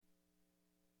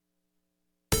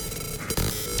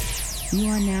You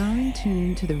are now in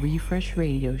tune to the Refresh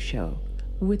Radio Show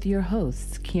with your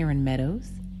hosts, Kieran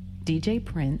Meadows, DJ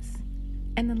Prince,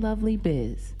 and the lovely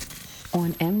Biz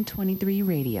on M23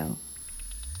 Radio.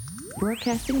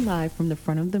 Broadcasting live from the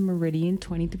front of the Meridian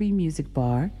 23 Music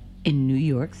Bar in New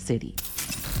York City.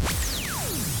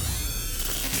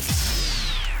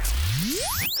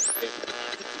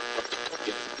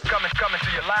 Coming to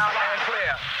you loud and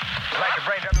clear. I'd like to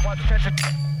bring everyone's attention.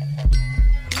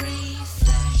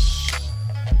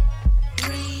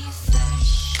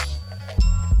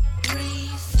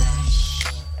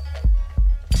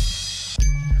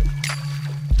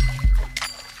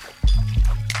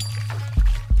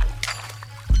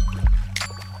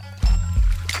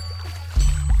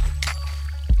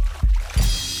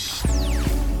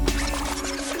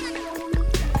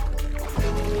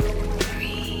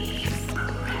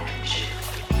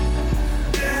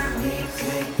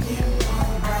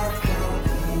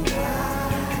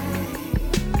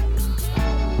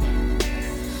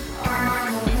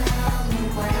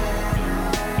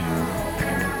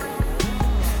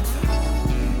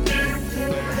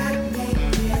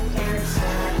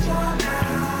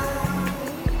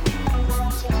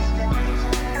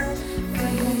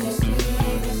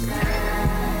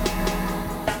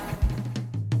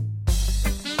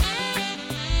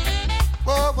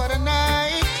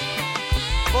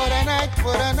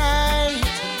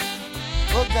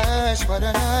 What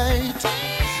a night,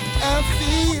 I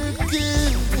feel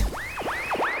good.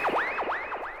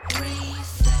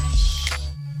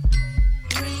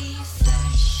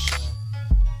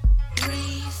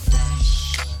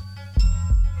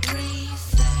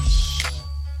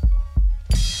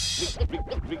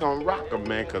 We gonna rock 'em,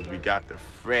 man, cause we got the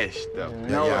fresh stuff.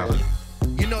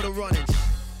 You know the runnings.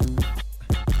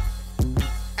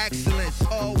 Excellence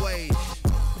always.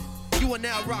 You are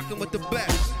now rocking with the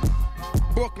best.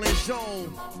 Brooklyn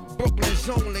Zone, Brooklyn's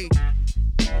only.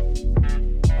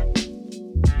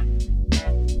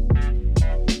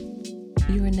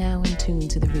 You are now in tune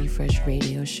to the Refresh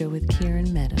Radio Show with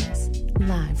Kieran Meadows,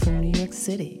 live from New York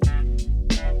City.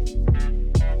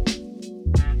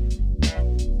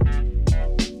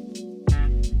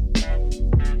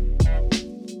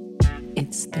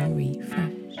 It's the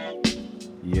Refresh.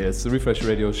 Yeah, it's the Refresh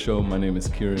Radio Show. My name is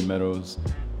Kieran Meadows,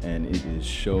 and it is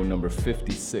show number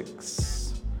 56.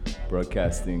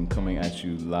 Broadcasting, coming at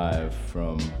you live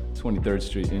from 23rd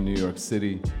Street in New York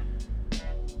City,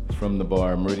 from the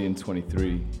bar Meridian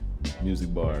 23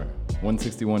 Music Bar,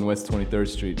 161 West 23rd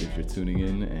Street if you're tuning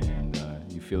in and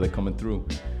you feel like coming through.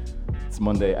 It's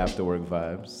Monday after work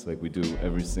vibes like we do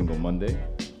every single Monday,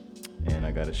 and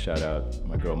I gotta shout out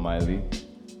my girl Miley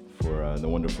for the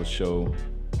wonderful show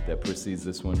that precedes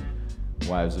this one,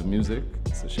 Wives of Music.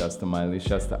 So shouts to Miley,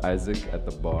 shouts to Isaac at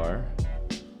the bar,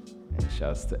 and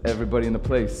shouts to everybody in the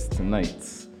place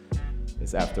tonight.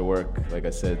 It's after work, like I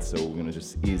said, so we're gonna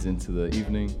just ease into the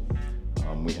evening.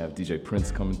 We have DJ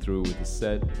Prince coming through with a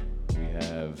set. We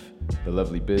have the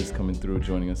lovely Biz coming through,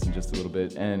 joining us in just a little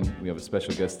bit. And we have a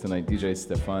special guest tonight, DJ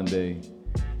Stefande,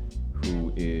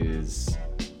 who is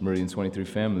Meridian 23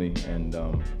 family, and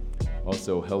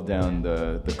also held down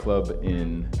the club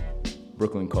in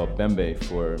Brooklyn called Bembe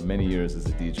for many years as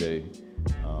a DJ.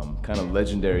 Kind of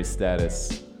legendary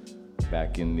status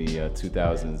back in the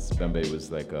 2000s. Bembe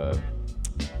was like a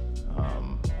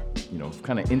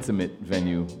kind of intimate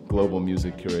venue, global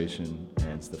music curation,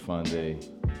 and Stefande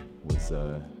was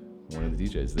one of the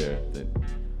DJs there that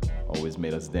always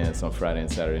made us dance on Friday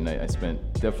and Saturday night. I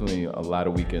spent definitely a lot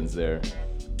of weekends there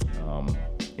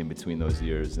in between those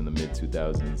years in the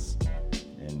mid-2000s,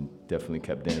 and definitely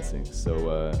kept dancing.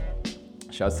 So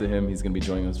shouts to him. He's going to be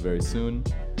joining us very soon.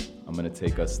 I'm going to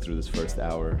take us through this first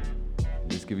hour and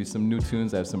just give you some new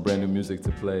tunes. I have some brand new music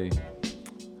to play.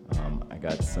 I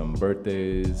got some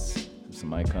birthdays,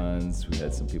 some icons. We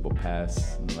had some people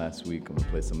pass in the last week. I'm gonna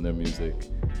play some of their music.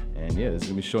 And yeah, this is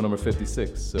gonna be show number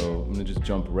 56. So I'm gonna just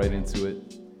jump right into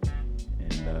it.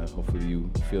 And hopefully you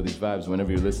feel these vibes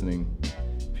whenever you're listening.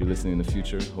 If you're listening in the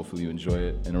future, hopefully you enjoy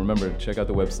it. And remember, check out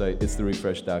the website,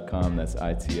 itstherefresh.com. That's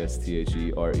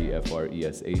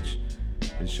ITSTHEREFRESH.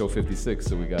 It's show 56,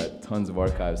 so we got tons of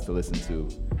archives to listen to.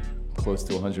 Close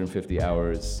to 150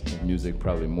 hours of music,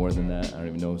 probably more than that. I don't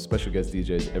even know. Special guest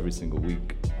DJs every single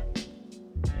week.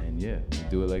 And yeah, we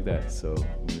do it like that. So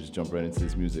we'll just jump right into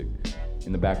this music.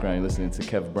 In the background, you're listening to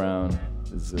Kev Brown.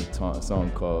 This is a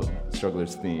song called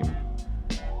Struggler's Theme.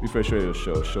 Refresh Radio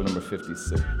Show, show number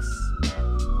 56.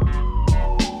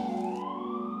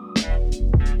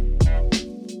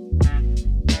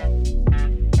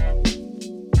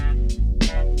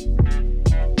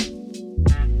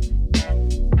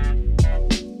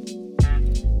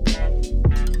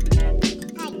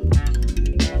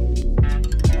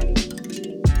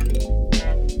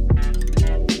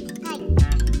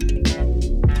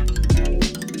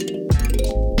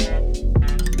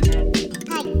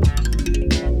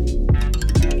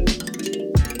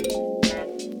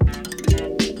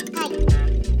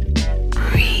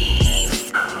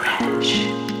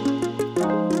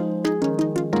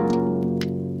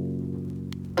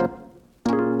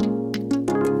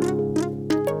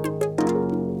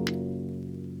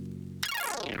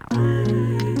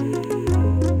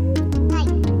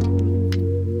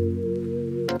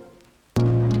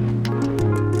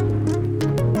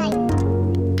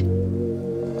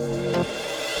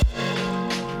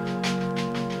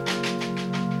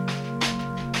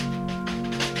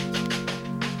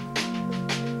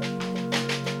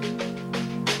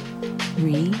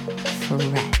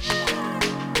 Refresh.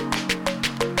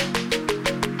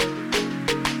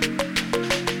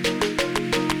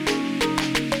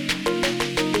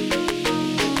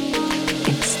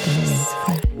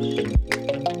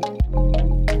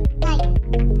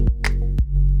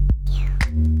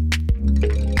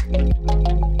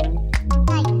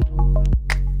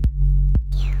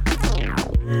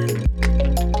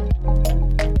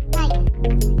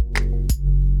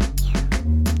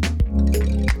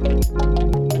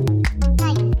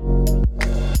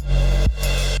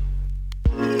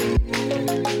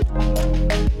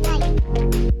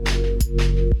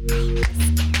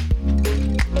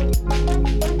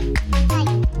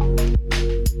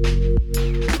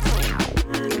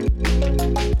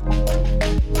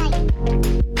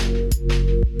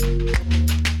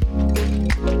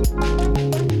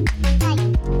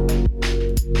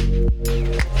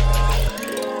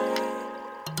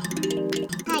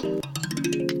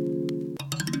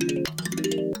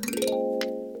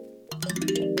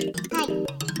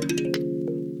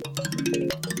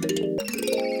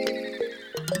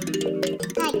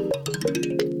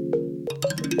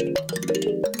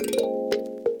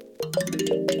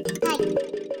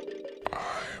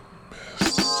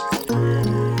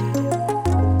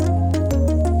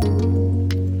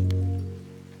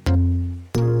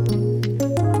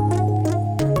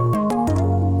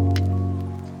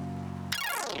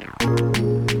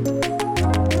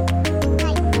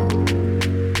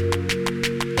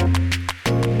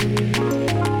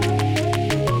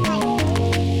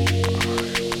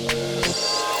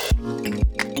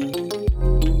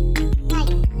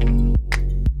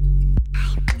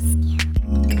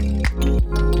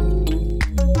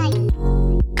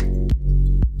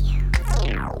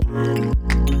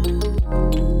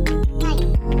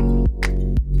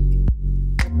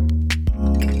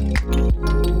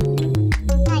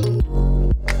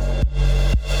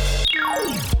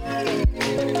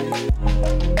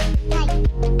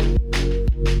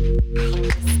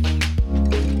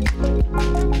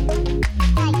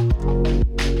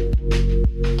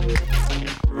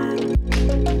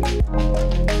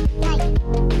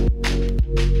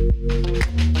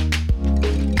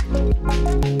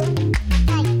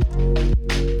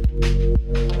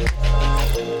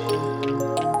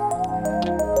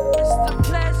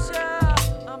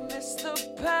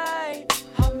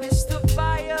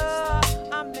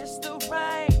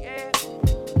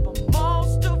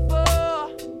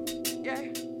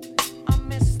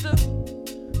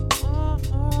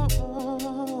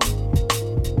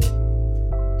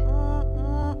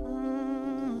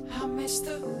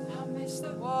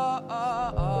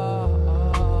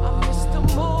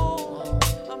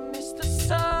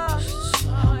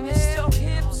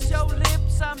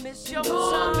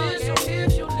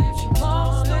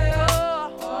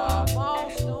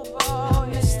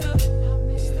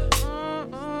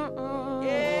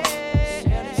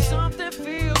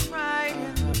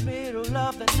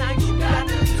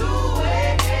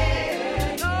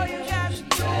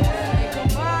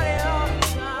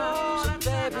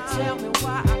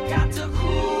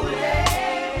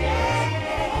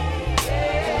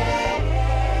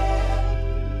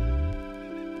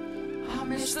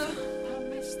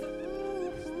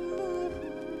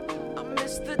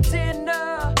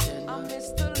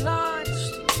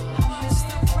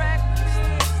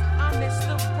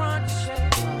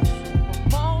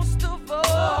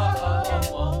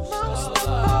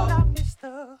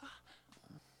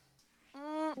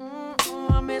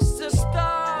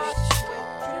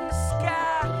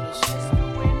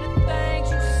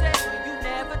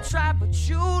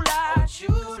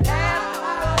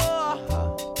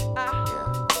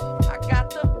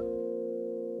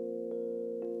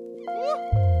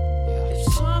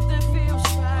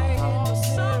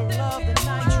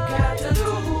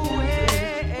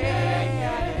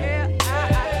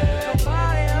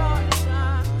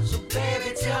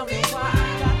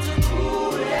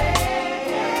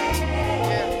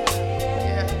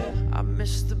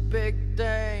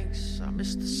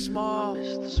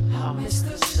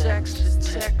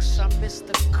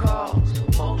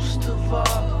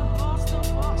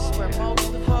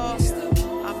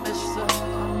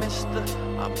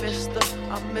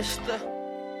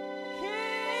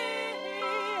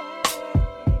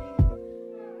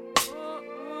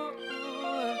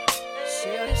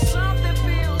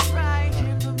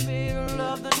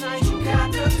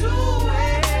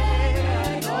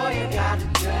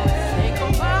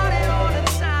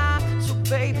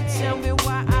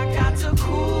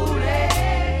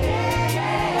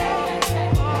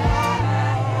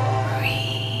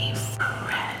 Experience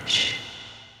fresh.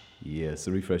 Yes,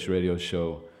 the Refresh Radio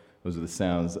Show. Those are the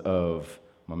sounds of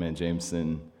my man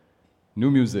Jameson. New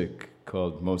music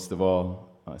called Most of All.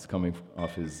 It's coming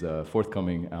off his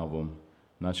forthcoming album.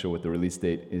 Not sure what the release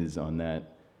date is on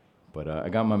that. But I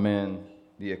got my man,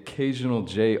 the occasional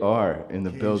JR in the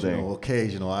building.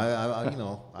 Occasional.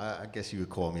 I guess you would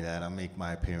call me that. I make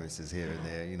my appearances here and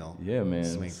there, you know. Yeah, man.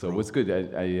 So through. what's good?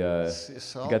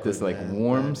 It's I got this good, like man.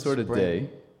 warm sort of Spring. day,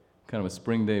 kind of a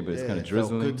spring day, but it's kind of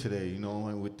drizzling. It felt good today, you know,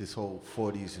 and with this whole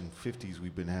 40s and 50s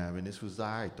we've been having, this was all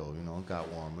right though, you know. It got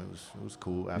warm. It was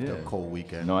cool after a cold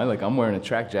weekend. No, I'm wearing a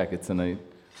track jacket tonight,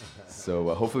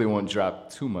 so hopefully it won't drop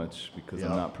too much because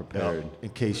I'm not prepared. In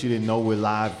case you didn't know, we're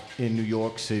live in New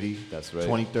York City. That's right.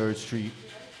 23rd Street.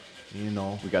 You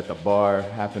know. We got the bar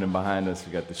happening behind us.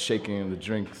 We got the shaking of the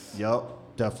drinks. Yep,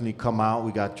 definitely come out.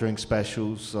 We got drink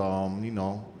specials. You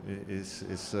know,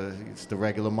 it's the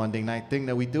regular Monday night thing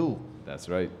that we do. That's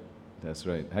right. That's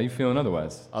right. How you feeling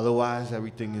otherwise? Otherwise,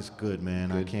 everything is good, man.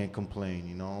 Good. I can't complain.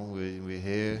 You know, we're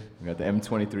here. We got the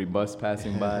M23 bus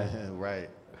passing by. Right.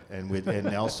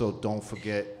 And also don't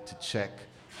forget to check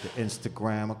the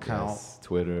Instagram account. Yes,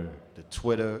 Twitter. The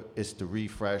Twitter, it's The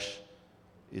Refresh.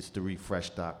 It's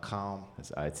therefresh.com.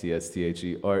 That's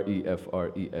ITSTHEREFRESH.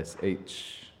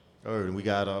 And we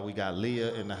got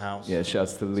Leah in the house. Yeah,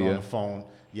 shouts to She's Leah. on the phone,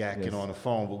 yakking on the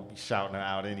phone. We'll be shouting her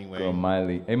out anyway. Girl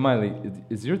Miley. Hey Miley,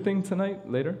 is your thing tonight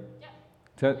later?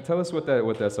 Yeah. Tell us what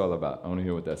that's all about. I want to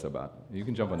hear what that's about. You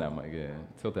can jump on that mic. Yeah.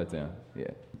 Tilt that down.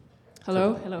 Yeah.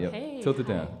 Hello. Yep. Hey. Tilt it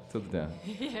down. Tilt it down.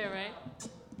 Yeah, right.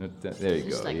 No, there you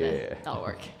Just go. like Yeah. that. That'll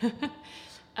work.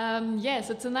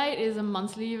 So tonight is a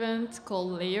monthly event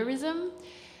called Layerism.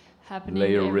 Happening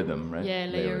Layerism, right? Yeah,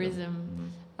 Layerism.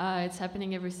 Mm-hmm. It's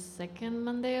happening every second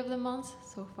Monday of the month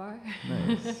so far.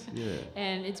 Nice. Yeah.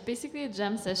 And it's basically a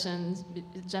jam session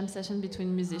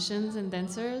between musicians and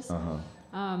dancers.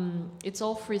 It's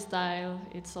all freestyle.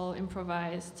 It's all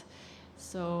improvised.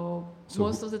 So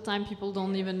most of the time, people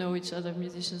don't even know each other.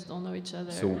 Musicians don't know each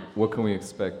other. So what can we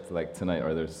expect like tonight?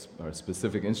 Are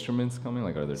specific instruments coming?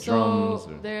 Like are there drums?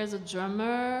 Or? There's a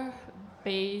drummer,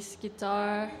 bass,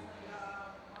 guitar,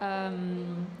 a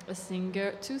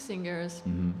singer, two singers.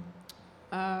 Mm-hmm.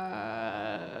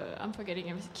 I'm forgetting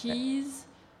everything. Keys.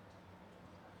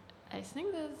 I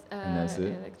think there's and that's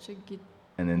it? electric guitar.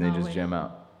 And then they just jam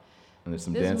out. And there's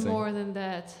some There's dancing. more than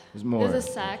that. There's more. There's a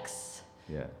sax.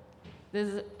 Yeah.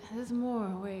 There's more.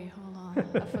 Wait, hold on.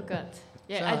 I forgot.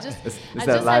 Yeah, It's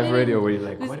that live radio where you're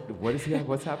like, what is he?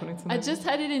 What's happening tonight? I just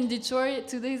had it in Detroit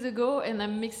 2 days ago, and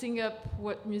I'm mixing up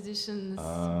what musicians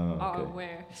are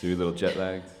where. So you're a little jet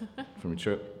lagged from your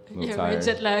trip? A little tired? We're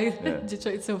jet lagged. Yeah.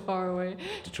 Detroit's so far away.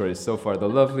 Detroit is so far. The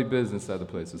lovely Biz inside the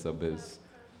place. What's up, Biz?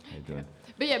 How you doing?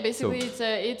 But yeah, basically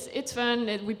it's fun.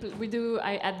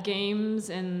 I add games,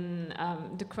 and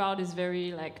the crowd is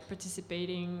very like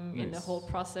participating in the whole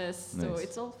process. So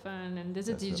it's all fun, and there's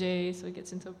a DJ, so it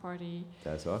gets into a party.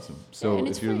 That's awesome. So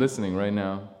if you're listening right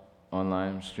now,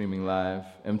 online, streaming live,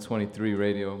 M23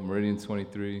 Radio, Meridian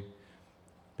 23,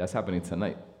 that's happening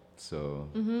tonight. So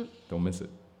don't miss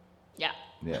it. Yeah.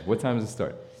 Yeah. What time does it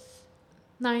start?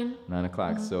 9. 9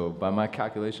 o'clock. So by my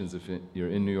calculations, if you're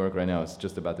in New York right now, it's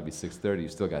just about to be 6:30. You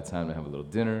still got time to have a little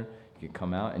dinner. You can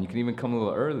come out, and you can even come a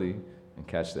little early and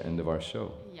catch the end of our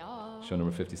show. Yeah. Show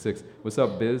number 56. What's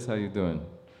up, Biz? How you doing?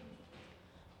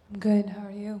 Good. How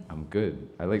are you? I'm good.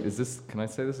 Can I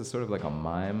say this is sort of like a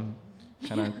mime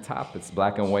kind of top? It's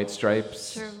black and white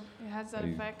stripes. Sure. It has that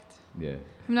effect. Yeah.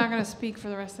 I'm not going to speak for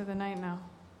the rest of the night now.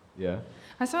 Yeah?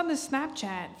 I saw this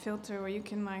Snapchat filter where you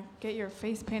can like get your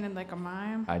face painted like a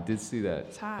mime. I did see that.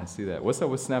 It's hot. I see that. What's up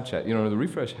with Snapchat? You know, the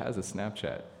Refresh has a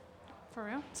Snapchat. For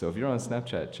real? So if you're on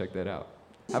Snapchat, check that out.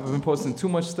 I haven't been posting too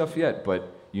much stuff yet,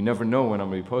 but you never know when I'm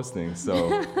going to be posting, so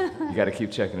you got to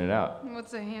keep checking it out.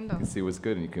 What's the handle? You can see what's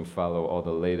good, and you can follow all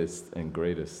the latest and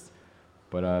greatest.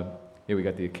 But here we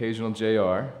got the occasional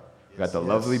JR. We got the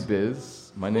lovely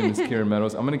Biz. My name is Kieran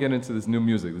Meadows. I'm going to get into this new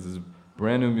music. This is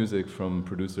brand new music from a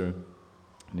producer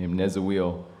named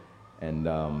Nezawil. And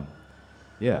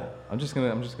yeah, I'm just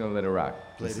gonna let it rock.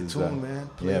 Play the tune, man.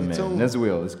 Play the tune.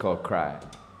 Nezawil. It's called Cry.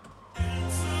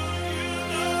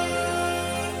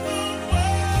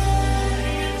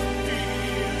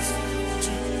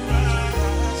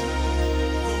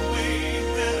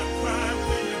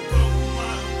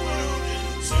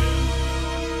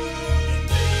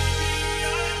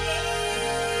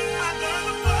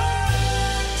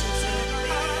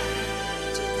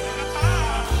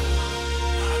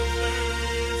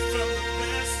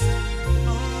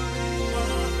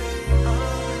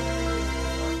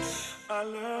 I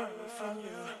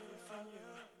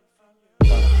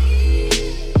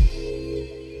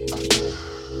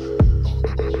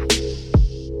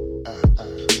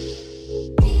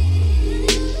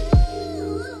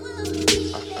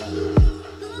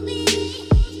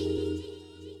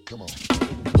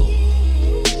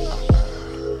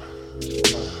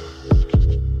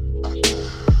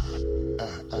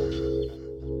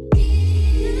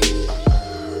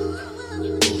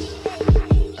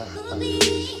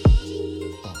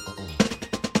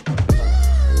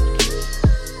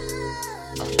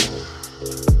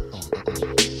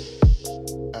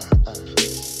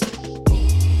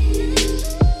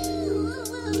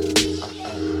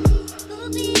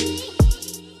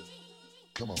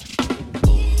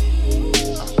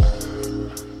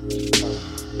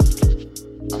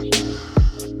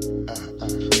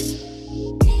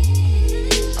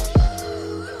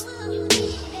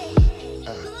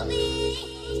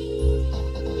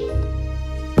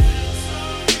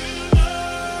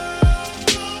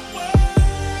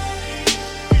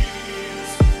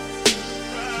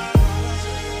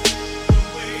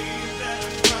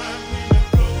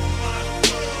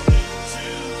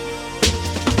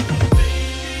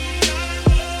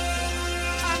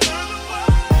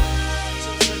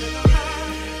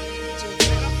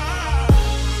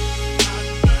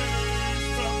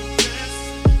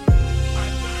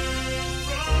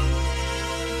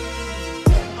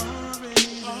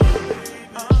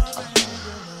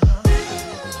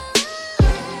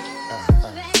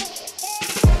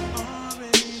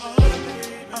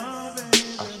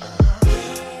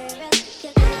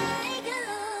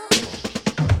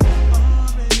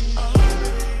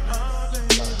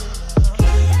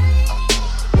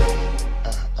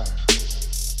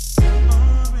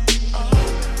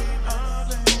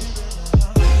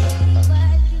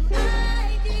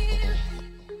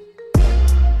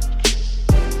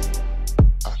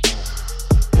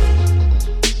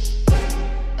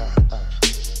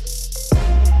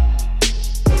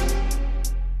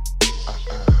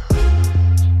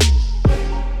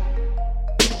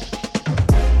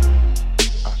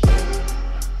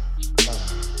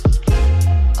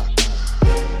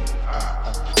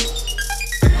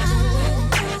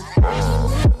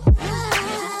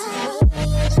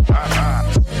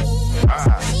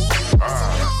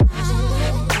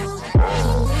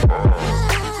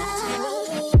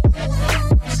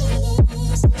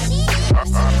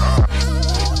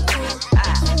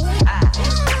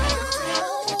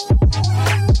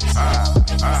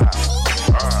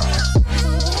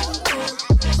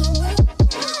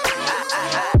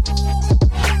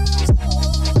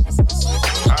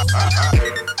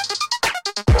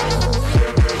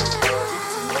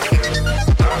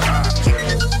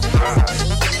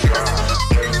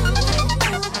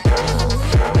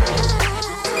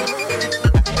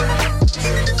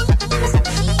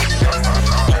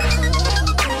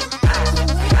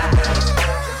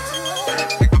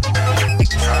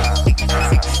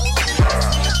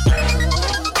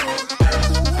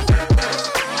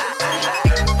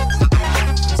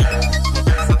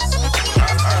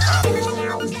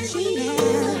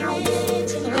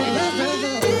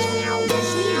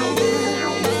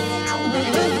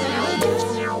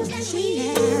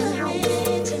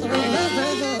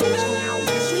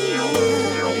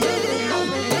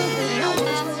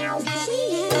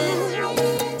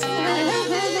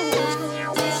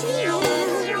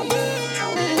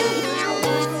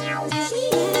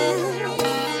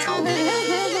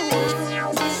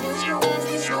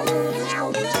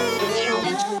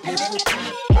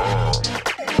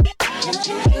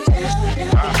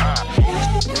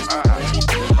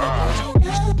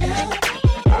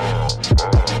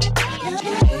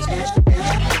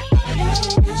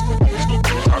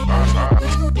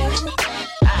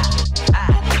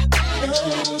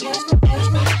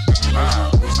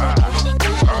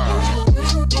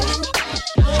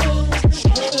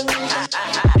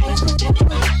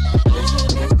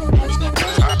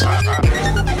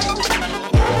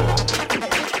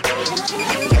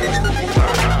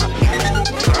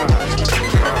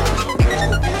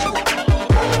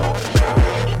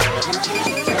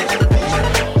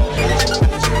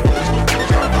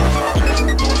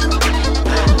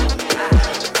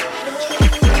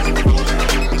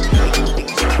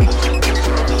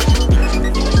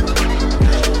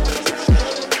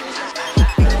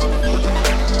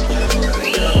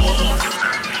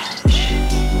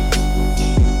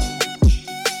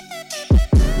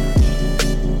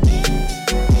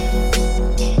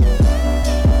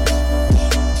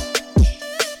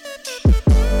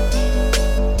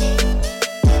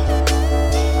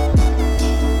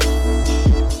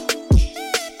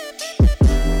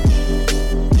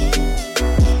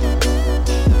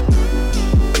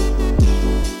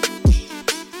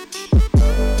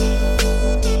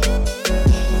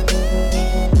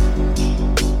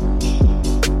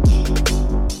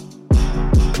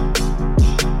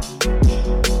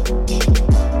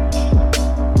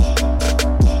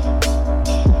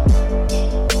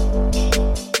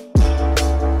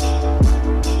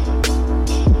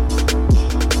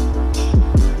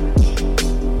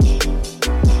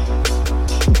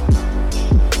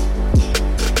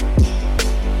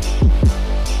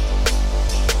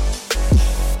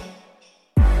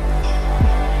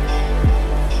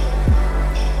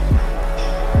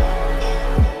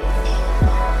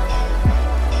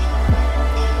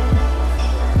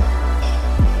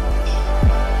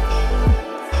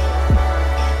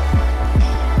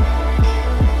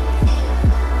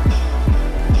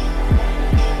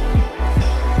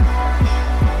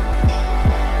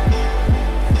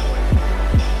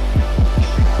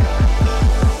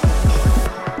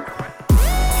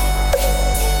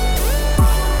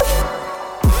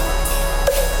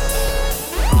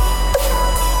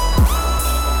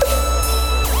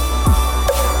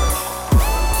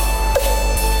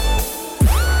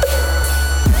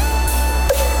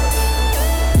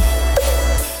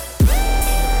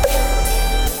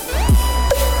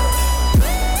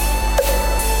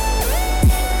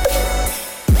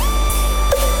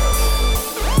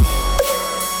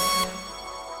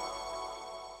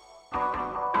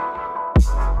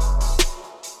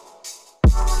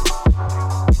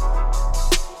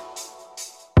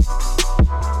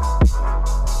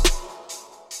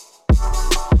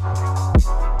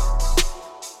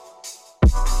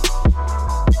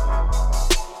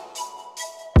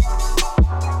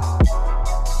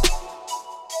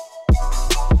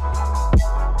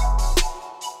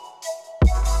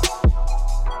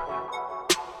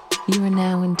You are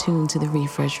now in tune to the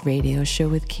Refresh Radio Show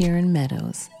with Kieran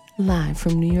Meadows, live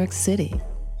from New York City.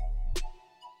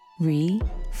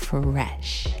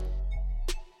 Refresh.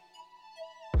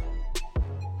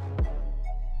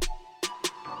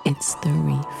 It's the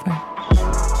Refresh.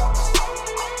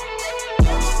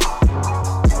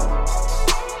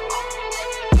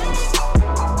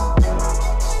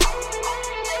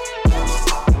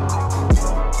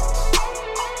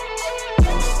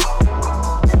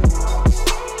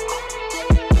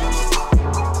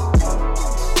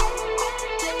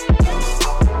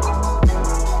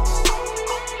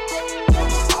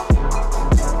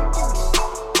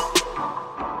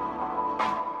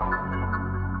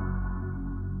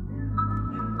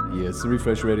 It's the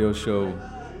Refresh Radio Show.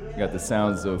 You got the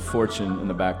sounds of Fortune in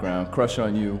the background. Crush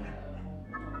on You.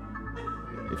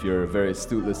 If you're a very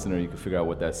astute listener, you can figure out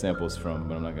what that sample's from,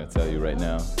 but I'm not going to tell you right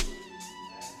now.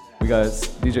 We got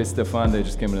DJ Stefande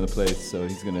just came into the place, so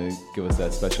he's going to give us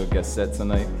that special guest set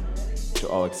tonight, which we're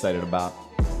all excited about.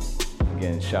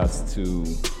 Again, shouts to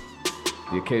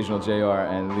the occasional JR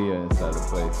and Leah inside the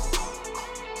place.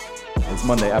 It's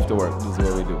Monday after work. This is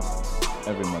what we do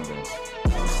every Monday.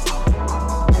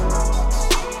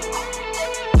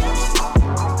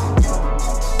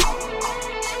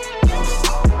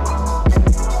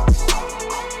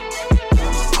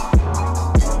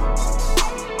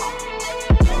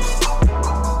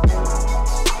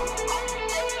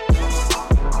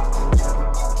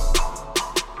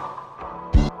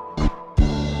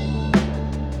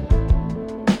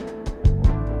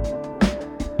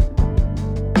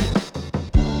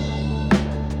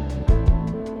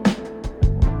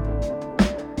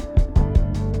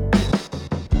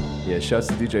 Shouts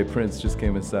to DJ Prince, just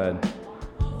came inside.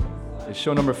 It's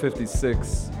show number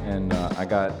 56, and I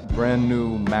got brand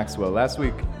new Maxwell. Last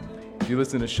week, if you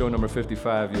listen to show number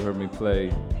 55, you heard me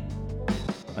play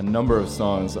a number of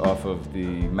songs off of the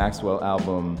Maxwell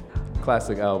album,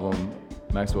 classic album,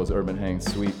 Maxwell's Urban Hang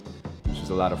Suite, which is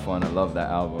a lot of fun. I love that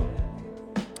album.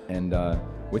 And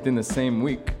within the same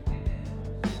week,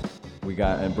 we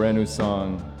got a brand new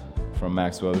song from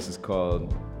Maxwell. This is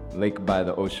called Lake by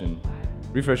the Ocean.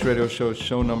 Refresh Radio Show,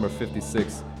 show number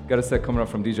 56. Got a set coming up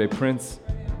from DJ Prince,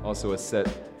 also a set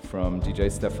from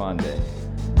DJ Stefande.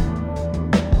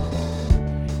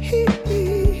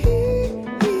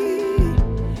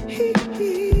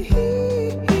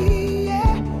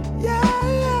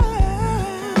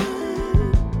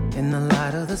 In the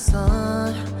light of the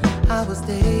sun, I was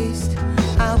dazed,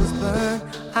 I was burned,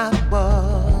 I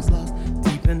was lost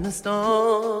deep in the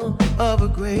storm of a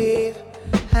grave.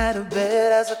 Had a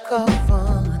bed as a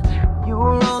coffin. You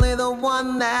were only the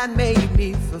one that made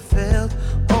me fulfilled,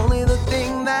 only the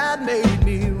thing that made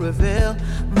me reveal.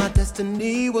 My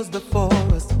destiny was before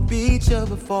us, the beach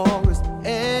of a forest.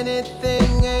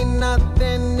 Anything ain't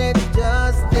nothing, it's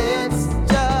just you,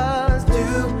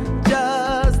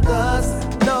 just us.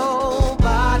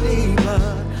 Nobody but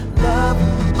love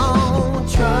on,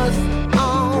 trust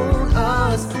on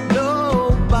us.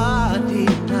 Nobody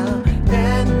now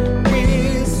can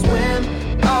we swim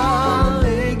a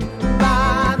lake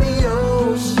by the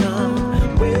ocean.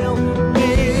 We'll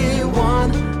be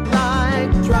one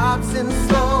like drops in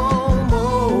slow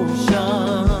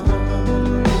motion.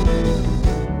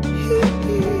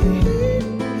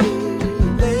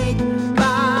 Lake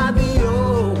by the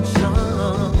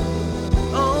ocean.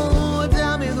 Oh,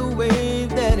 tell me the wave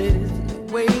that it is,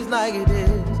 waves like it is,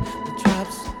 the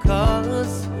drops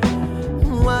cause.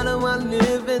 Why do I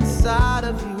live inside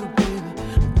of you, baby?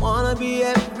 Wanna be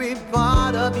every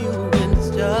part of you, and it's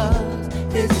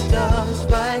just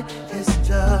right, it's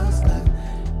just like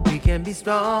we can be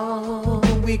strong,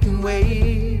 we can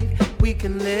wave, we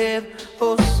can live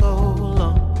for so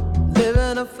long. Live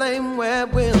in a flame where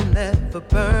we'll never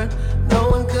burn. No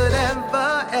one could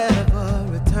ever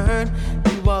return.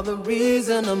 You are the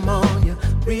reason I'm on you,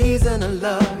 reason I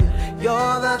love you.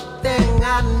 You're the thing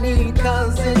I need,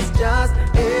 cause it's just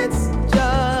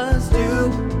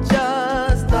you,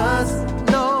 just us.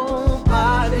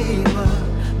 Nobody but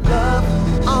love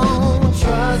on,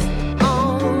 trust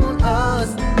on us.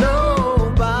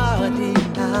 Nobody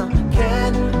now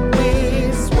can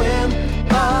we swim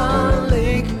a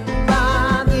lake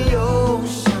by the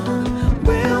ocean.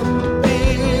 We'll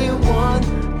be one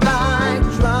like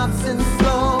drops in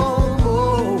slow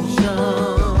motion.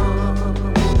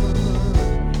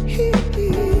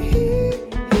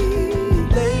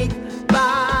 Lake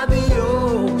by the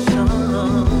ocean.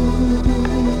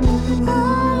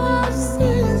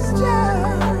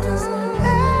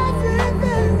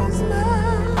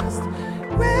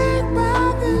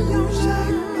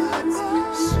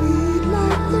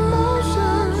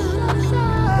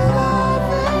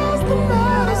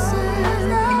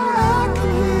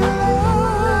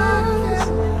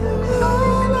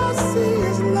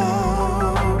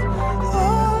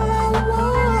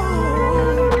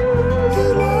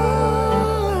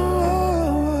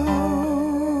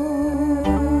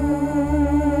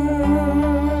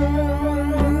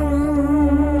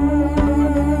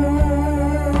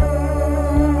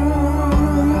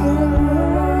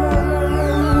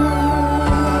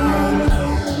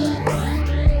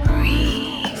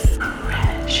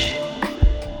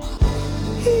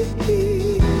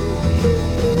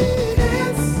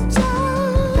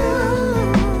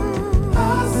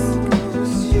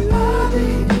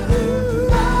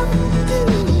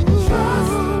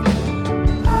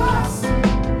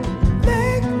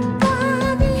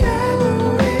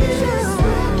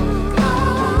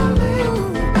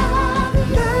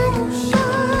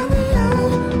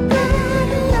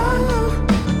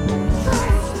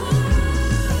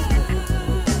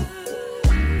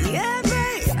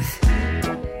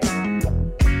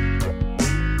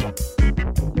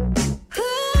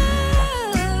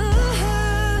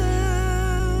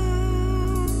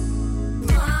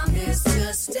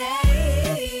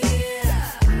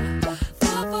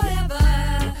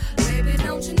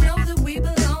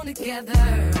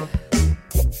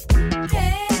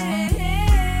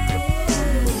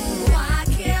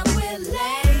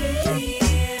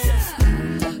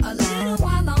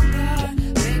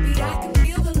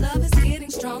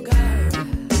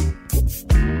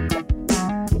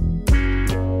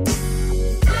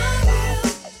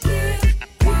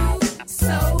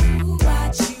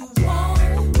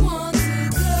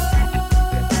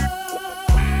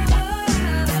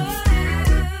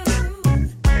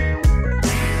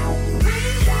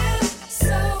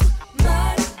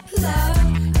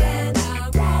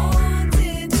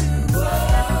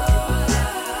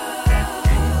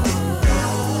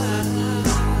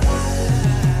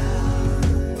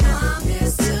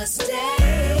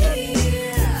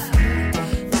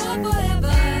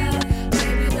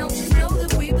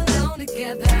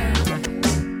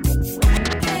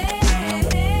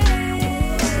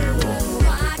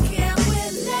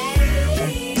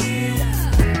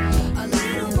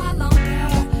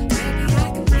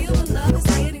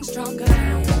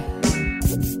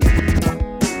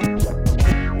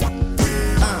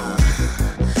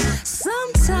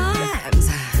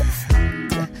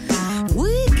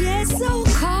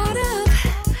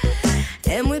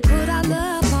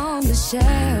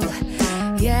 shelf.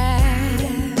 Yeah.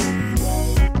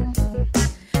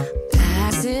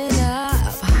 Passing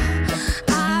up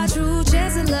our true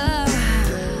chance of love.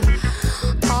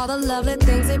 All the lovely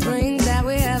things it brings that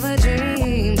we ever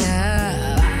dreamed of.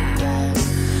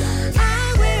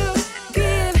 I will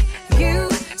give you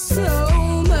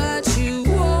so much you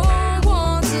won't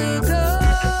want to go.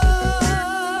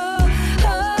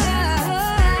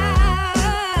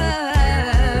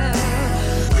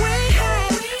 We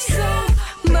had so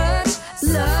much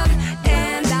love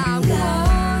and I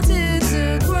wanted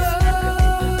to grow.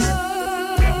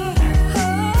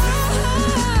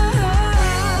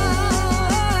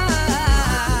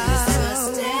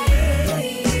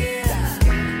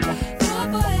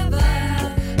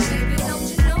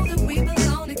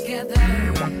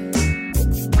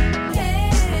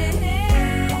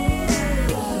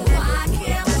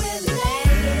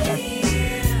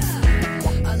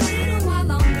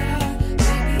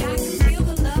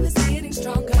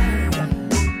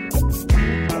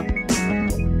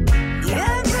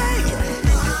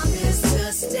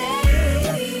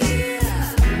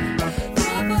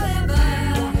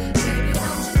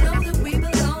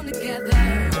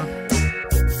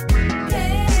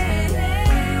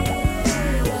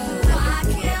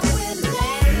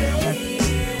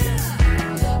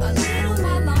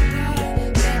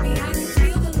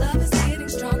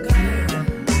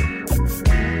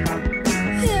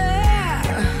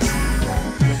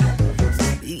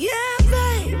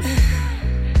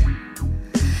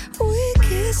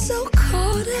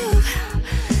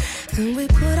 And we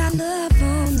put our love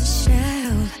on the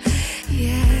shelf,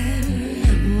 yeah.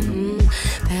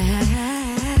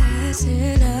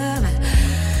 Passing up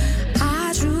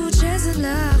our true chance of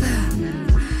love.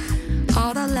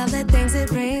 All the lovely things it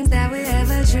brings that we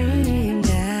ever dreamed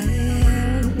of.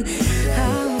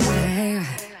 Oh, yeah.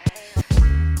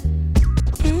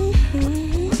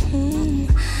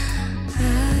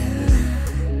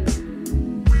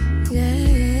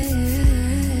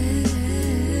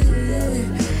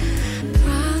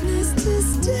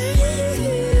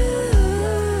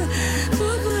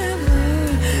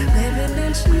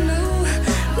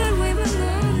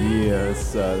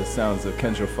 The sounds of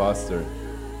Kendra Foster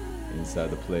inside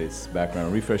the place.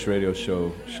 Background Refresh Radio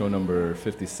Show number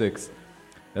 56.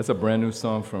 That's a brand new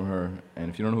song from her. And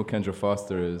if you don't know who Kendra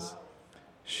Foster is,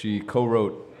 she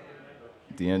co-wrote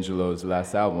D'Angelo's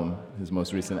last album, his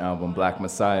most recent album, Black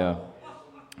Messiah,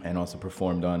 and also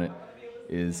performed on it.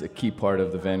 Is a key part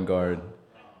of the Vanguard,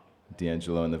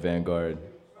 D'Angelo and the Vanguard.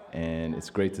 And it's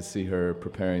great to see her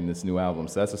preparing this new album.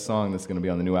 So that's a song that's going to be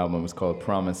on the new album. It's called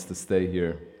Promise to Stay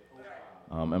Here.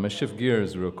 I'm going to shift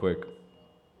gears real quick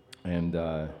and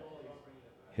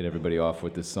hit everybody off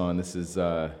with this song. This is,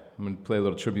 I'm going to play a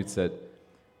little tribute set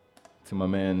to my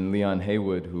man Leon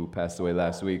Haywood, who passed away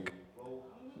last week.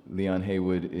 Leon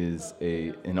Haywood is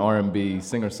an R&B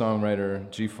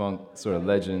singer-songwriter, G-Funk sort of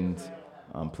legend,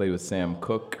 played with Sam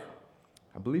Cooke.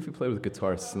 I believe he played with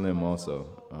Guitar Slim also,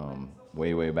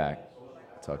 way, way back,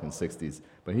 talking 60s.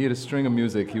 But he had a string of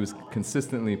music. He was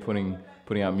consistently putting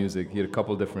out music. He had a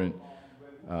couple different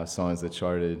songs that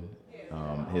charted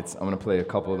hits. I'm going to play a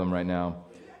couple of them right now.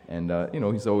 And,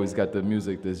 he's always got the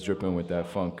music that's dripping with that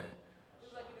funk,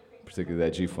 particularly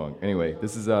that G-Funk. Anyway,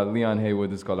 this is Leon Haywood.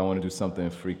 This is called I Want to Do Something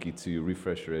Freaky to You,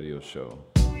 Refresh Radio Show.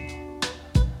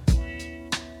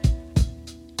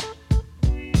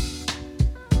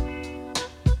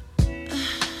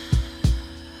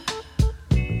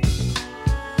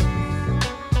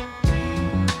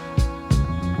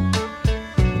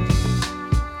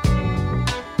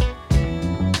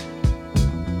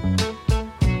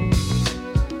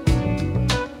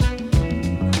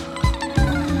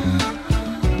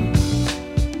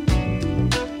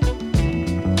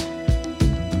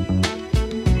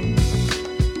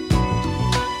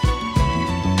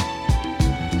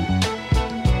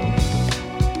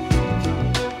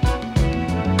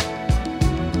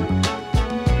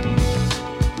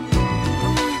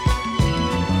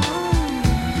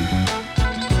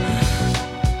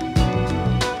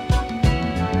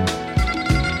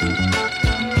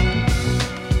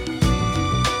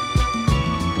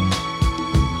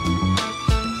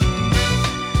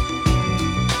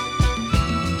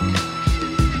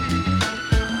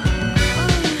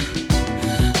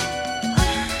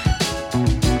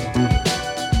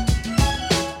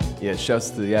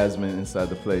 Shouts to Yasmin inside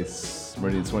the place.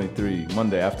 Meridian 23,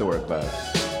 Monday after work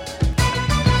vibes.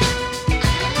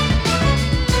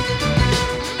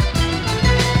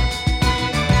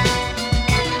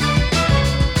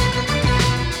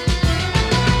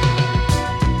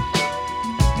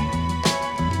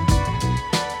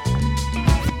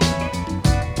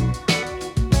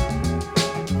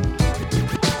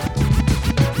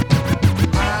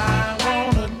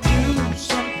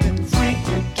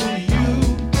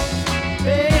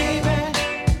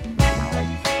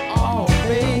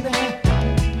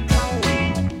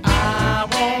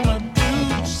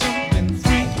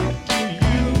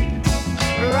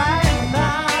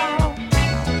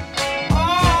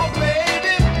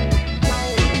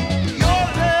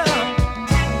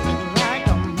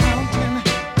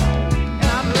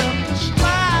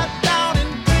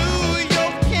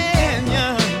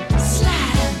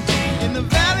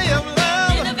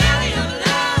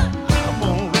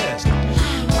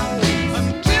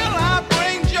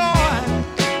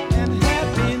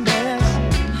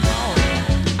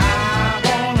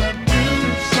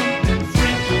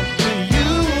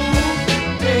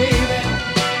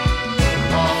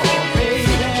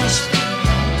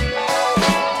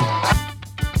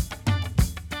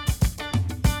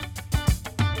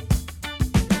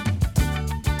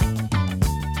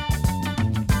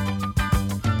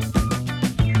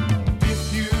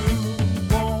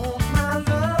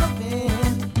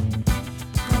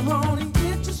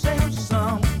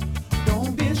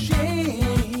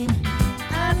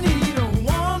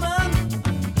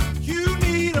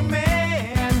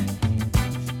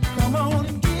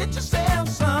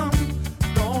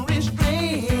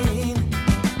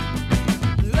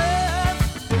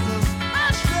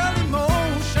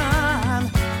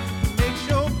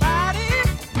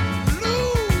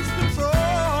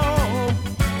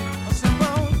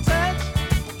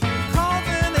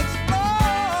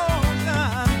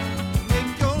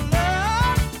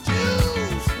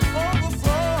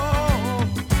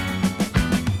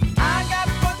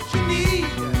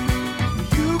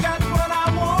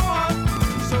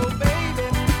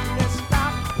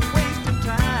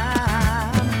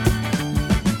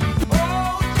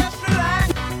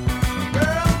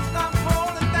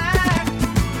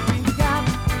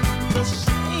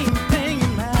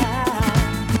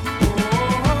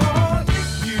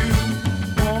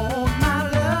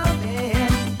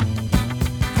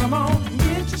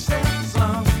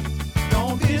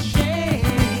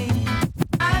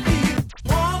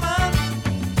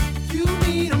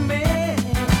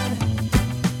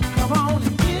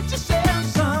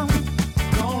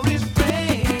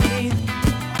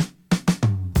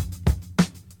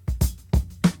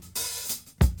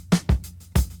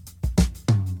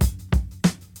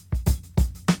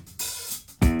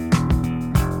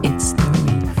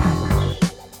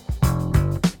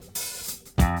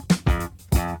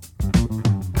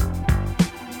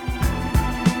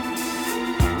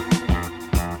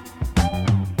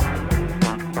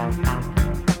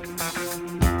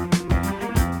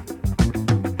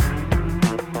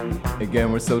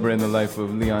 we're celebrating the life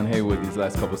of Leon Haywood these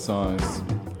last couple songs.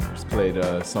 Just played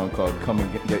a song called Come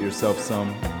and Get Yourself Some.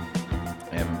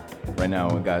 And right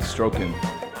now we got Stroking,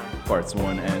 parts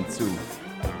 1 and 2.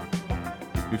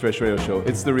 Refresh Radio Show,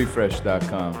 it's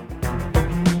therefresh.com.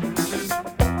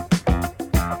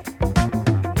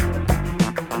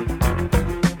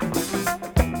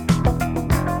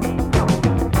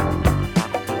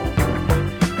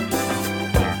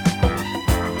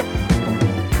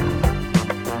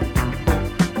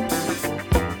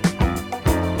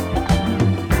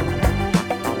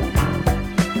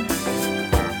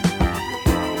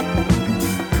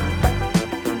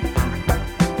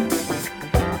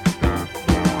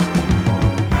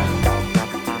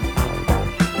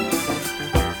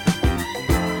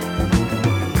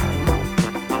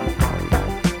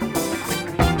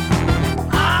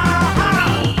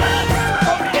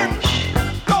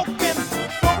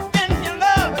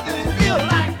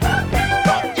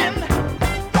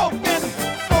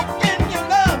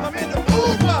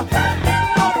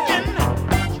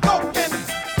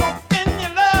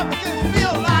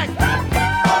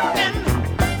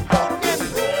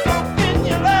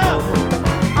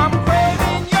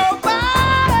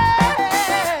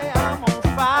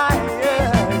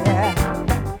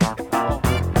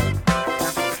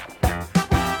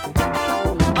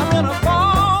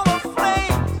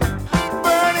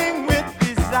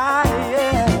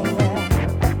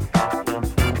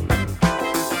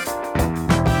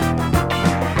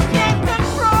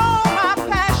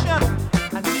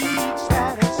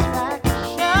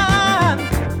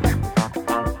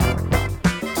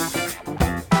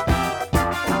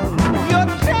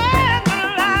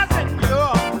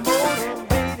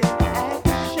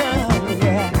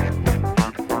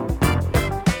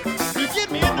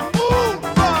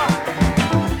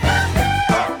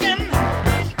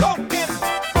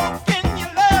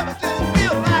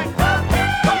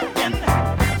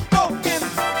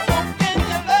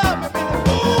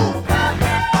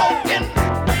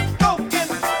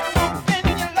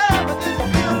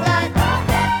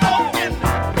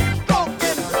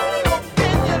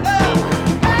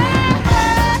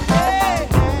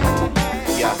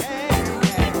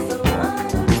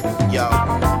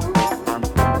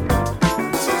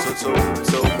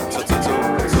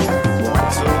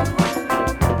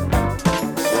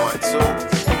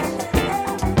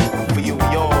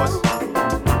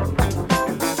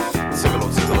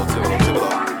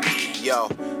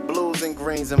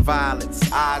 And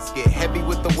violets. Eyes get heavy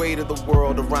with the weight of the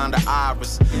world around the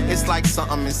iris. It's like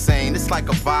something insane. It's like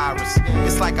a virus.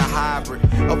 It's like a hybrid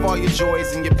of all your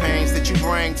joys and your pains that you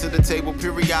bring to the table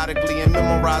periodically and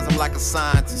memorize them like a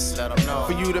scientist. Let them know.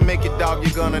 For you to make it, dog,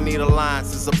 you're gonna need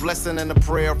alliances. A blessing and a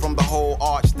prayer from the whole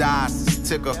archdiocese.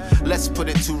 Ticker, let's put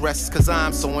it to rest, cause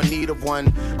I'm so in need of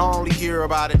one. I only hear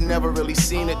about it, never really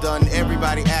seen it done.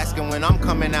 Everybody asking when I'm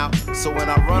coming out. So when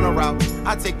I run a route,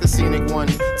 I take the scenic one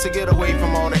to get away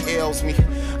from all that ails me.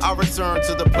 I return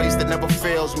to the place that never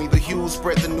fails me. The hues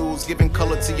spread the news, giving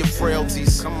color to your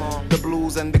frailties. Come on. The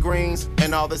blues and the greens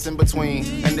and all that's in between.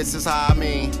 And this is how I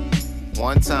mean.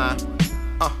 One time.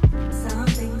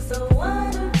 Something so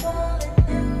wonderful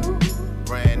and new.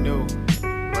 Brand new.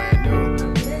 Brand new. A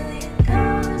million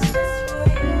colors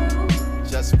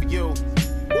just for you.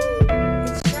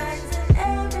 It shines in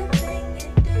everything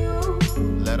you do.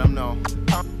 Let them know.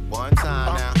 One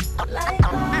time now.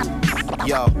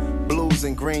 Yo, blues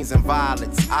and greens and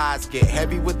violets. Eyes get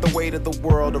heavy with the weight of the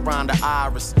world around the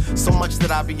iris. So much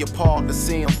that I be appalled to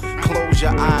see them. Close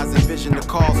your eyes, envision the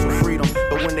cause for freedom.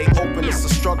 But when they open, it's a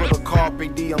struggle to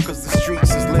carpe diem. Cause the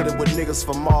streets is littered with niggas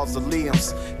for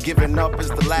mausoleums. Giving up is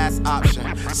the last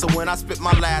option. So when I spit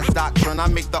my last doctrine, I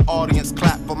make the audience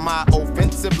clap for my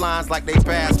offensive lines like they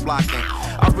pass blocking.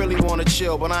 I really wanna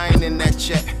chill, but I ain't in that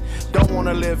check. Don't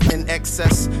wanna live in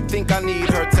excess. Think I need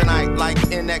her tonight like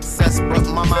in excess. But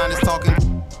my mind is talking.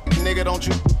 Nigga, don't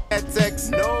you that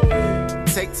text? No.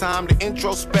 Take time to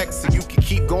introspect so you can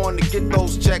keep going to get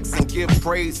those checks and give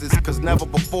praises. Cause never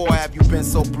before have you been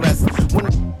so blessed.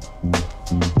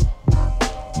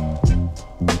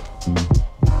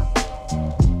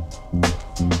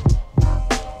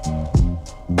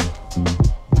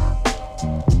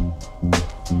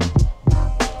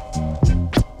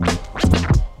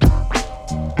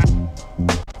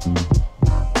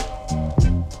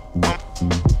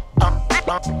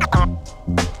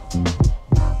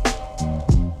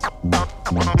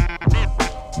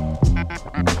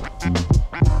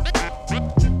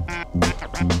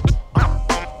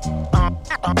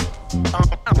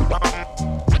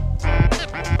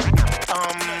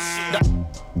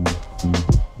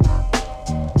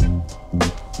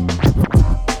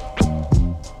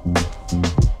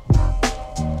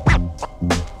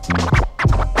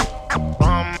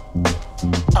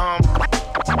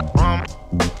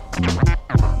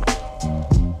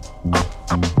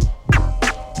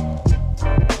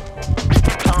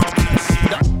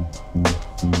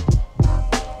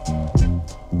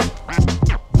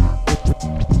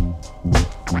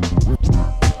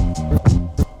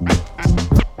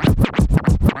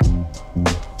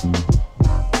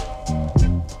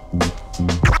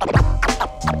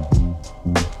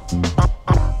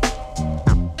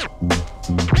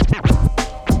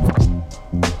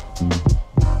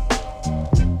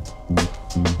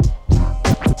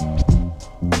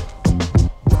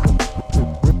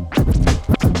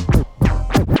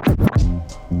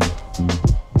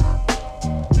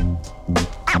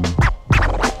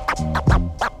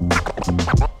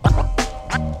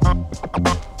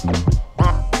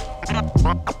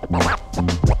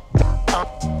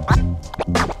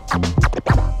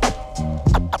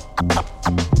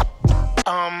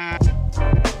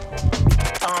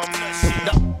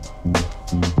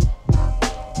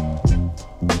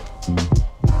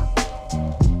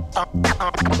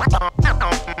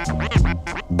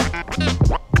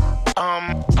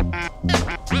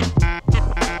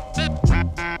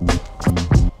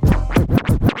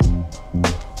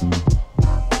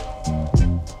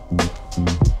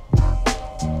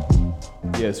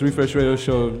 Yes, Refresh Radio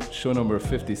show number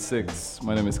 56.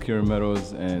 My name is Kieran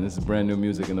Meadows, and this is brand new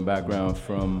music in the background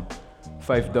from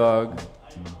Phife Dawg,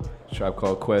 Tribe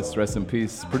Called Quest, rest in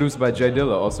peace. Produced by Jay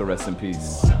Dilla, also rest in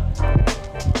peace.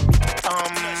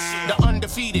 The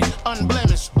undefeated,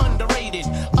 unblemished, underrated,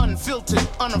 unfiltered,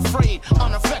 unafraid,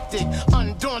 unaffected,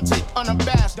 undaunted,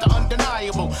 unabashed, the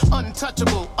undeniable,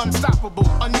 untouchable, unstoppable,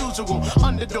 unusual,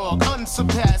 underdog,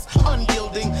 unsurpassed,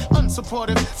 unyielding,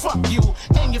 unsupportive, fuck you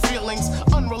and your feelings,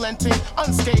 unrelenting,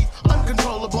 unscathed,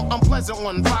 uncontrollable, unpleasant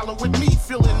one, follow with me,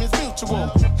 feeling is mutual,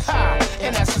 ha,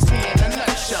 and that's just me in a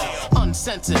nutshell,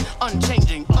 uncensored,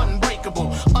 unchanging,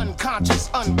 unbreakable, unconscious,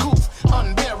 uncouth,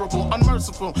 unbearable,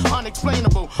 unmerciful,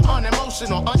 unexplainable,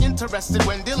 unemotional, uninterested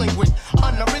when dealing with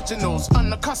unoriginals,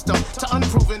 unaccustomed to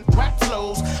unproven rap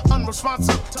flows,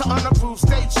 unresponsive to unapproved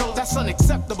stage shows, that's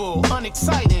unacceptable,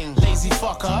 unexciting, lazy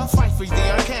fucker, fight for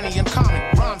the uncanny and comic,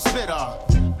 rhyme spitter,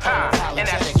 ha, and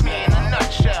that's just me in a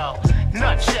nutshell,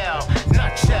 nutshell,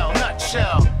 nutshell,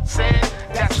 nutshell, said,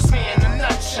 that's just me in a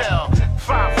nutshell,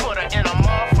 5-footer in a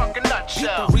motherfucking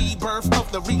nutshell. The rebirth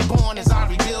of the reborn as I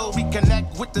rebuild,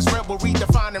 reconnect with this rebel,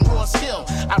 redefining raw skill.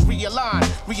 I realign,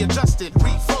 readjusted,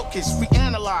 refocus,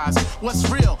 reanalyze what's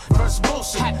real versus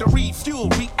bullshit. Had to refuel,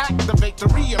 reactivate, to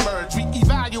reemerge,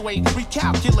 reevaluate,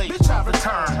 recalculate. Bitch, I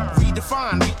return,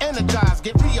 redefine, reenergize,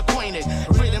 get reacquainted.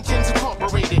 Rhythm Kins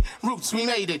Incorporated, roots we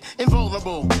made it.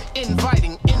 Invulnerable,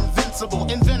 inviting, invincible,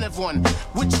 inventive one,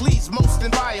 which leads most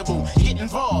inviolable. Get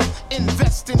involved,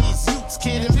 invest in these youths,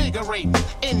 kid, invigorate,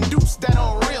 induce that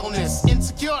old realness.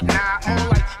 Insecure, nah, more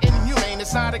like inhumane.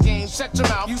 It's not a game. Shut your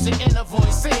mouth, use your inner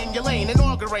voice, stay in your lane,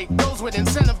 inaugurate those with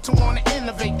incentive to want to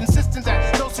innovate, insisting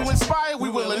that those who inspire we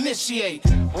will initiate.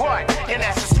 What? And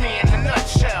that's just me in a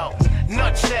nutshell.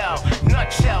 Nutshell,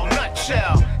 nutshell,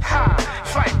 nutshell. Ha!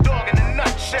 Phife Dawg in a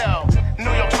nutshell.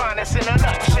 New York finest in a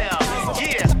nutshell.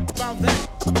 Yeah. About that.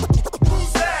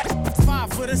 Who's that?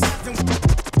 5 for the system.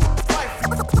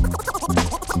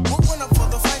 We're one up for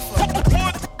the Phife.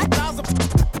 1,000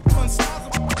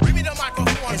 give me the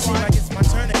microphone. It seems like it's my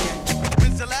turn again.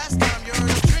 When's the last time you heard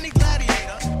a Trini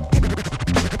Gladiator?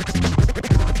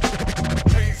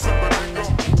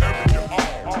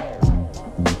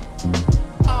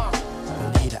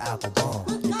 Bonita Applebum,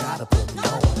 you gotta put me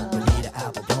on. Bonita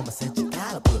Applebum, I said you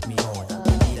gotta put me on.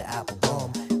 Bonita Applebum,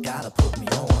 gotta put me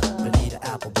on. Bonita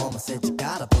Applebum, I said you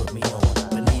gotta put me on.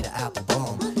 Bonita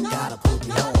Applebum, gotta put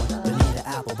me on. Bonita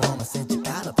Applebum, I said you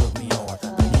gotta put me on.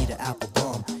 Bonita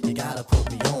Applebum, you gotta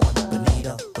put me on.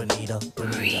 Bonita, Bonita,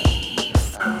 Bonita.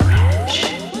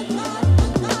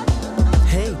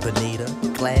 Hey Bonita,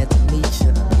 glad to meet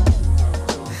you.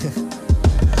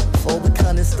 For the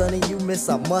cunning stunning you miss,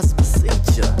 I must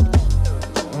beseech you.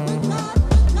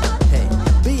 Hey,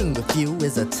 being with you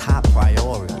is a top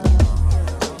priority.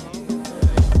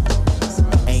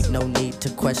 Ain't no need to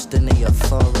question the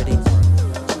authority.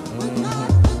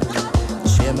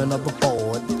 Chairman of the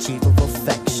board, chief of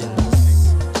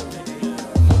affections.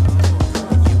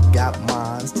 You got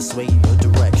minds to sway your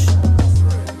direction.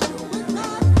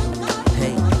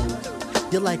 Hey,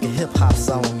 you're like a hip-hop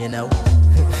song, you know.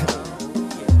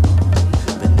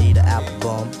 Bonita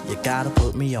Applebum, you gotta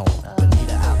put me on.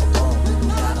 Bonita Applebum, you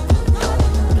gotta put me on.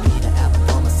 Bonita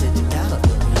Applebum, I said you gotta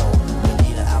put me on.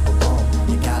 Bonita Applebum,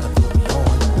 you gotta put me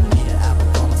on. Bonita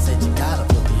Applebum, I said you gotta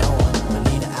put me on.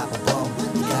 Bonita Applebum,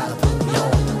 you gotta put me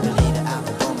on. Bonita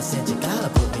Applebum, I said you gotta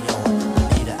put me on.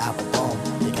 Bonita Applebum,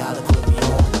 you gotta put me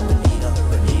on. Bonita,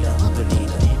 Bonita,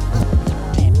 Bonita.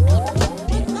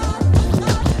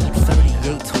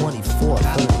 38, 24,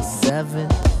 37.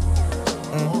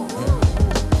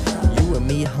 You and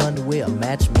me, hun, we're a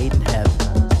match made in heaven.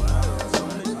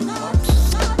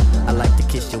 I like to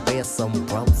kiss your ass, some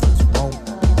brothers won't.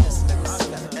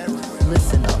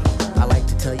 Listen up, I like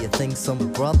to tell you things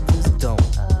some brothers don't.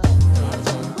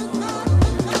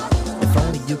 If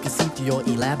only you can see through your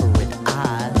elaborate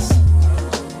eyes.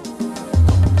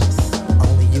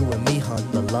 Only you and me, hun,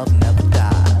 the love never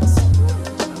dies.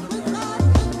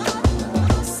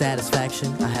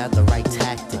 Satisfaction, I have the right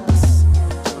tactics.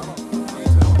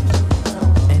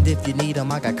 And if you need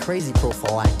them, I got crazy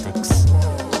prophylactics.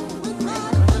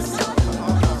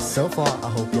 So far, I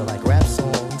hope you like rap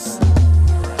songs.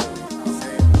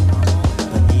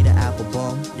 Bonita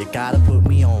Applebum, you gotta put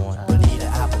me on. Bonita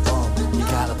Applebum, you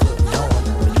gotta put me on.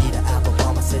 Bonita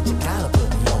Applebum, I said you gotta put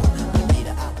me on.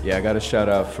 Bonita Applebum. Yeah, I gotta shout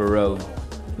out Pharrell.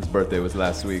 His birthday was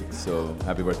last week, so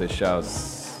happy birthday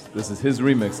shouts. This is his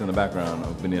remix in the background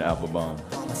of Bonita Applebum.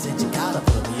 I said you gotta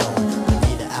put me on.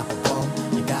 Bonita Applebum,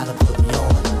 you gotta put me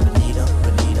on. Bonita,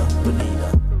 Bonita, Bonita.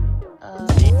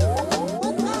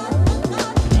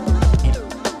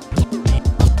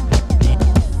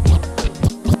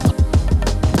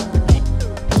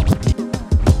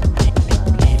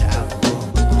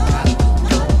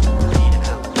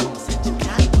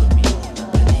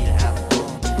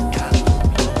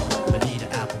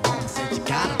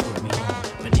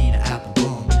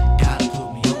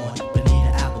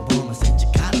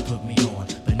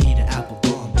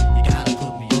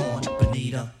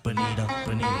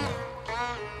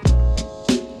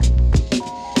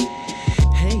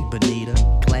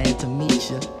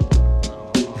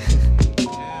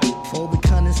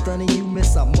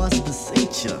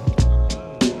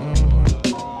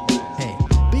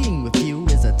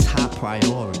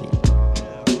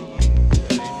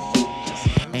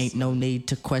 Ain't no need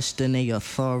to question the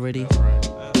authority.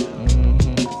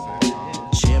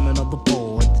 Chairman of the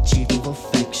board, the chief of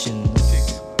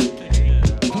affections.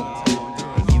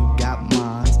 You got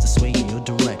minds to sway in your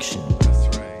direction.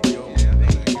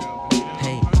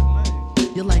 Hey,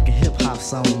 you're like a hip-hop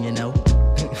song, you know.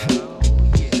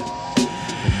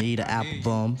 Bonita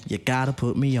Applebum, you gotta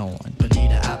put me on.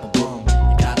 Bonita Applebum,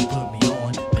 you gotta put me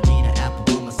on. Bonita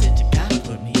Applebum, I said you gotta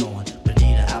put me on.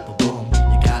 Bonita Applebum,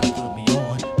 you gotta put me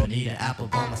on. Bonita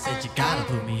Applebum, I said you gotta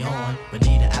put me on.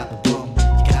 Bonita Applebum,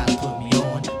 you gotta put me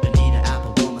on. Bonita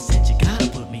Applebum, I said you gotta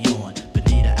put me on.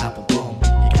 Bonita Applebum,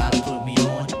 you gotta put me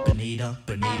on. Bonita,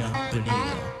 Bonita,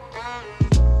 Bonita.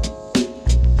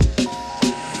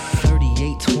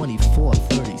 38, 24,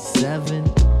 37.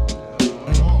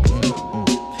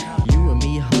 You and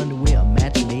me, honey, we're a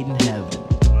match made in heaven.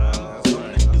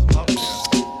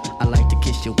 I like to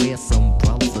kiss you where some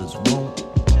brothers won't.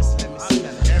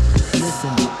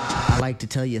 Listen, I like to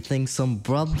tell you things some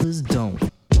brothers don't.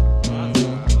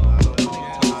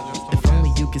 If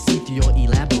only you could see through your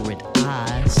elaborate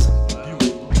eyes.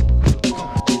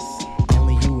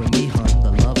 Only you and me, hun,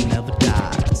 the love never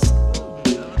dies.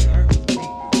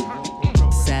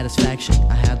 Satisfaction,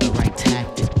 I have the right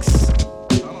tactics.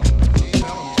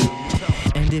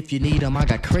 And if you need them, I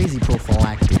got crazy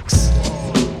prophylactics.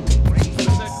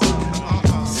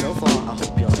 So far, I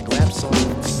hope you only grab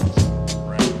songs.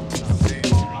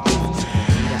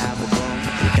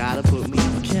 You gotta put me.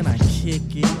 Can I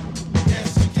kick it?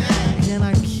 Yes, you can. Can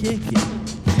I kick it?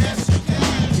 Yes, you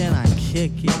can. Can I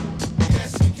kick it?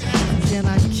 Yes, you can. Can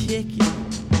I kick it?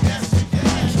 Yes, you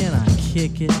can. Can I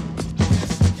kick it?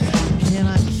 Can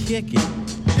I kick it?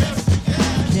 Yes, you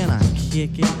can. Can I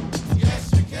kick it? Yes,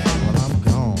 you can. Well, I'm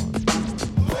gone.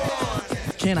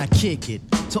 Can I kick it?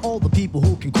 To all the people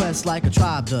who can quest like a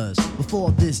tribe does.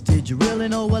 Before this, did you really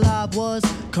know what live was?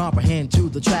 Comprehend to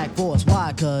the track force,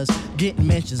 why? Cause getting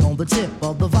mentions on the tip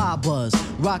of the vibe buzz.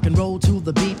 Rock and roll to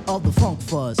the beat of the funk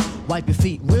fuzz. Wipe your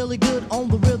feet really good on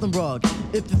the rhythm rug.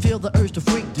 If you feel the urge to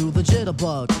freak, do the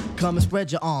jitterbug. Come and spread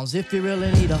your arms if you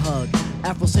really need a hug.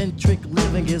 Afrocentric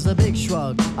living is a big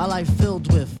shrug. A life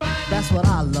filled with, that's what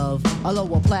I love. A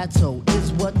lower plateau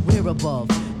is what we're above.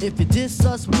 If you diss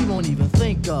us, we won't even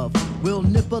think of. We'll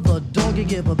nipper the dog and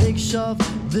give a big shove.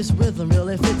 This rhythm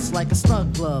really fits like a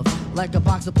snug glove. Like a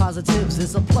box of positives,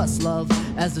 it's a plus love.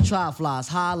 As the trial flies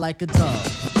high like a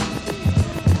dove.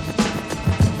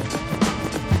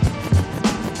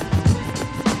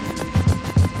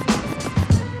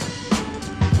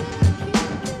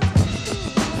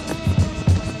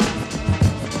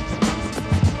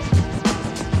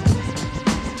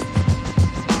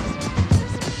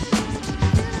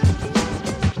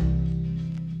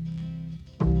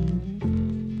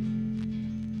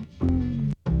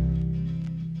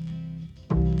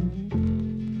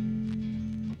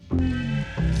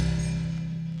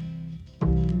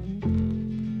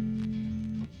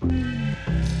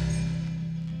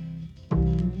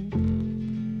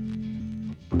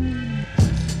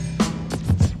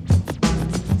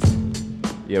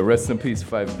 Yeah, rest in peace,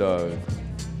 Five Dog.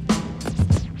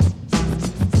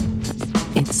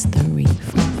 It's the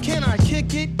reef. Can I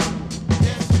kick it?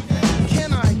 Yes, you can.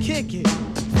 Can I kick it?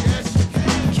 Yes, you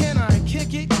can. Can I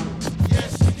kick it?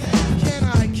 Yes, you can. Can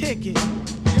I kick it?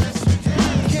 Yes, you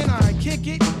can. Can I kick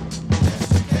it? Yes,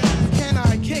 you can. Can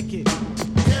I kick it?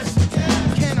 Yes, you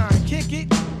can. Can I kick it?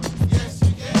 Yes,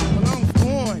 you can. Well, I'm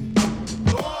going.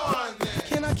 Go on, then.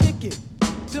 Can I kick it?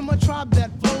 To my tribe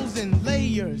that flows in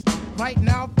layers. Right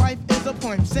now, Fife is a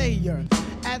point sayer.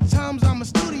 At times, I'm a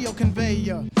studio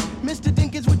conveyor. Mr.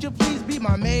 Dinkins, would you please be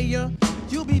my mayor?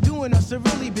 You'll be doing us a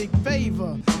really big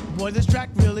favor. Boy, this track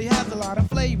really has a lot of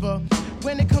flavor.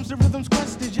 When it comes to Rhythm's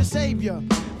Quest is your savior.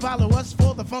 Follow us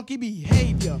for the funky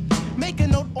behavior. Make a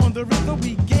note on the rhythm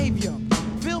we gave you.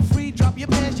 Feel free, drop your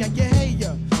pants, yank your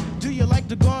hair. Do you like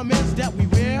the garments that we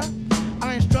wear?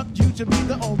 I instruct you to be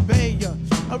the obeyer.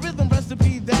 A rhythm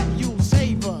recipe that you'll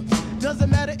savor.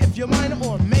 Doesn't matter if you're minor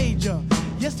or major.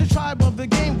 Yes, the tribe of the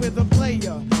game with a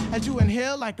player. As you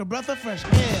inhale like a breath of fresh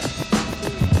air.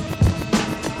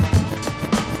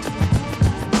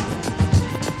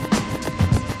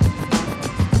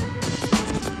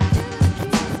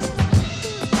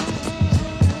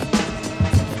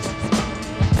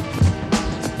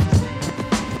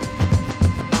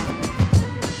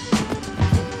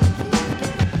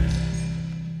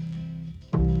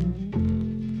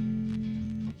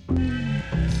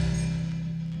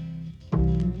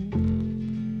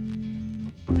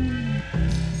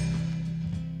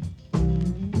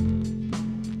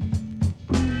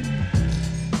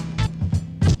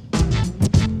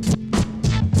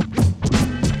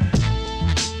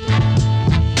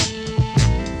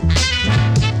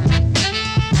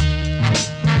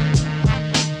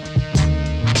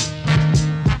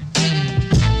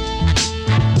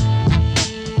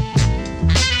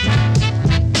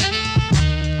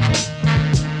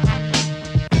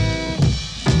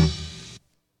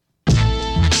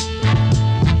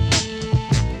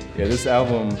 this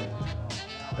album,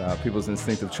 People's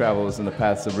Instinctive Travels in the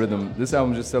Paths of Rhythm, this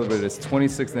album just celebrated its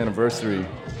 26th anniversary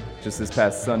just this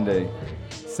past Sunday.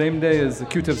 Same day as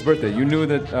Q-Tip's birthday. You knew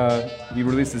that he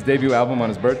released his debut album on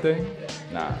his birthday?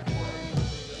 Nah.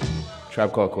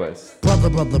 Tribe Called Quest. Brother,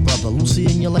 Lucy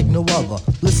and you like no other.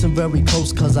 Listen very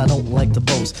close, cause I don't like to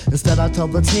boast. Instead I tell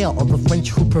the tale of the French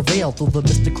who prevail through the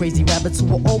Mr. Crazy Rabbits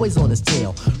who are always on his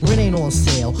tail. Rent ain't on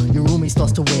sale, your roomie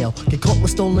starts to wail. Get caught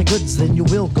with stolen goods, then you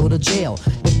will go to jail.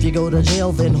 If you go to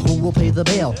jail, then who will pay the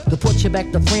bail? Deport you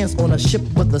back to France on a ship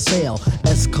with a sail.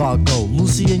 Escargot,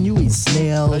 Lucy and you eat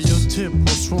snails. Hey, yo, Tip,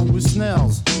 what's wrong with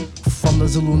snails? From the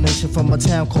Zulu nation, from a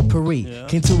town called Paris.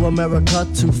 Came to America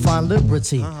to find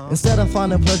liberty. Instead of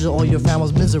finding pleasure, all you found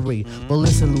was misery. But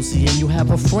listen, Lucy, and you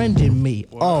have a friend in me.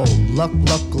 Oh, luck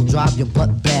will drive your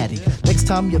butt batty. Next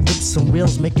time you fix some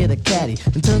wheels, make it a caddy.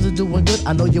 In terms of doing good,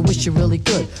 I know you wish you really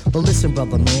could. But listen,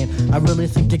 brother, man, I really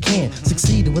think you can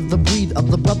succeed with the breed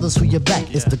of the brothers who you back.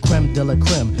 It's the creme de la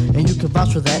creme, and you can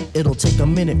vouch for that. It'll take a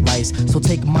minute, Rice. So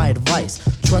take my advice.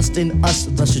 Trust in us,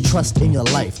 thus you trust in your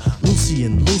life.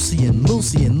 Lucian, you should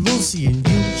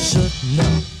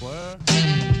know.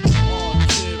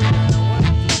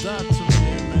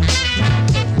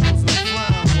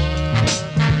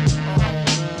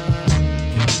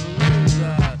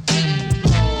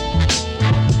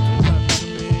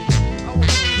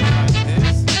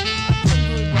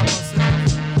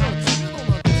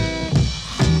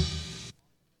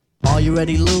 Are you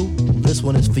ready, Lou? This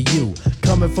one is for you.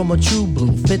 Coming from a true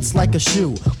blue, fits like a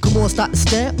shoe. Comment start to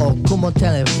stare or comment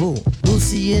allez-vous?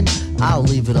 Lucien, I'll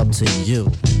leave it up to you.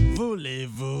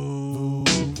 Voulez-vous?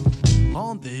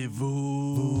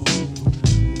 Rendez-vous?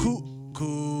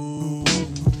 Coucou,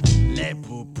 les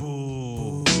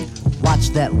poupous. Watch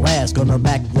that last, gonna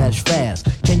backlash fast.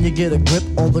 Can you get a grip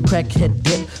on the crackhead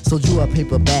dip? Sold you a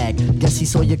paper bag, guess he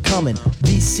saw you coming.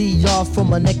 VCR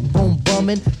from a neck bone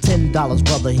bumming. $10,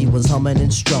 brother, he was humming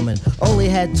and strumming. Only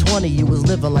had 20, you was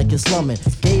living like you're slumming.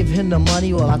 Gave him the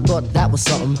money, well I thought that was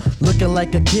something. Looking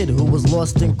like a kid who was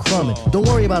lost in crumbing. Don't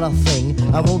worry about a thing,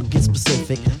 I won't get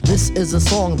specific. This is a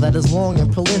song that is long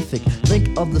and prolific.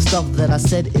 Think of the stuff that I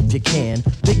said if you can.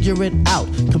 Figure it out,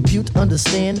 compute,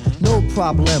 understand, no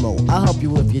problemo. I'll help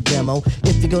you with your demo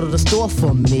if you go to the store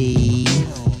for me.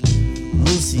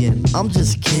 Lucien, I'm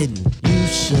just kidding, you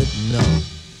should know.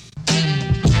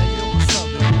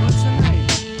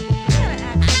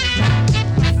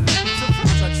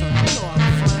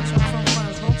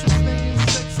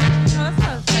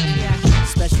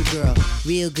 Special girl,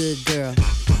 real good girl,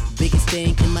 biggest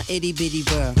thing in my itty bitty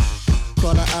world.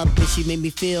 Call her up and she made me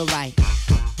feel right.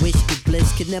 Wish the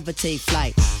bliss could never take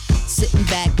flight. Sitting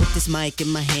back with this mic in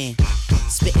my hand,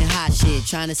 spitting hot shit,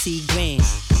 trying to see grand.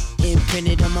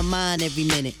 Imprinted on my mind every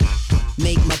minute.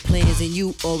 Make my plans and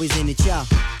you always in it, y'all.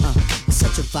 It's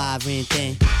such a vibrant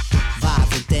thing,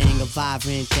 a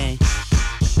vibrant thing.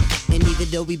 And even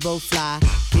though we both fly,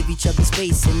 give each other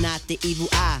space and not the evil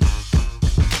eye.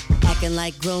 Acting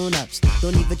like grown-ups,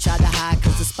 don't even try to hide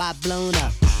cause the spot blown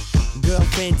up.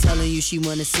 Girlfriend telling you she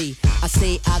wanna see. I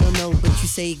say I don't know, but you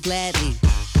say gladly.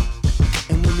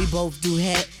 And when we both do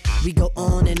head, we go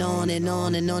on and on and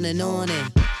on and on and on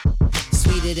and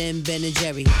sweeter than Ben and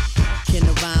Jerry. Can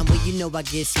I rhyme? Well, you know I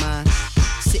get mine.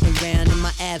 Sitting round in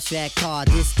my abstract car.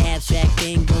 This abstract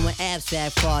thing going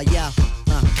abstract far, yo.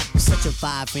 It's such a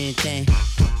vibrant thing.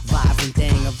 Vibrant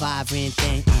thing, a vibrant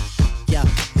thing. Yo,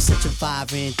 it's such a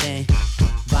vibrant thing.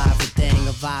 Vibrant thing,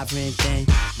 a vibrant thing.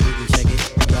 Check it,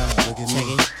 yo, check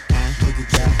it, look at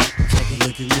that, check it,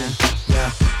 look at me,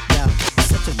 yo, it's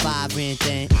such a vibrant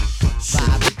thing.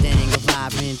 Vibrant thing, a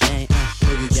vibrant thing.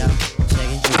 Yo, check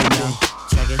it, look at me,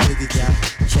 check it, look at that,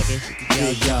 check it,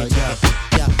 yo, check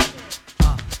it, yo.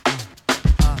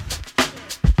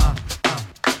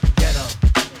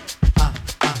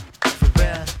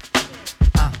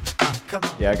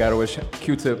 Yeah, I gotta wish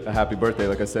Q-Tip a happy birthday.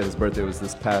 Like I said, his birthday was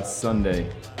this past Sunday.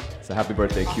 So happy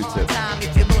birthday, Q-Tip.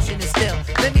 If your motion is still,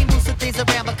 let me move some things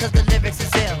around because the lyrics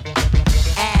is ill.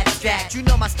 Abstract, you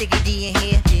know my sticky D in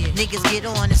here. Niggas get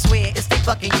on and swear it's their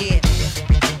fucking year.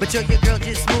 But yo, your girl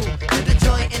just moved to the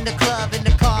joint in the club in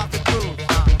the car for crew.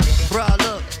 Bruh,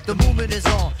 look, the movement is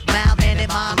on.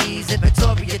 Mild-mannered mommies and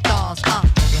Victoria dolls.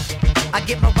 I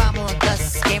get my rhyme on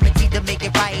dust, guaranteed to make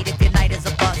it right if your night is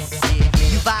a bust.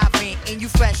 You vibrant and you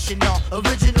fresh and all,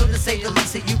 original to say the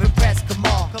least, and you impressed. Come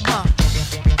on.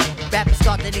 Rappers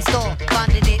start then they stall,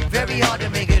 finding it very hard to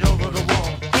make it over the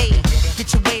wall. Hey,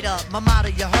 get your weight up, my motto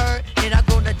you heard, and I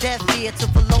go to death ear to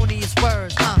felonious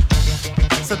words.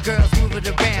 So girls move it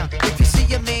around. If you see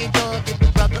your main dog, give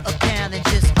your brother a pound and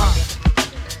just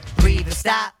breathe and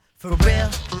stop for real,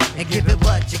 and give it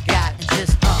what you got and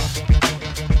just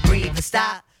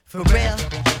For real,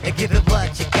 and give it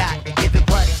what you got, and give it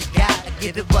what you got, and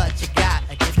give it what you got,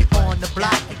 and give it on the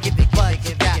block, and give it what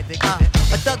you got.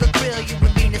 A thugger grill you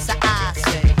with meanness of eyes.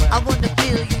 I wanna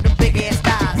feel you the big ass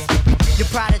thighs. Your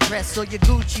Prada dress or your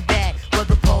Gucci bag,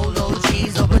 whether polo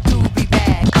jeans or a doobie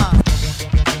bag.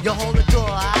 You hold the door,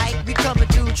 alright? We coming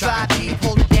through, try deep,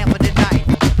 hold it down for the night.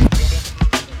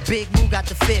 Big Moo got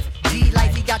the fifth, D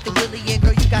like he got the Willie, and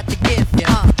girl you got the gift.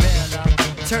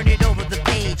 Turn it over the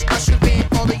page, usher in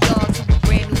all of y'all to a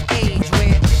brand new age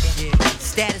where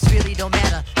status really don't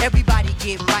matter. Everybody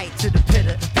get right to the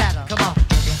pitter and patter. Come on,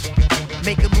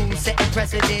 make a move, setting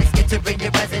precedence, entering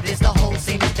your residence. The whole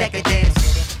scene is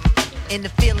decadence, and the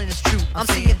feeling is true. I'm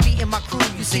seeing beat in my crew,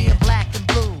 you seeing black and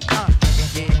blue.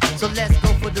 So let's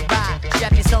go for the ride.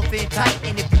 Strap yourself in tight,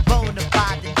 and if you're bona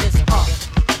fide, then just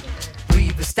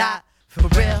breathe and stop for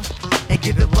real, and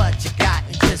give it what you got,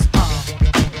 and just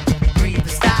breathe and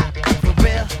stop for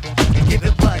real, and give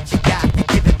it what you got, and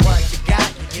give it what you got,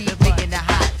 and keep making it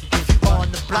hot. If you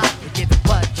on the block, and give it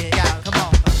what you got. Come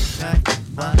on,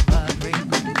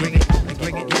 bring it, give it,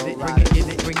 bring it, give it, give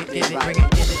it, bring it, give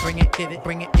it, bring it, give it,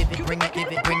 bring it, give it, bring it,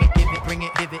 give it, bring it, give it, bring it, give it, bring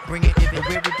it, give it, bring it, give it.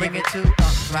 Where we bring it to?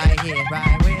 Right here,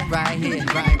 right where, right here,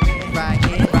 right where, right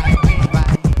here, right where,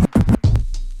 right here.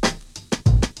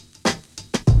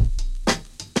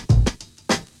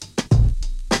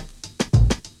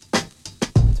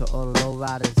 To all the low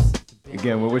riders.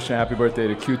 Again, we're wishing happy birthday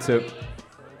to Q-Tip.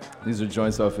 These are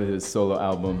joints off of his solo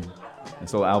album,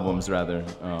 solo albums rather.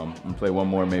 And play one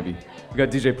more maybe. We got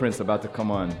DJ Prince about to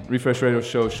come on. Refresh Radio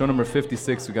Show, show number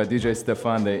 56. We got DJ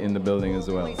Stefande in the building as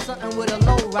well. Something with a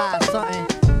low ride, something.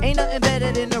 Ain't nothing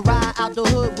better than a ride out the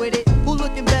hood with it. Who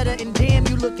looking better and damn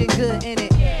you looking good in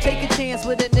it. Take a chance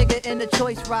with a nigga in the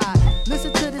choice ride.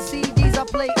 Listen to the CDs I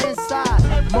play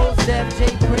inside. Mos Def,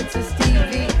 J Prince and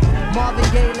Stevie, Marvin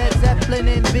Gaye, Led Zeppelin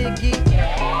and Biggie.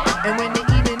 And when the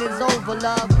evening is over,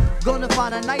 love, gonna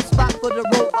find a nice spot for the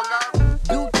road, love.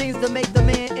 Do things to make the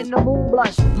man in the moon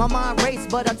blush. My mind race,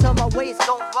 but I tell my waist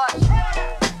don't rush.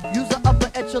 Use an upper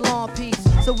echelon piece,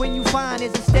 so when you find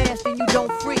it's a stash, then you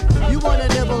don't freak. You wanna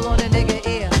nibble on a nigga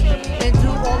ear, and do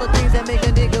all the things that make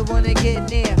a nigga wanna get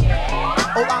near.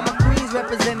 Oh, I'm a Queens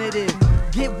representative.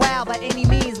 Get wild by any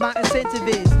means, my incentive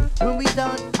is. When we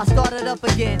done, I start it up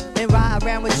again, and ride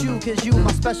around with you, cause you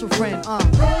my special friend.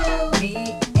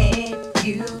 Me and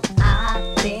you,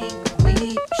 I think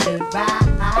we should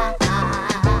ride.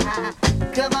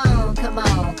 Come on, come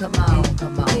on, come on,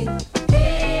 come on.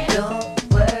 Don't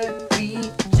worry,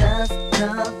 just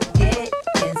come get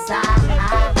inside.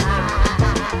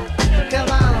 Come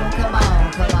on, come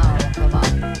on, come on, come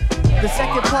on. The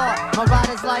second part, my ride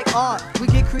is like art. We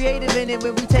get creative in it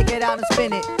when we take it out and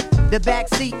spin it. The back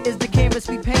seat is the canvas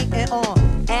we paintin'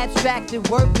 on. Abstracted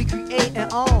work we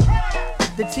creatin' on.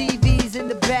 The TV's in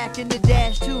the back and the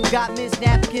dash too. Got Miss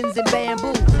Napkins and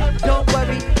bamboo. Don't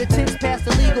worry, the tin's past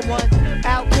the legal one.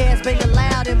 Outcast banging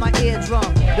loud in my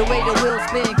eardrum. The way the wheels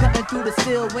spin, cutting through the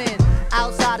still wind.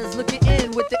 Outsiders looking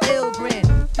in with the ill grin.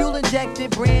 Fuel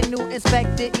injected, brand new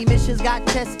inspected. Emissions got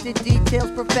tested,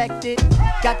 details perfected.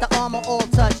 Got the armor all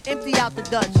touched, empty out the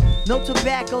Dutch. No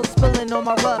tobacco spilling on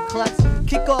my rug clutch.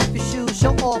 Kick off your shoes,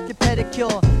 show off your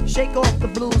pedicure. Shake off the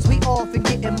blues, we off and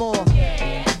getting more.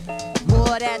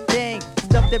 More of that thing,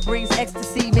 stuff that brings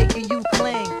ecstasy, making you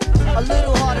cling. A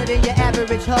little harder than your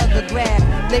average hug or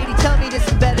grab. Lady, tell me this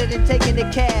is better than taking a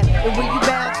cab. And when you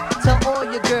bounce, tell all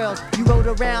your girls you rode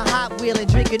around Hot Wheeling,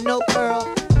 drinking no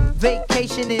Earl.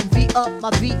 Vacation and V up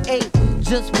my V8.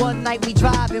 Just one night we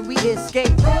drive and we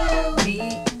escape.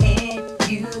 Me and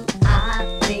you,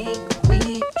 I think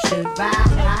we should ride.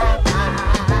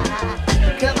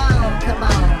 Come on, come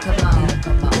on, come on,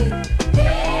 come on.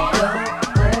 Don't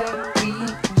worry,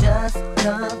 just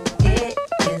come get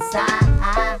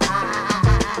inside.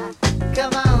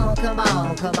 Come on, come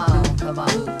on, come on, come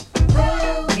on.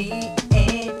 Me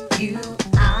and you,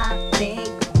 I think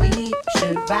we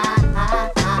should ride.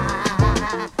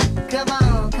 Come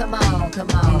on, come on, come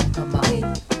on, come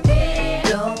on.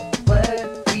 Don't worry.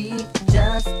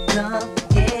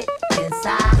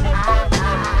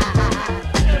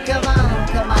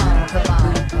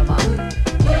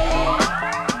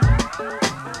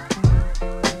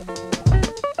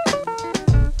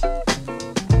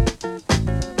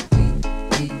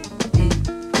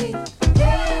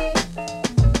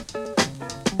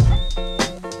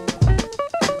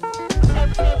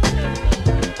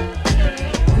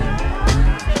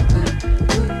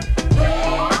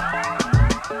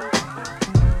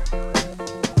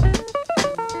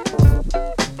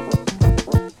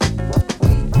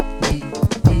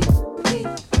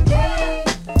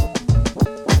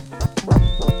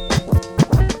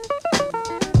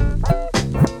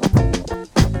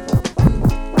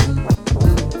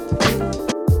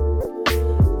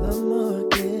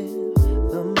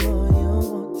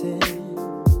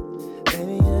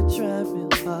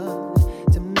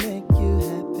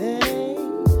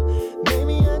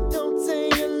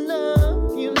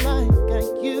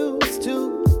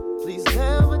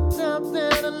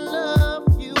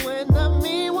 love you and I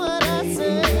mean what I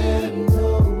say. Have no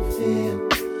fear,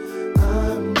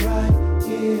 I'm right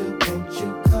here. Won't you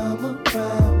come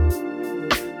around?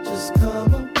 Just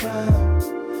come around.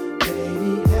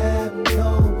 Baby, have no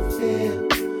fear,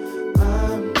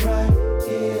 I'm right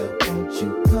here. Won't you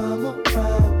come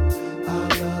around? Our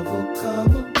love will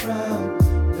come around,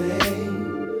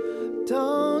 babe.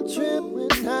 Don't trip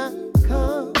when I'm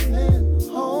coming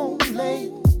home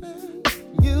late.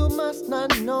 You must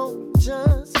not know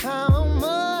just how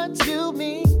much you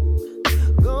mean.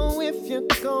 Go if you're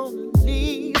gonna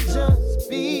leave, just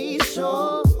be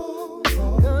sure.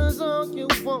 Cause all your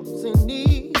wants and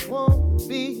needs won't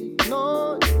be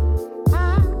ignored.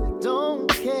 I don't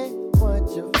care what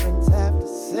your friends have to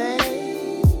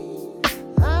say.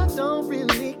 I don't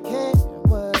really care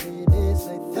what it is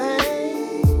they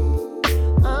think.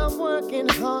 I'm working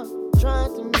hard,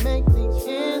 trying to make these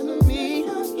ends meet.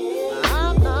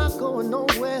 I'm not going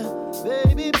nowhere,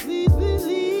 baby, please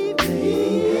believe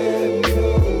me. Have no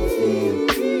fear,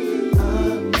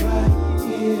 I'm right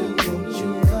here. Won't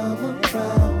you come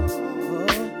around?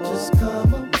 Just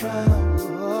come around.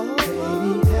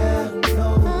 Baby, have no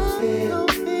fear,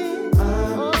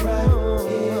 I'm right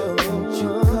here. Won't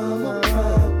you come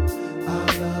around? Our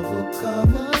love will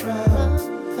come around.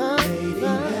 Baby,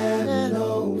 have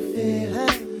no fear,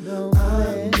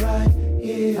 I'm right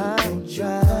here. Won't you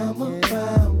come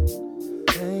around?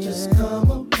 Just come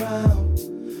around.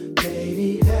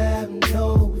 Baby, have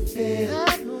no fear,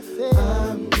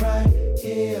 I'm right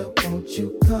here. Won't you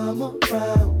come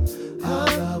around? Our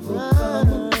love will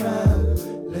come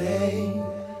around, babe.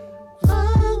 I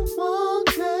won't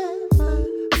let my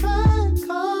pride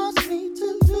cause me to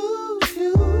lose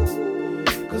you.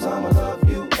 Cause I'ma love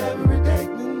you every day.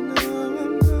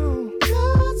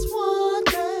 Just want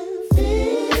that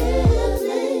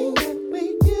feeling that we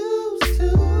used to.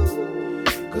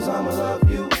 Cause I'ma love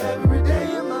you every day.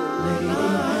 Lady,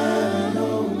 have no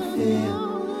fear,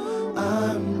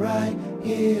 I'm right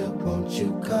here. Won't you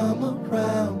come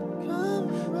around?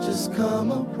 Just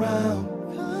come around.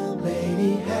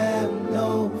 Lady, have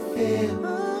no fear,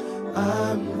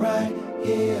 I'm right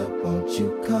here. Won't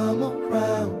you come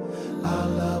around? Our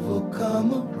love will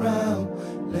come around,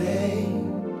 lady.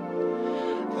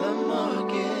 The more I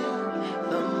give,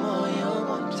 the more you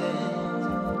want it.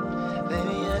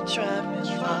 Baby, I try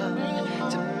really hard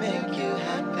to make you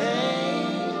happy.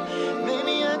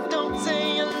 Maybe I don't say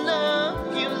I love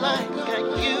you like I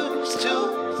used to.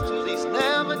 Please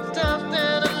never doubt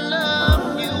that I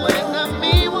love you and I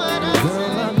mean what I say.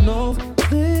 Girl, I know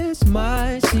this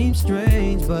might seem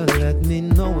strange, but let me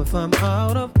know if I'm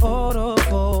out of order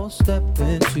for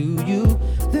stepping to you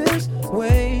this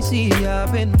way. See,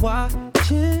 I've been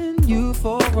watching you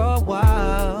for a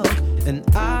while, and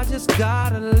I just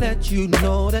gotta let you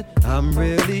know that I'm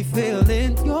really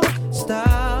feeling your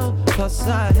style. Plus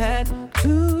I had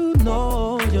to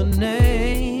know your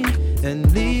name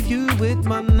and leave you with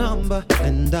my number,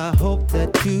 and I hope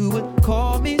that you would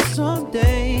call me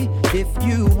someday. If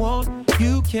you want,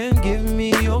 you can give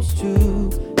me yours too,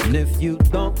 and if you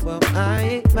don't, well, I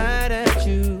ain't mad at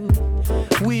you.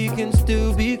 We can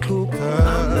still be cool, girl.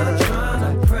 I'm not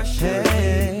trying to pressure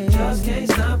you, just can't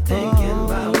stop thinking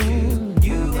about you.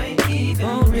 You ain't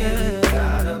even really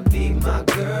gotta be my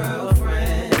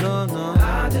girlfriend. No,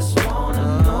 I just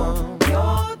wanna know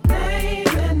your name,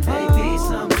 and maybe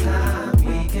sometime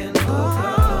we can hook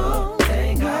up,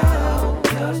 hang out,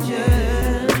 just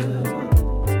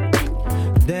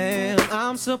damn,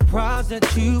 I'm surprised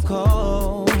that you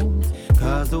called,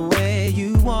 cause the way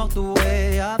you walked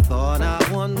away, I thought I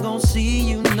wasn't gonna see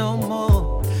you no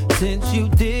more. Since you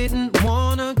didn't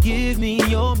wanna give me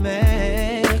your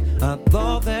man, I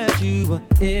thought that you were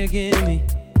digging me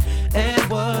and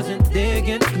wasn't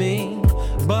digging me.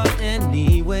 But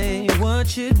anyway,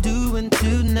 what you doing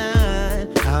tonight?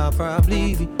 I'll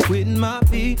probably be with my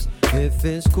peeps. If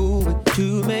it's cool with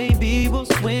you, maybe we'll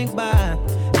swing by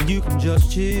and you can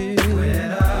just chill.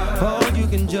 Or you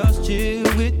can just chill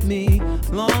with me,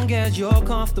 long as you're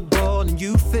comfortable and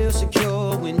you feel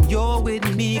secure when you're with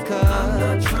me. Cause I'm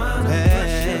not trying to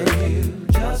pressure you,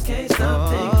 just can't stop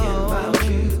thinking about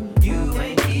you. You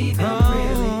ain't even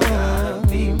really gotta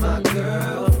be my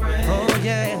girlfriend. Oh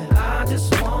yeah, I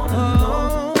just wanna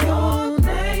know your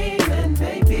name, and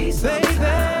maybe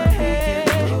sometime we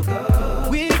can hook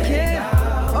up. We can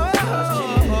out, just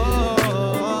chill.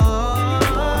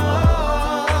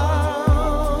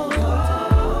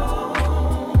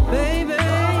 Baby,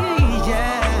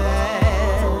 yeah.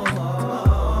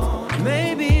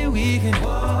 Maybe we can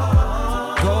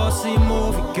go see a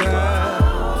movie,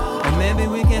 girl. Or maybe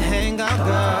we can hang out,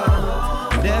 girl.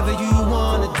 Whatever you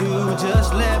wanna do,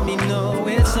 just let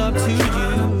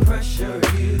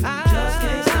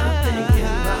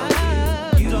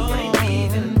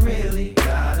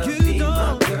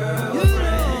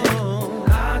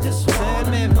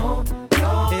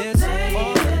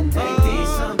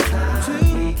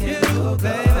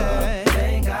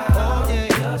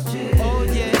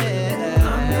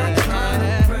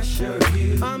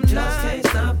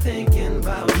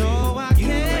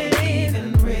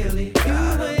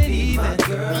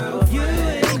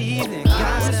ain't even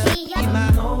gotta be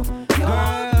my own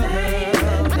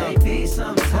girl. Maybe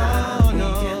sometime we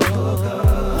can hook up.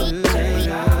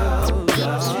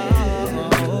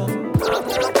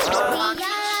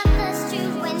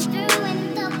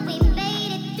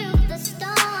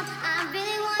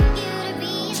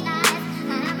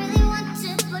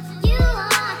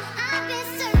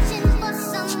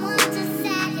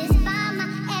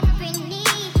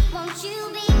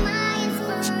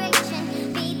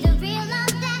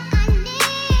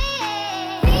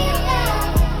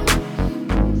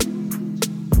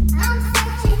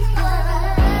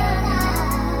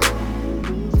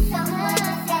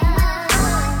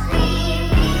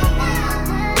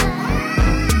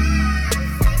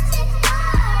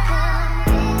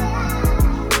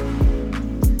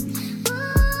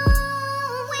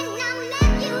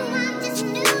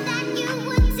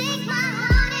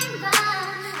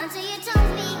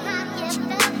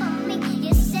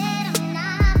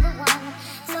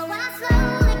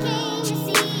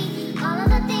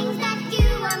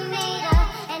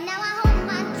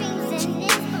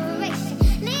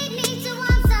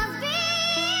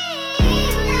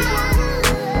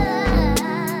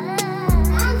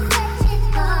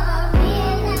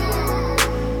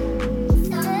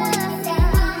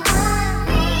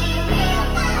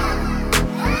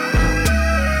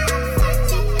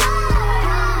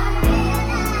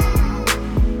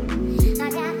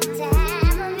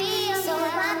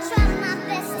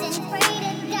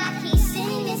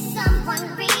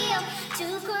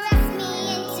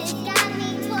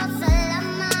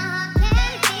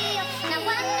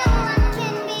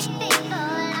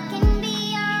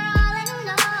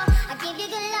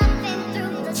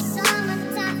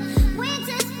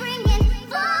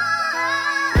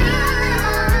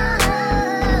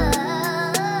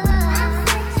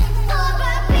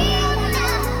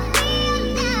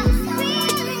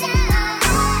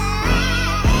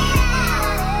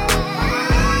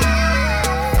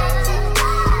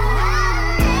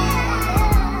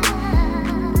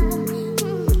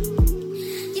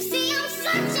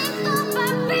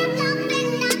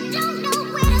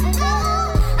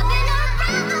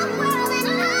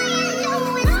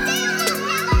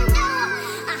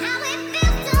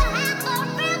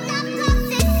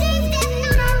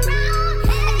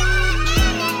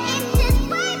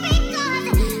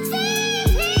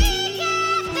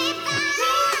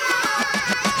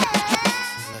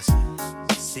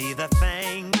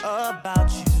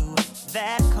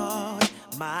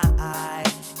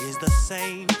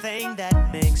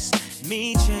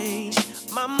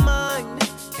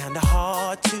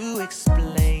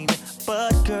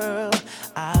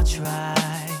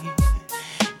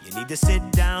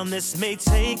 This may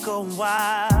take a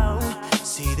while.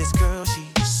 See this girl, she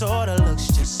sorta looks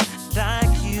just like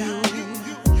you.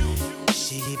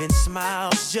 She even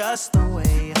smiles just the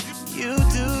way you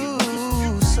do.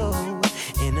 So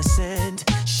innocent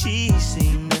she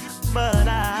seemed, but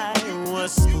I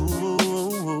was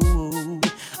fooled.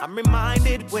 I'm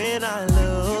reminded when I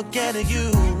look at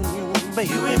you, but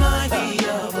you remind me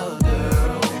of a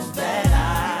girl that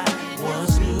I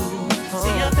once knew.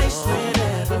 See your face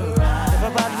whenever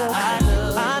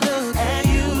I look at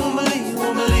you.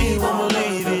 Won't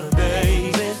believe it,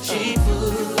 baby. She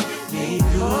put me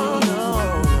through. Oh,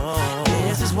 no.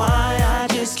 This is why I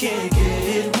just can't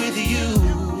get with you.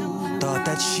 Thought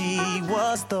that she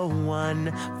was the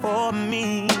one for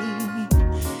me,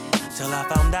 till I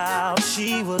found out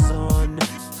she was on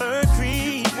her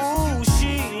creep. Ooh,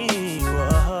 she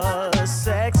was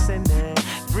sexing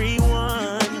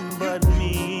everyone but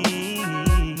me.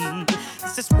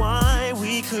 This is why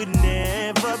we could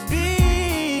never be.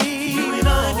 You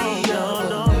remind me of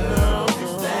the girl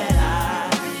that I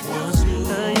once knew.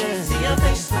 See your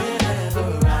face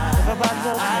whenever I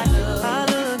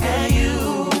look at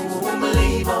you. Won't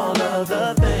believe all of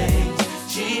the things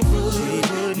she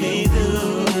put me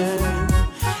through.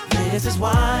 This is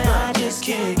why I just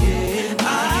can't get with you.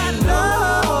 I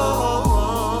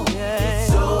know it's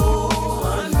so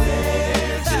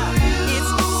unfair to you.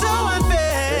 It's so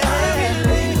unfair. I can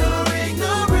leave her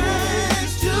ignorant.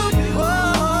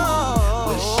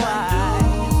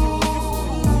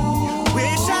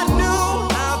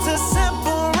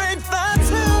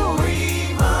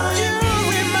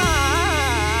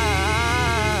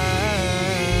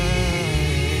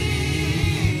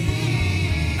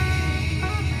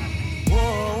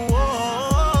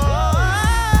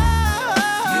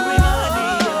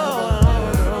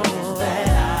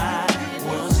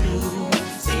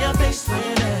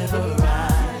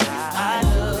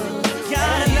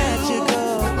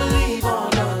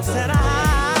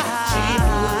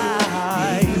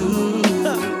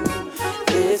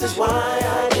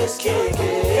 just can't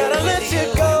get. Gotta let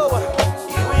you go.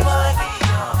 You remind me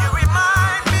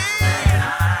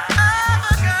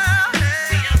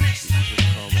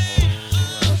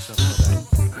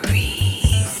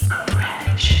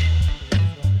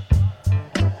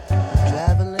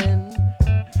Traveling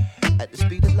at the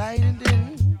speed of light and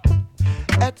then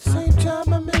at the same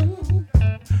time I'm in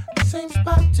the same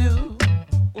spot too.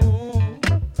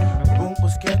 Room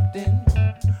was kept in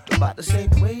about the same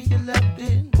way you left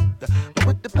it, but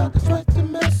with the pockets right to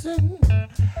messing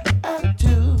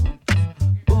attitude.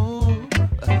 Ooh,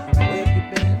 where you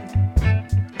been?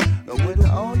 With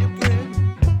all you get,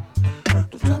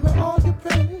 don't tell me all you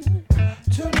been.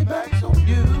 Turn me back on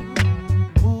you.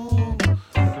 Ooh,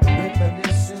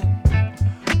 reminiscing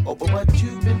over what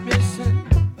you've been missing.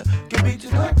 Can be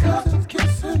just like cousins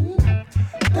kissing.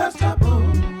 That's taboo.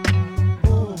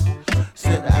 Ooh,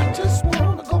 said I just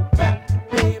wanna go back,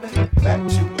 baby, back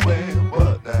to the way it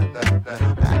was.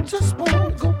 I just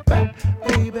wanna go back,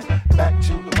 baby, back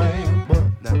to the way it was.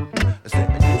 I said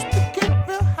I used to get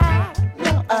real high,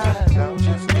 now I'm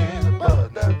just getting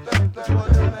above.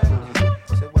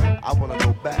 Said well, I wanna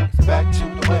go back to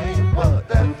the way it was.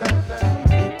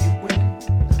 If you win,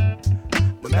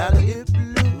 no matter if you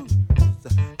lose,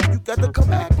 you got to come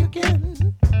back again.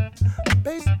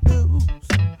 Basic news,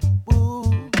 ooh,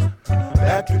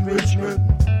 back in Richmond,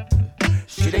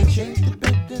 shit ain't changed a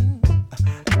bit then. I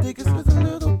think it's with a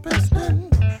little piston,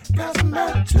 got some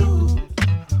attitude.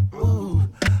 Ooh,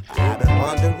 I've been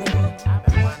wondering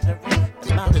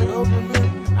about the opening.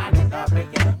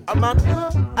 I'm on the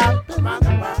up, I've been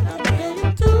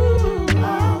wondering too.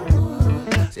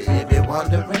 See if you're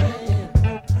wondering,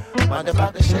 wonder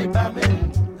about the shape I'm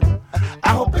in. I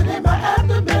hope it ain't my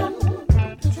abdomen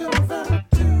that you're referring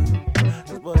to.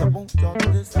 That's what I want y'all to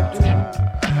listen to.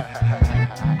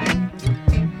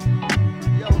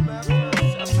 Yo, man,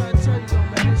 I'm trying to tell you,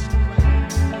 man, this shit right.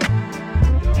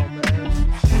 Yo, man.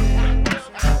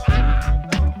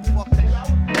 Fuck that.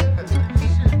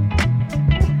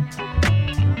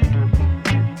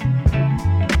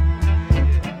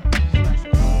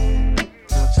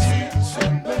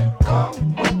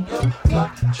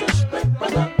 Just make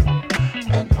brother,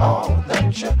 and all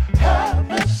that you have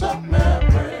is a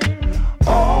memory.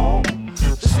 All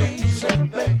the season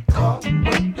may come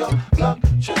with your luck.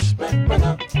 Just make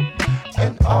brother,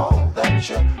 and all that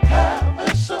you have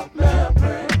is a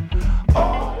memory.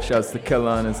 Shouts to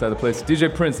Kellan inside the place. DJ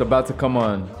Prince about to come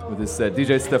on with his set.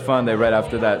 DJ Stefande right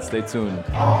after that. Stay tuned.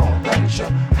 All that you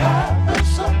have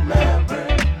is a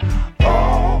memory.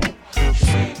 All the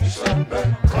season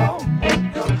may come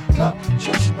with your luck.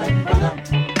 Just make brother,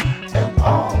 and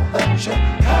all that you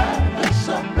have is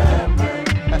a memory.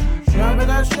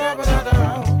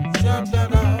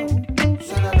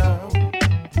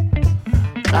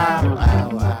 Ow,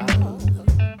 ow, ow.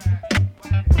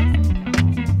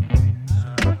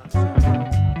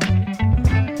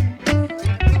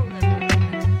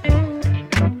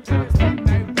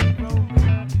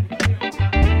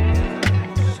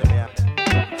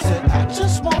 Said I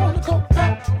just wanna go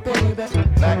back, baby,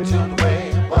 back to the way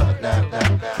it was.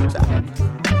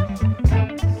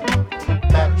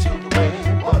 Back to the way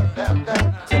it was.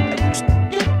 Said I used to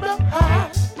get real high,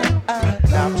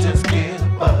 now I'm just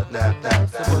getting buzzed. I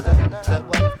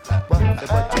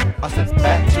said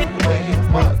back to the way it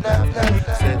was.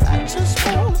 Said I just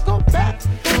wanna go back,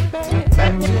 baby,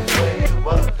 back to the way it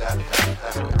was.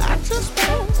 I just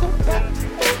wanna go back,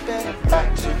 baby, back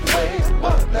to the way it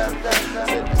was.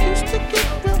 Said I used to get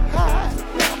real high,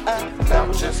 now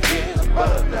I'm just getting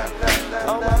buzzed.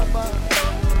 Oh my God,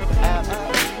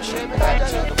 back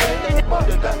to the way it was.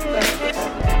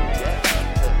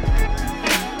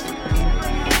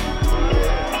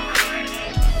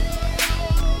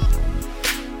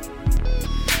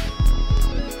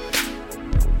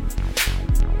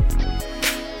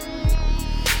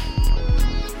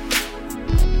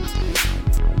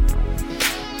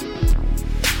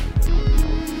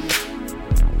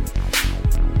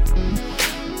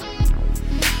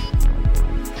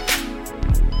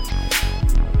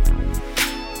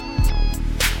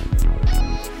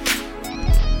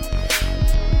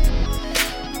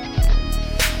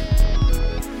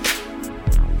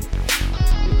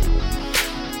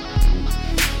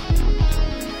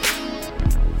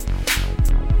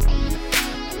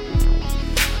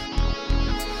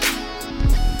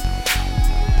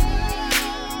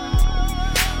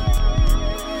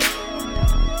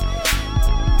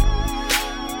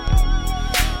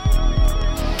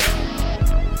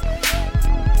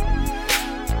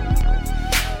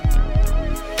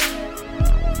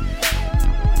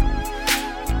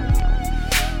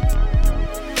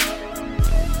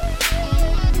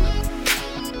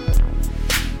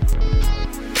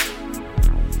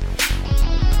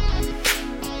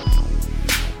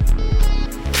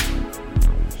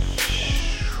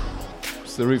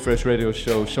 the Refresh Radio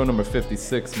Show, show number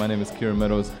 56. My name is Kieran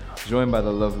Meadows, joined by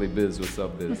the lovely Biz. What's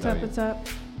up, Biz? What's up, what's up?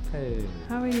 Hey.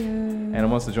 How are you? And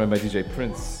I'm also joined by DJ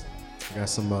Prince. I got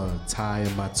some tie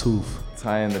in my tooth.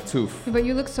 Tie in the tooth. But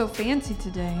you look so fancy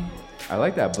today. I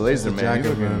like that blazer, man.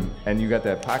 Jacket, man. And you got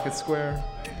that pocket square.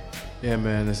 Yeah,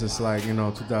 man. It's just like,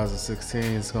 2016.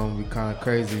 It's gonna be kind of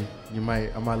crazy. I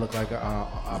might look like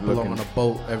I belong on a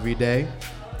boat every day.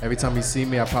 Every time you see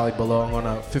me, I probably belong on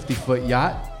a 50-foot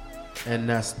yacht. And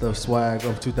that's the swag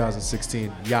of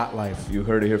 2016, yacht life. You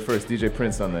heard it here first. DJ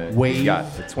Prince on the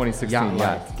yacht, the 2016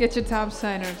 yacht. Get your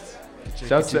topsiders.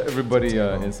 Shouts to everybody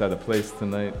inside the place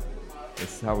tonight.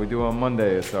 It's how we do on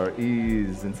Monday. It's our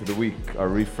ease into the week, our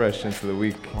refresh into the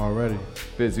week. Already.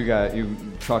 Biz, you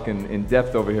talking in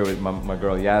depth over here with my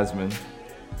girl Yasmin.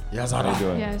 Yasmin. How you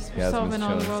doing? Yes, we're solving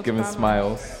all the world's giving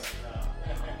problems. smiles.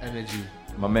 Energy.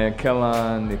 My man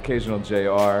Kellan, the occasional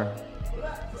JR.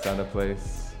 Inside the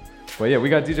place. But yeah, we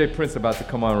got DJ Prince about to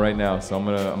come on right now, so I'm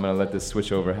gonna let this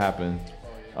switch over happen.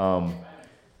 But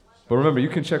remember, you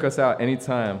can check us out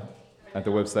anytime at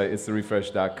the website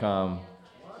itstherefresh.com.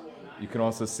 You can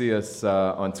also see us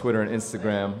on Twitter and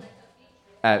Instagram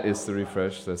at It's The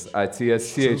Refresh. That's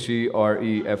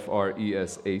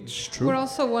ITSTHEREFRESH. We're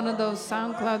also one of those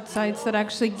SoundCloud sites that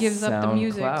actually gives up the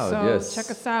music. So yes. check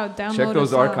us out, download Check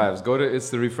those us archives. Go to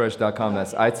itstherefresh.com.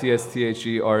 That's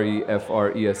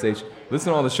ITSTHEREFRESH.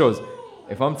 Listen to all the shows.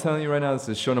 If I'm telling you right now this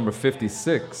is show number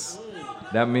 56,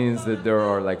 that means that there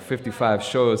are like 55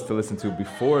 shows to listen to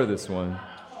before this one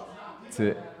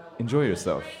to enjoy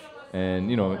yourself.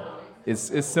 And,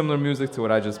 it's similar music to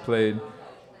what I just played.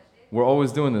 We're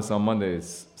always doing this on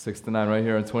Mondays, 6 to 9, right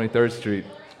here on 23rd Street,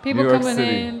 People New York coming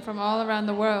City. in from all around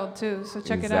the world, too, so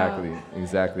check it out.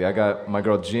 Exactly. I got my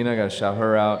girl Gina, I got to shout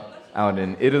her out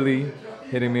in Italy,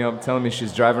 hitting me up, telling me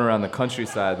she's driving around the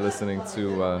countryside listening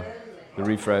to the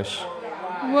Refresh.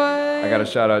 What? I got to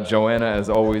shout out Joanna, as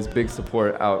always, big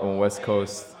support out on West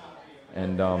Coast.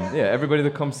 And everybody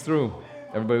that comes through,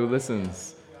 everybody who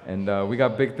listens. And we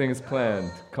got big things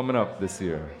planned coming up this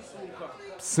year.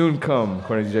 Soon come,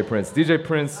 according to DJ Prince. DJ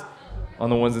Prince on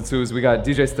the ones and twos. We got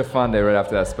DJ Stefande right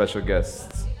after that special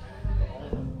guest.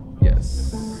 Yes.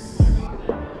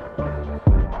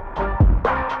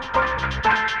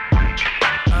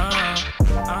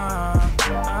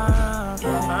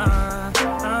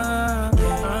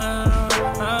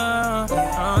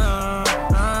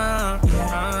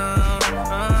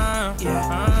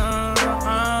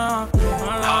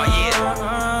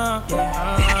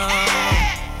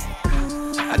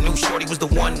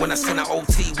 When I sent her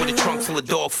OT with a trunk full of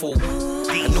dog food. I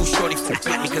knew shorty fucked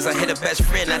with me cause I hit her best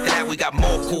friend. After that we got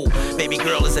more cool. Baby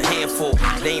girl is a handful.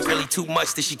 They ain't really too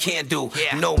much that she can't do.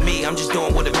 You know me, I'm just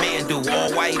doing what a man do.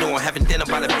 All white on, having dinner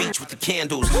by the beach with the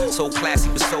candles. So classy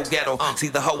but so ghetto. It's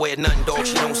either her way or nothing, dog,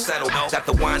 she don't settle. Got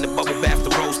the wine, the bubble bath,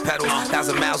 the rose petals.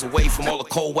 1,000 miles away from all the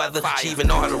cold weather. She even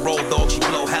know how to roll, dog, she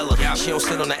blow hella. She don't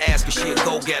sit on the ass cause she a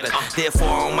go-getter. Therefore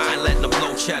I don't mind letting her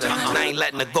blow cheddar. And I ain't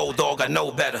letting her go, dog, I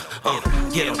know better.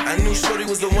 Get him. I knew shorty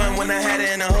was the one when I had her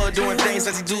in the hood doing things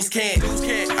that the dudes can't.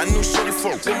 I knew shorty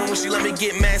for a woman when she let me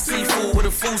get mad seafood with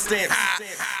a food stamp.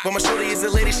 But my shorty is a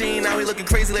lady, she ain't out here looking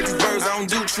crazy like these birds, I don't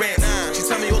do tramps. She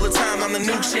tell me all the time I'm the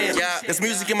new champ. There's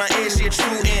music in my ear, she a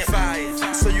true amp.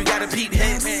 So you gotta peep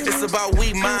hints. It's about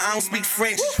we, I don't speak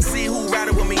French. See who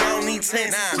riding with me, I don't need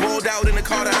tents. Rolled out in the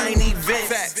car, I ain't need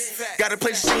vents. Got a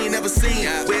place she ain't never seen.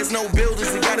 Where's no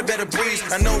buildings, and got a better breeze.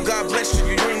 I know God bless you,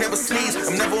 you ain't never sneeze.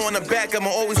 I'm never on the back, I'ma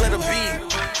always let her be.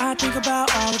 I think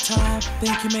about all the time,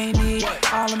 think you may need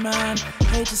all of mine.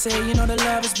 Hate to say, you know the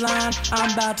love is blind.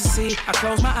 I'm about to see, I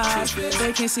close my eyes,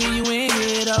 they can't see you in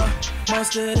here though.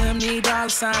 Most of them need dollar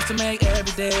signs to make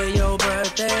every day your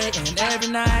birthday and every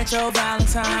night your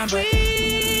Valentine. But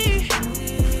we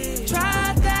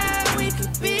tried that we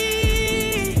could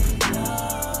be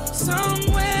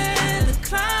somewhere the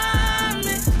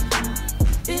climate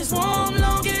is warm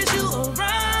long as you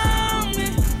around me.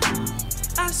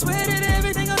 I swear that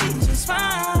everything will be just fine.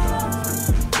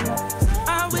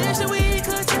 I wish that we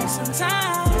could take some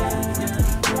time.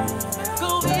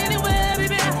 Go anywhere,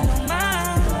 baby, I don't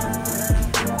mind.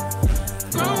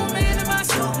 Grown man in my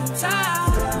suit and tie.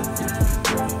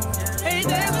 Hey,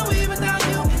 there's no way without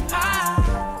you and I.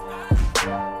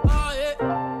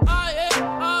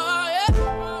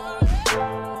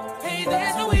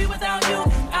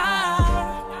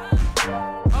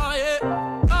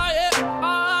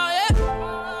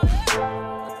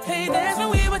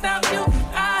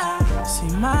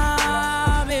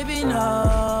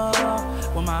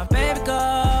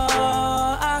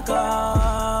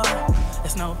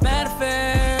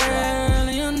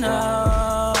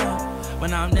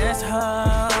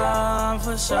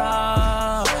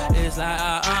 shop. It's like,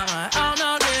 I'm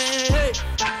not there.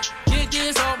 Get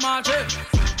this off my chest.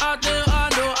 I think I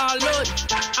know I love you.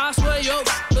 I swear you're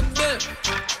the best.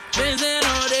 Things in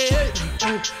all day.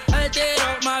 I take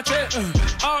off my chest.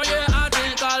 Oh yeah, I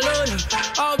think I love you.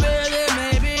 Oh baby,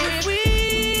 maybe if we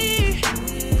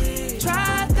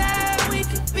try that, we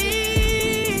could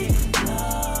be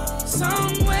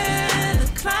somewhere to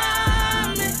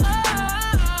climb it.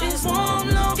 It's warm,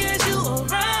 long as you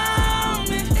around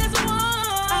me. It's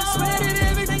warm. I swear that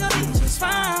everything will be just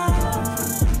fine.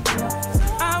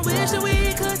 I wish that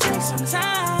we could take some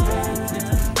time.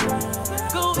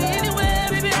 Go anywhere,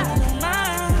 baby, I don't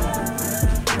mind.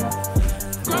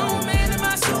 Grown man in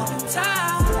my suit and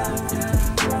tie.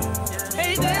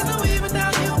 Hey, there's no way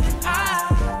without you and I.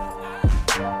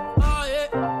 Oh yeah,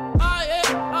 oh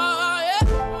yeah, oh yeah.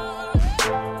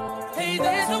 Hey,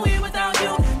 there's no way without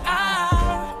you and I.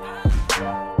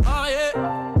 Oh yeah,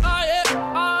 oh yeah,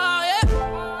 oh yeah.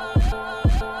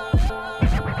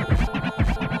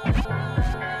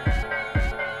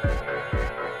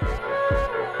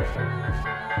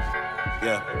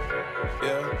 Yeah,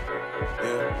 yeah,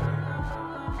 yeah.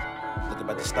 Look up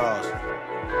at the stars, to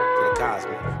the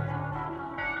cosmos.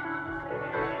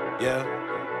 Yeah.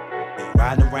 Been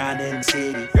riding around in the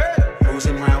city,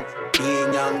 cruising around,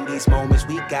 being young. These moments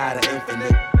we got are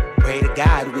infinite. Pray to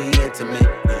God we intimate.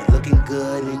 We looking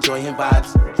good, enjoying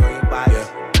vibes, Yeah.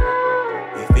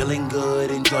 We feeling good,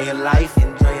 enjoying life,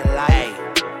 Hey,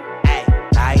 hey,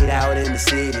 night out in the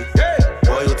city,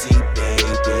 royalty, baby.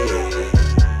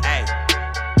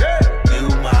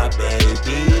 My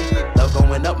baby, love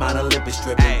going up, Mount Olympus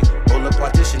tripping. Roll a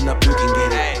partition up, you can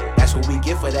get it. That's what we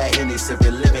get for that Henny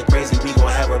sipping. Living crazy, we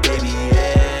gon' have a baby,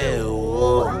 yeah.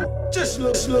 Whoa. Just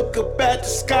look up at the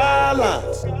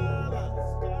skylines.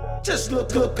 Just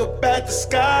look up at the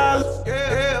skylines.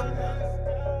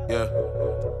 Yeah.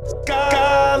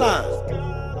 Skylines.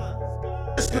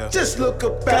 Just look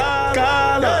up at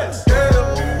skylines.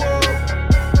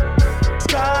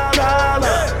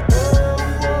 Skylines.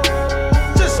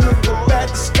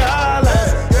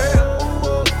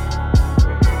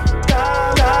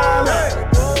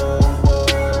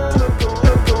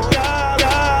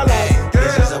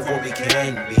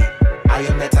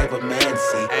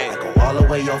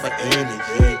 Way over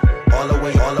energy, all the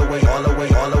way.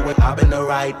 Hop in the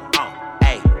right,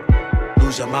 hey,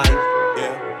 lose your mind,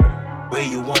 yeah. Where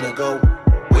you wanna go,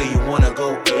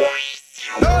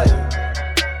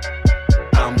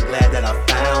 I'm glad that I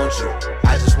found you.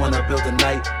 I just wanna build a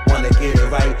night, wanna get it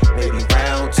right, maybe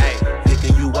round two.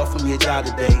 Picking you up from your job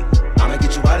today, I'ma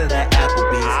get you out of that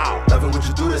Applebee's. Loving what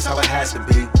you do, that's how it has to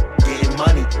be. Getting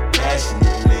money,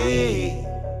 passionately.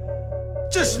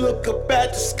 Just look up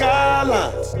at the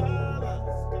skylines.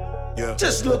 Yeah.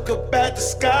 Just look up at the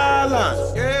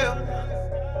skylines. Yeah.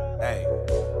 Hey.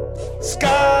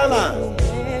 Skylines.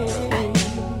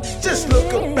 Just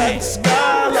look up at the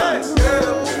skylines. Yeah.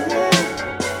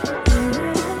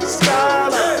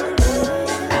 Skylines.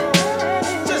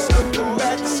 Just look up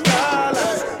at the skylines.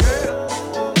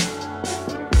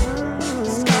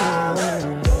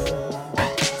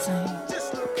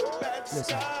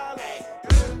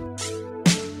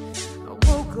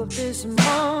 Woke up this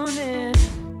morning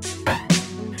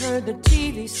and heard the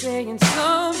TV saying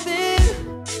something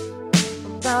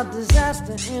about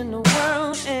disaster in the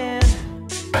world, and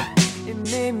it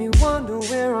made me wonder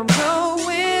where I'm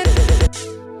going.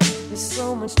 There's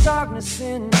so much darkness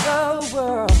in the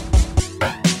world,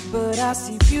 but I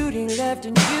see beauty left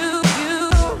in you.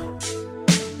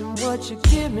 And what you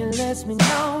give me lets me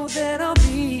know that I'll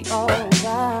be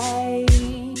alright.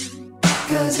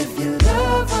 'Cause if your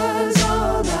love was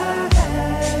all I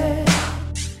had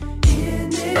in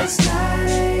this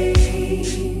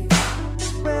life,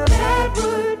 well, that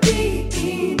would be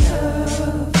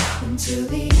enough until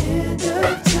the end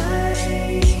of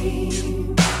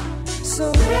time.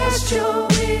 So rest your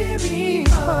weary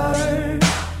heart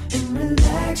and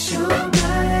relax your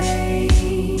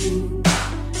mind,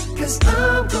 'cause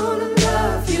I'm gonna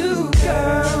love you,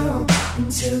 girl,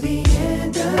 until the end.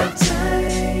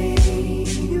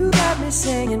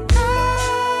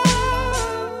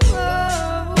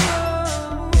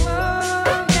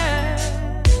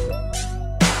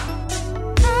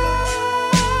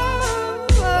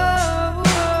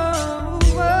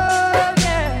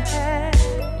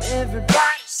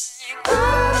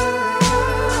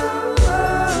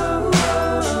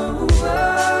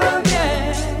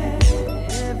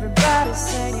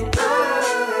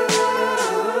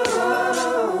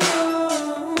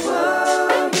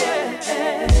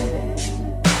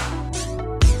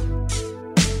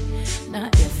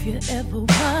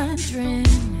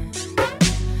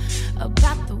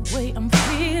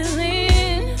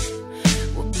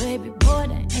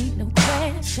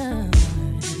 satisfaction.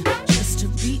 Just to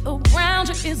be around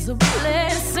you is a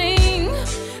blessing.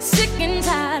 Sick and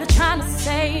tired of trying to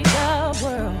save the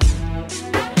world.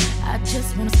 I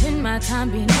just wanna spend my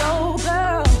time being your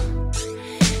girl.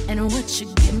 And what you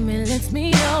give me lets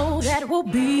me know that we'll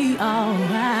be alright.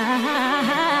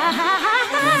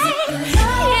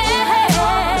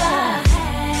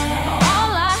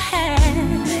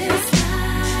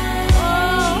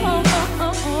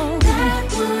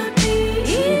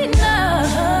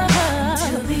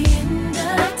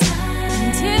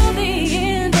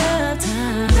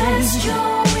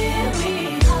 Yeah.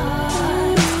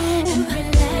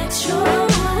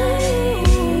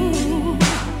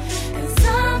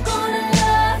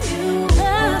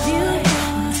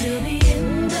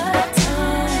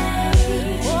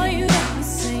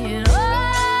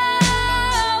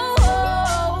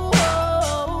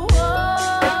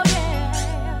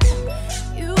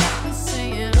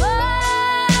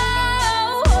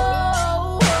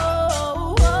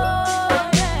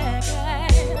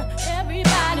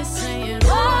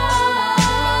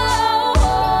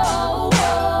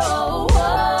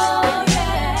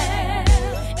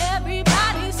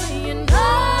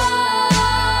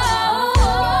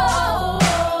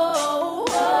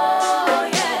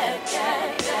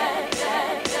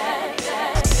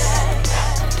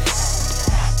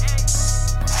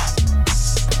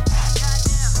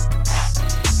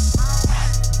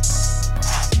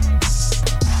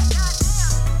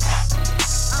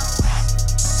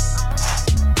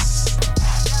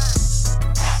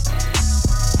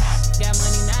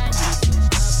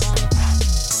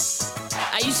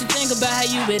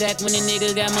 Back when the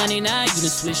nigga got money, now you done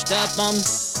switched up on me.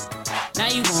 Now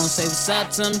you wanna say what's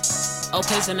up to me.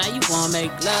 Okay, so now you wanna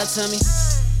make love to me.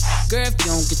 Girl, if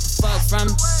you don't get the fuck from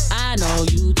me, I know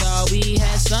you thought we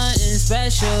had something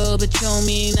special, but you don't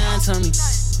mean nothing to me.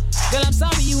 Girl, I'm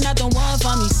sorry you not the one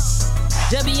for me.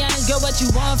 Just be honest, girl, what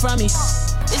you want from me?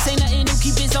 This ain't nothing new,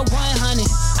 keep it so 100.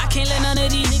 I can't let none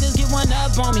of these niggas get one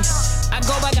up on me. I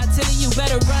go back, I tell you, you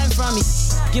better run from me.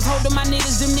 Give hold to my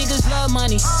niggas, them niggas love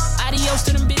money. Adios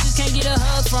to them bitches, can't get a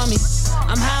hug from me.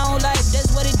 I'm high on life, that's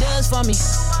what it does for me.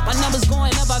 My numbers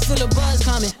going up, I feel a buzz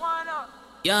coming.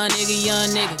 Young nigga,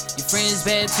 your friends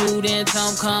bad too, then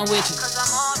tell them come with you.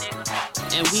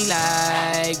 And we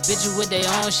like bitches with their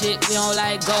own shit, we don't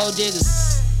like gold diggers.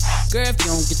 Girl, if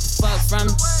you don't get the fuck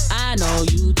from me, I know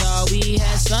you thought we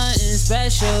had something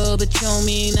special, but you don't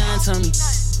mean nothing to me.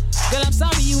 Girl, I'm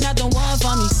sorry you not the one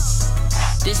for me.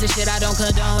 This is shit I don't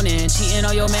condone in. Cheating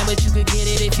on your man, but you could get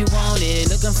it if you want it.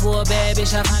 Looking for a bad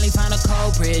bitch, I finally found a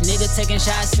culprit. Nigga taking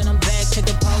shots, send them back, check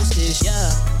the postage, yeah.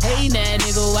 Hey, that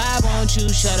nigga, why won't you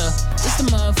shut up? It's the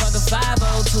motherfucker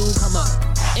 502, come up.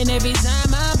 And every time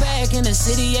I'm back in the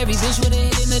city, every bitch with a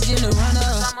hit in the gym to run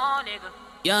up. Come on, nigga.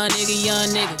 Young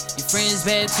nigga, your friends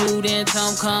bad too, then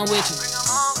tell them come with you.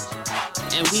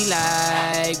 And we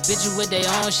like bitches with their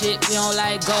own shit, we don't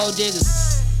like gold diggers.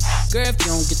 Girl, if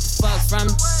you don't get the fuck from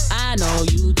me, I know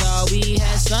you thought we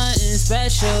had something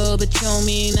special, but you don't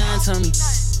mean nothing to me.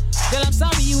 Girl, I'm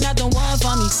sorry you not the one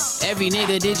for me. Every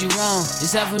nigga did you wrong,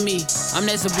 except for me. I'm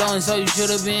next to blowing, so you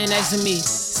should've been next to me.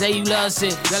 Say you love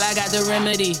sick, girl, I got the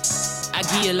remedy. I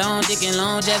give you long dick and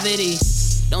longevity.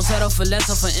 Don't settle for less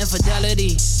or for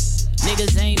infidelity.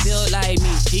 Niggas ain't built like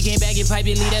me. He came back and pipe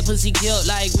and leave that pussy killed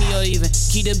like me. Or even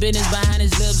keep the business behind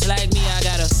his lips like me. I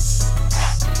got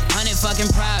 100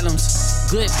 fucking problems.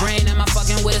 Good brain, am I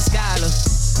fucking with a scholar?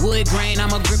 Wood grain,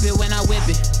 I'ma grip it when I whip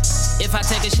it. If I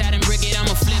take a shot and brick it,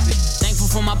 I'ma flip it.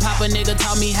 Thankful for my papa, nigga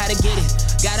taught me how to get it.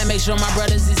 Gotta make sure my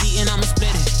brothers is eating, I'ma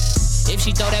split it. If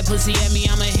she throw that pussy at me,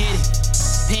 I'ma hit it.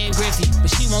 Pan Griffey,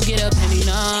 but she won't get a penny,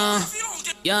 no.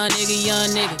 Young nigga,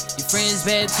 your friends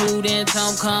bad too, then tell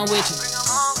them come with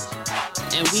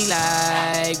you. And we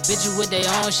like bitches with their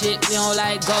own shit, we don't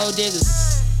like gold diggers.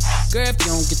 Girl, if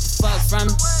you don't get the fuck from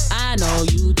me, I know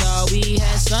you thought we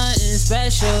had something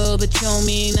special, but you don't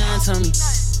mean nothing to me.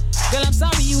 Girl, I'm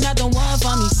sorry you not the one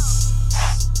for me.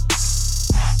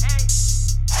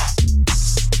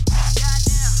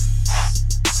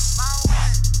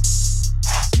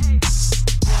 We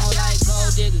don't like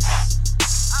gold diggers.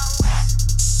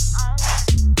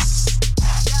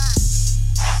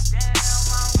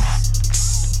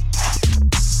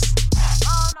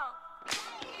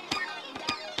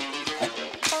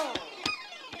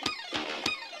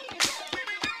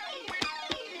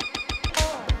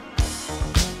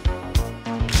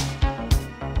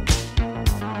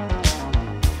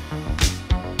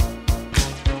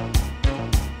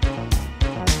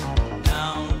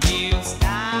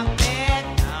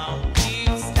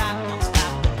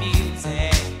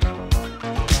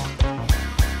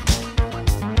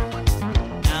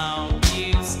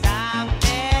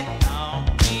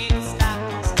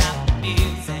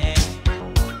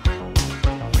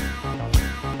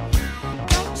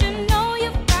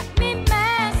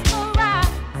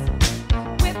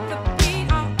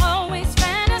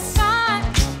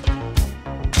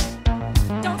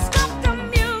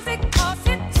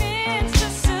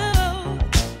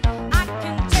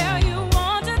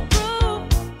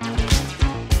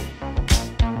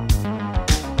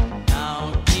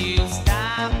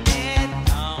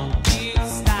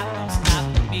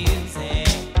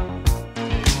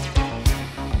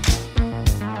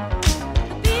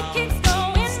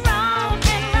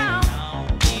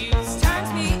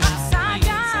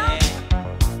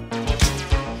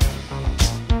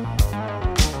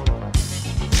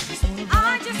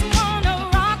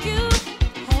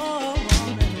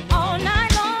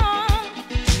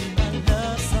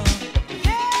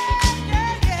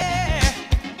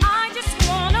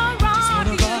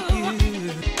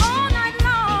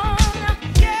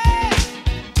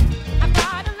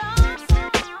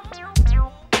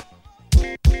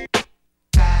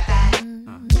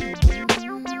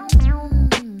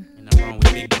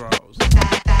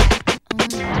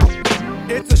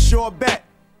 sure bet.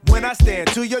 When I stare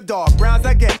into your dark browns,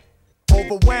 I get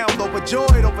overwhelmed,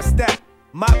 overjoyed, overstep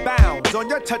my bounds on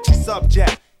your touchy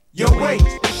subject. Your weight,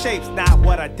 shape's not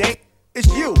what I date. It's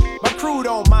you, my crew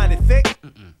don't mind it thick.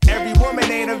 Every woman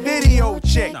ain't a video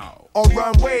chick or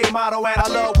runway model, and I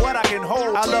love what I can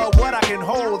hold. I love what I can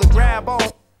hold, the grab on.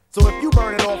 So if you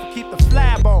burn it off, keep the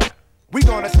flab on. We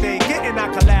gonna stay getting our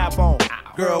collab on.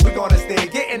 Girl, we gonna stay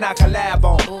getting our collab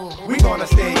on. We gonna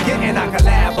stay getting our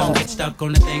collab on. Don't get stuck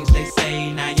on the things they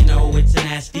say. Now you know it's a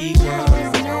nasty world.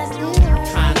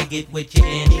 Trying to get with you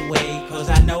anyway, cause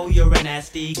I know you're a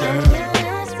nasty girl.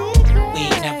 We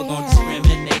ain't never gonna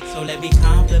discriminate, so let me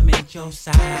compliment your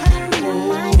side.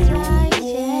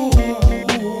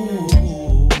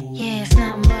 Yeah, it's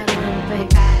nothing but a little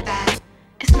baby.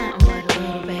 It's nothing but a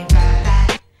little baby.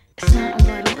 It's nothing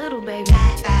but a little baby.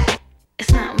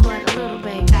 It's nothing but a little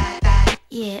baby.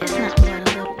 Yeah, it's nothing but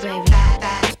a little baby.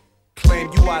 Claim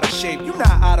you out of shape, you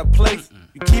not out of place.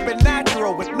 You keep it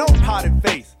natural with no potted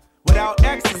face. Without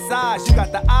exercise, you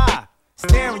got the eye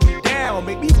staring you down,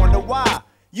 make me wonder why.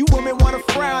 You women wanna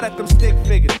frown at them stick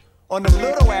figures on them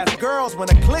little ass girls when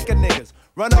a clique of niggas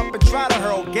run up and try to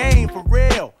hurl game for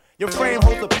real. Your frame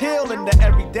holds appeal in the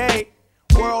everyday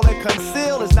world, and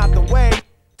conceal is not the way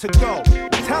to go. I'm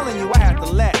telling you, I have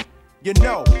to let you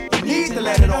know. You need to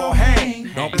let it all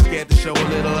hang. Don't be scared to show a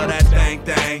little of that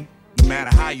thing. No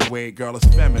matter how you wear it, girl, it's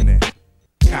feminine.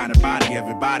 Kind of body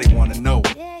everybody wanna know.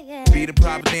 Be the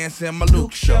private dancer in my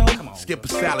Luke show. Skip a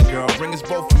salad, girl, bring us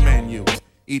both a menu.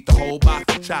 Eat the whole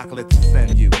box of chocolates to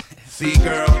send you. See,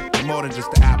 girl, you're more than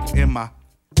just the apple in my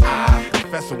eye.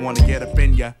 Professor wanna get up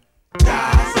in ya.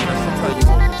 Guys, so listen, tell you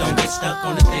what. Don't get stuck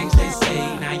on the things they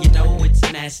say. Now you know it's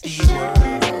a nasty world.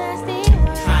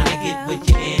 Trying to get with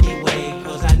you anyway,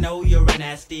 cause I know you're a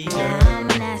nasty girl.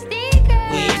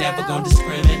 We ain't never gonna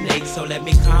discriminate, so let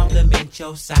me compliment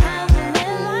your side.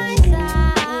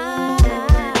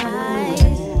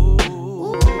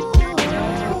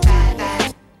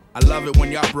 I love it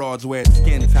when y'all broads wear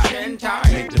skin tight.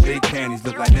 Make the big panties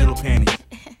look like little panties.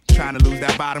 Trying to lose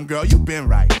that bottom, girl, you been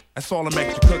right. That's all them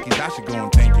extra cookies, I should go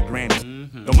and thank your granny.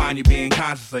 Don't mind you being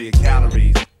conscious of your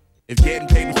calories. If getting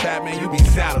paid was fat, man, you be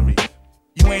salary.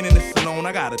 You ain't in this alone,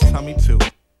 I got a tummy too.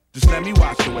 Just let me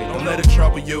watch the way, don't let it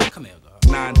trouble you.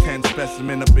 9-10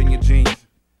 specimen up in your jeans.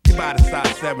 You buy the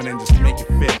size 7 and just make it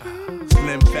fit.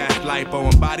 Slim, fast, lipo,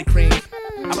 and body cream.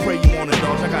 I pray you want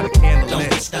indulge, I got a candle lit. Don't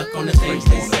get stuck on the things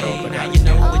they say. Now you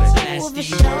know it's a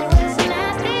nasty world.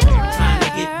 Trying to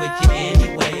get with you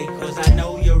anyway, cause I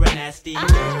know you're a nasty girl.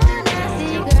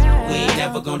 We ain't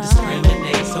never gonna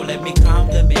discriminate, so let me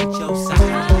compliment your side.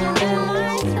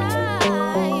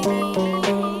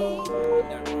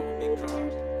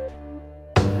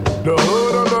 The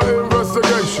hood under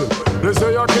investigation. They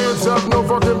say our kids have no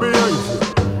fucking behavior.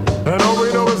 And all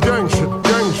we know is gang shit,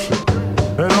 gang shit.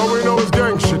 And all we know is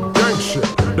gang shit, gang shit.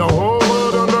 The whole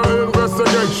hood under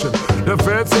investigation. The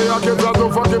feds say our kids have no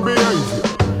fucking behavior.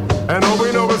 And all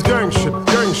we know is gang shit,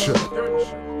 gang shit.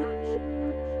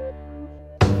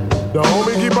 The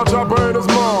homie keep a chopper in his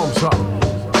mom's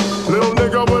house. Little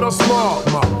nigga with a smart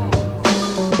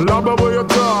mouth. Lobber with your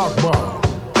talk about.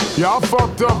 Y'all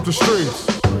fucked up the streets.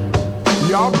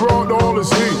 Y'all brought all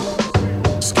this heat.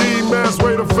 Ski mask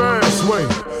way the fast way.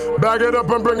 Bag it up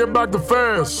and bring it back the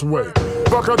fast way.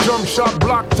 Fuck a jump shot,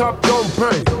 block top, don't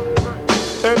pay.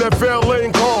 NFL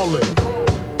ain't calling.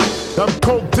 Them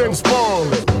coke things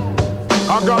spoiling.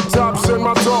 I got tops in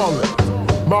my toilet.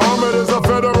 Muhammad is a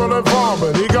federal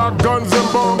informant. He got guns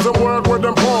and bombs and work with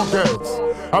them pork heads.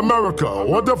 America,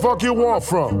 what the fuck you want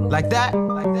from? Like that?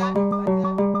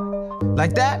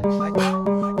 Like that?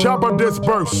 Chopper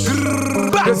disperse.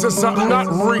 This is something not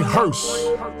rehearsed.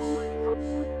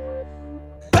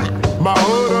 My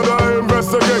hood under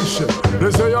investigation.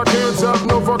 They say our kids have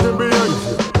no fucking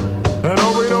behavior. And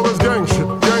all we know is gang shit,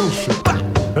 gang shit.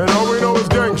 And all we know is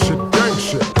gang shit, gang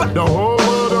shit. The whole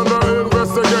hood under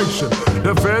investigation.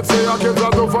 The feds say our kids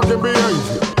have no fucking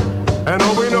behavior. And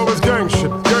all we know is gang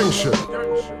shit, gang shit.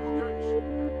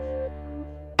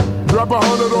 Drop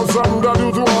 100 on something that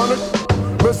do 200.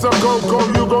 Mr. Coco,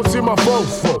 you gon' see my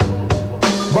fofo.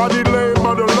 Body lame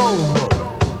by the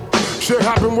lomo. Shit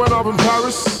happened when I'm in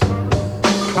Paris.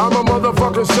 I'm a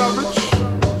motherfucking savage.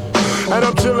 And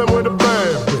I'm chillin' with a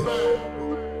bad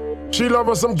bitch. She love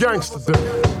her some gangster dick.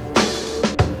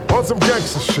 On some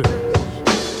gangster shit.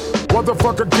 What the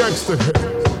fuck a gangster hit?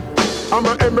 I'm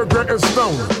an immigrant and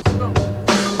stoner.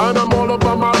 And I'm all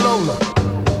about my Lola.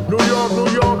 New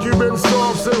York, you been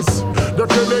soft since the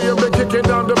Canadian been kicking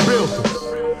down the buildings.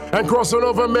 And crossing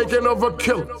over, making over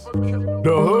killers.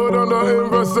 The hood under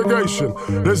investigation.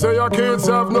 They say our kids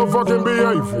have no fucking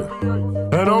behavior.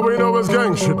 And all we know is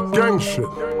gang shit, gang shit.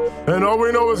 And all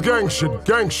we know is gang shit,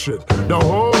 gang shit. The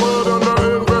whole world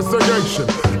under investigation.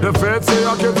 The feds say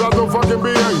our kids have no fucking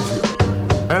behavior.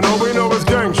 And all we know is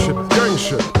gang shit, gang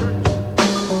shit.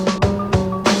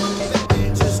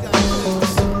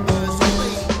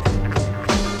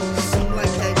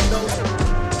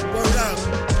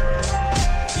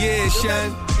 Yeah,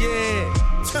 Sean, yeah.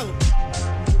 Tell him.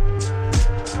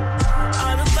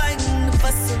 All the fighting, the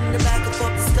fussing, the back and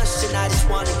forth discussion, I just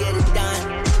wanna get it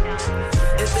done.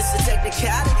 If it's a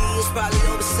technicality, it's probably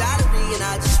over salary, and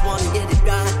I just wanna get it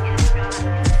done.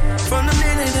 From the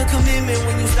minute of commitment,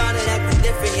 when you started acting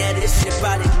different, yeah, this shit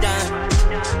probably done.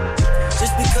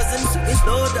 Just because it's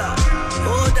hold up,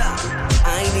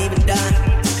 I ain't even done.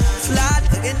 Slide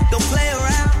again, don't play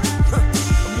around.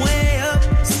 I'm way up,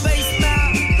 space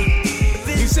bound.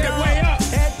 He said way up.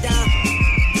 Head down.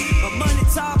 My money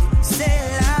talk, stay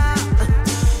loud.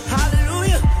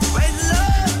 Hallelujah, praise the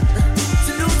Lord.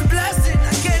 To lose a blessing,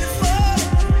 I can't afford.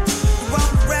 The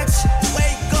wrong direction,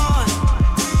 way gone.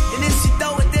 And if she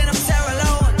throw it, then I'm Sarah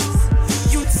Lawrence.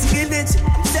 You see an inch,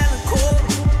 I'm selling cool.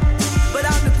 But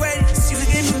I'm the greatest, you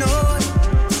can ignore it.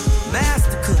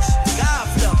 Master Kush, God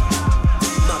flow.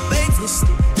 My business,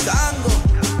 Congo.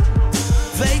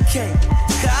 Vacate,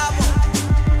 Cabo.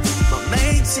 My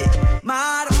main chick,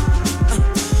 model.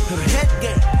 Her head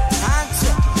game,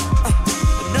 honcho.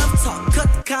 Enough talk, cut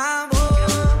the combo.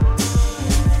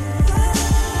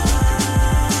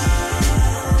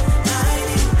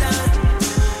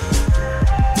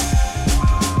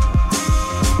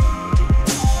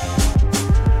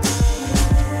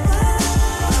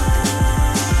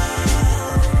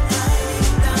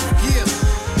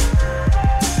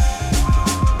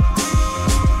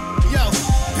 Yo,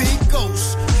 big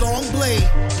ghost, long blade.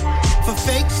 For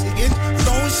fakes, again,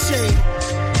 throwing shade.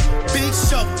 Big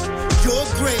shovel, your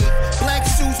grade. Black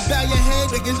suits, bow your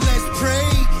head, again, let's pray.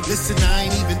 Listen, I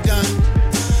ain't even done.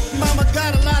 Mama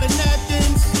got a lot of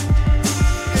napkins.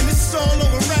 And it's all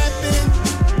over rapping.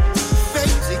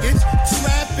 Fakes, again,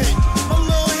 trapping. My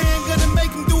little hand gonna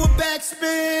make him do a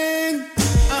backspin.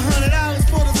 $100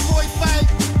 for the boy fight.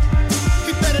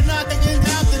 He better knock again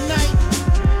out the night.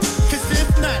 Cause if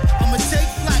not, I'ma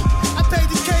take flight. I paid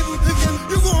the cable, nigga,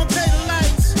 you gon' pay the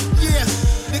lights. Yeah,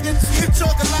 nigga, you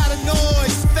talk a lot of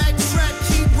noise. Fat trap,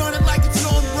 keep running like it's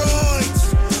on roids.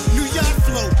 New yacht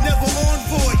flow, never on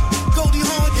void. Goldie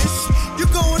Hawn, you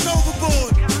going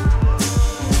overboard.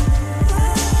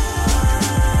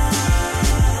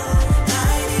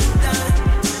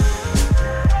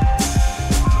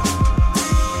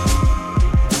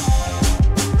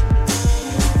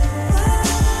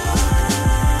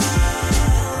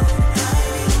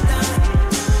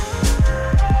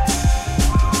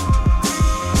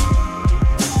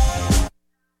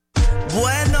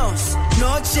 Buenos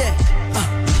noches,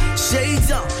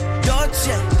 shades on,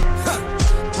 Dolce,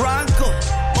 Bronco,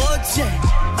 Oche,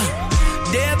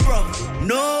 Debro,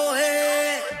 no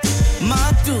way.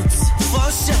 My dudes, for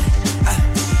sure,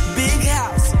 big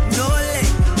house, no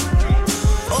lake,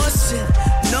 ocean,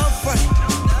 no front,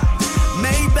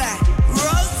 Maybach,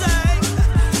 Rose,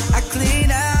 I clean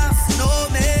house, no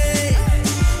maid,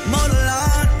 motor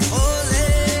lawn,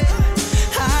 ole,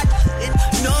 hot,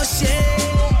 no shade.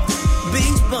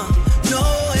 Beach bump, no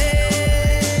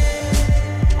way.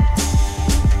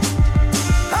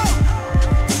 Oh,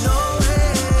 no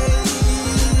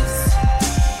waves.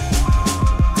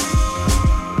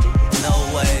 No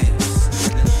waves.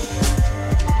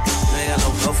 They got no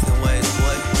broken waves,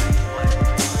 boy.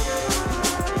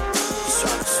 Just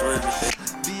trying to swim.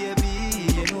 Baby,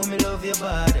 you know me love your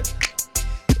body.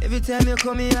 Every time you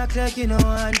come here, act like you know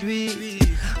I do it.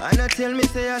 And I tell me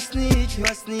say you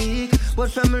a sneak.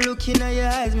 But from looking at your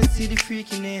eyes, me see the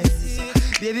freakiness.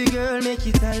 Baby girl, make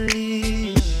it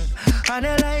unleash. And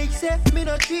I like say me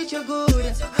no treat you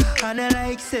good. And I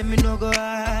like say me no go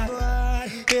hard.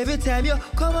 Every time you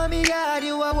come on me yard,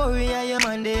 you a worry and your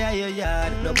man dey at your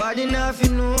yard. Nobody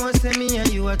nothing know, say me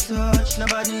and you a touch.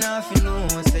 Nobody nothing know,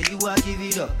 say you a give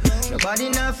it up. Nobody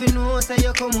nothing know, say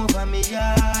you come over me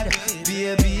yard.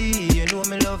 Baby, you know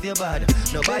me love your body.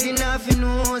 Nobody nothing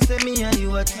know, say me and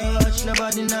you a touch.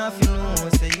 Nobody nothing know,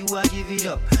 say you a give it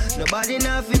up. Nobody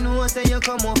nothing know, say you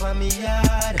come over me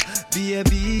yard.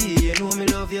 Baby, you know me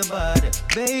love your body.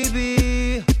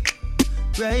 Baby,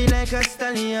 ride like a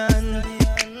stallion.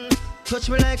 Touch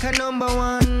me like a number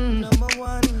one.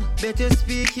 Better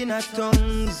speak in a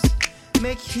tongues.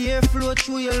 Make hair flow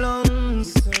through your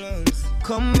lungs.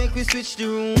 Come make we switch the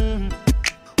room.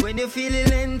 When you feel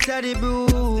it, enter the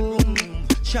broom.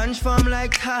 Transform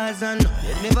like Tarzan.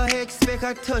 You never expect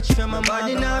a touch from a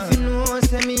body. Nothing know,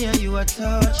 say me and you a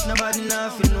touch. Nobody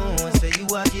nothing know, say you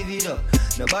a give it up.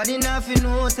 Nobody nothing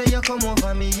know, say you come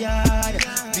over me yard.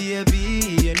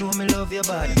 Baby, you know me love your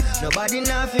body. Nobody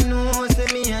nothing know, say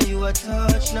me and you a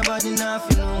touch. Nobody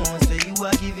nothing know, say you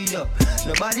a give it up.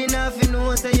 Nobody nothing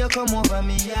know, say you come over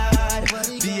me yard.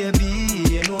 Baby,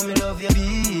 you know me love your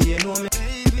body. You know me.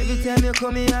 Every time you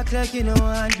come here, act like you know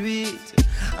I do it.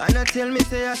 And I tell me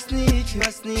say I sneak, you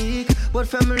a sneak. But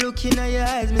from looking at your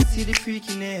eyes, me see the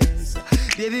freakiness.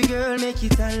 Baby girl, make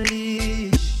it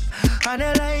unleash. And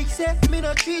I like say me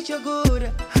no treat you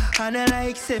good. And I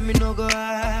like say me no go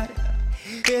hard.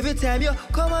 Every time you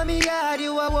come on me yard,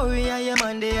 you a worry and your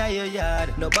man they at your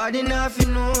yard. Nobody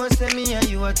nothing know, say me and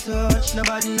you a touch.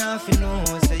 Nobody nothing know,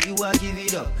 say you a give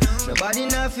it up. Nobody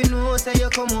nothing know, say you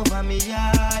come over me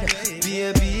yard.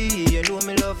 Baby, you know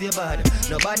me love your body.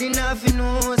 Nobody nothing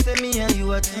know, say me and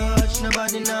you a touch.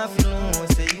 Nobody nothing know,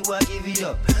 say you a give it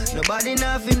up. Nobody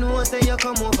nothing know, say you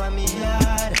come over me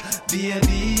yard.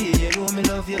 Baby, you know me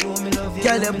love you, know me love you.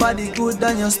 Girl, your body good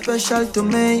and you're special to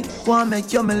me. Want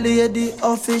make you my lady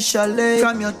officially.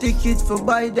 From your ticket for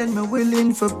buy, then me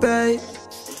willing for pay.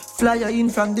 Fly you in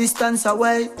from distance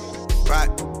away. Right,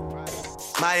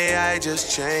 my AI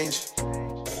just changed.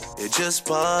 It just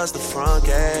buzzed the front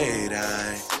gate.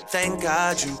 I thank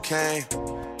God you came.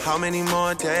 How many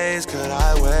more days could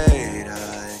I wait?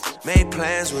 I made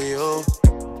plans with you,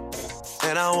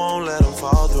 and I won't let them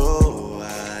fall through.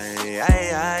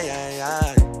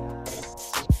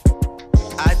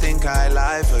 I think I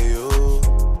lie for you.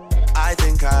 I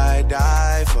think I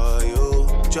die for you.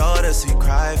 Jodeci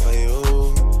cry for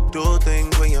you. Do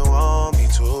things when you want me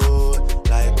to.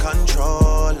 Like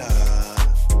controller.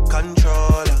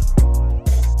 Controller.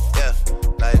 Yeah,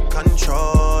 like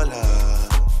controller.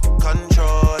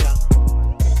 Controller.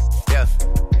 Yeah.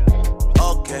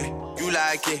 Okay, you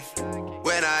like it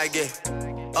when I get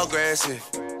aggressive.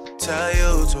 Tell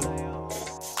you to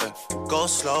go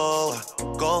slower,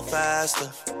 go faster,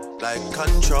 like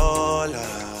controller,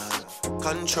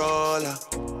 controller,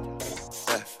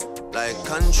 yeah, like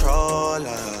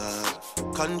controller,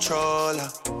 controller,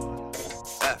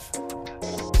 yeah.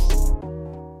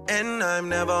 And I'm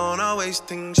never on a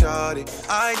wasting shawty.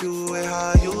 I do it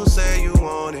how you say you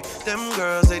want it. Them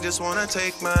girls, they just wanna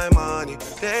take my money.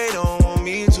 They don't want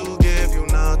me to give you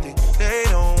nothing. They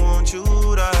don't want you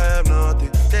to have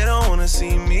nothing. They don't wanna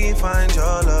see me find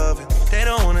your loving. They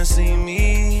don't wanna see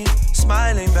me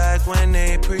smiling back when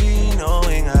they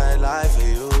pre-knowing I lie for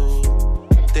you.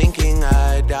 Thinking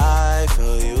I die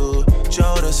for you.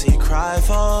 Jodeci cry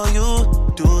for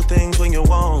you. Do things when you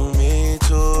want me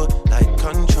to. Like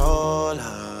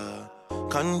controller,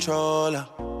 controller.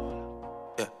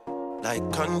 Yeah,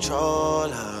 like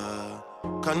controller,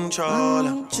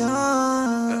 controller.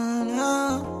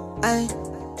 Ay,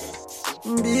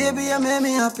 baby, you make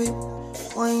me happy.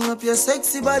 Wind up your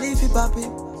sexy body fi poppy.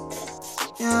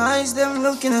 Your eyes them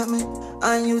looking at me,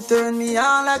 and you turn me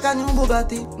on like a new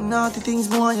Bugatti. Naughty things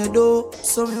more you do,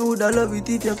 so me woulda love it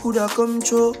if you coulda come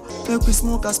true. Make we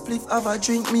smoke a spliff, have a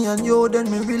drink, me and you. Then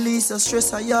me release the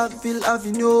stress I feel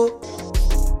having you.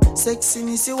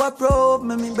 Sexiness you a probe,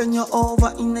 me bend you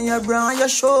over in your bra and your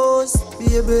shoes,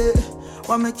 baby.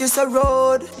 Wanna make you so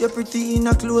road. You're pretty in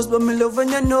a clothes, but me love when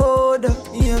you know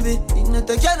that. Baby, it not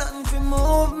take you nothing to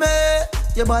move me.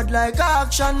 You're bad like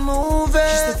action movie.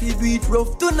 Just if you do it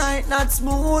rough tonight, not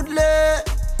smoothly.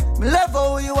 Me love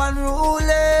how you unruly.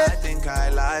 I think I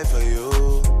lie for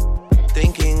you.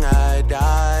 Thinking I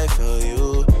die for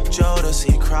you.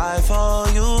 Jodeci cry for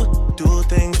you. Do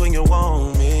things when you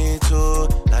want me to.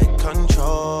 Like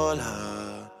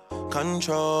controller,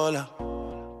 controller.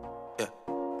 Yeah,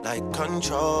 like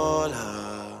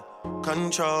controller,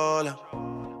 controller.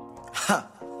 Ha!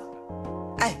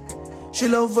 Ay. She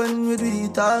love when we do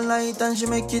it all night, and she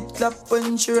make it clap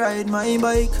when she ride my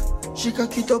bike. She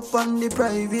cock it up on the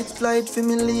private flight, for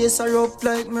me lace her up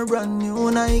like my brand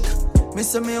new Nike. Me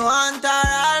say me want her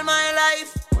all my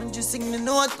life. Won't you sing the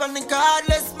note on the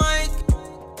cordless mic?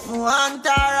 Me want her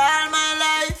all my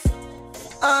life.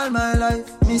 All my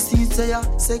life. Me see it say ya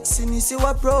sexiness you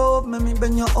a probe. Me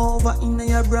bend you over in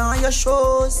your bra and your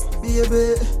shoes,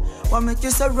 baby. Wanna make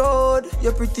you so road.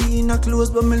 You're pretty in a clothes,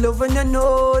 but me love when you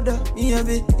know that.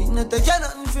 Baby, it not take you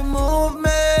nothing to move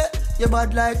me. You're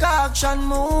bad like action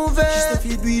movie. Just if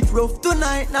you do it rough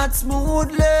tonight, not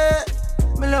smoothly.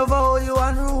 Me love how you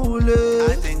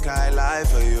unruly. I think I lie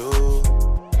for you.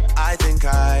 I think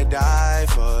I die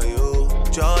for you.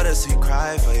 Jodeci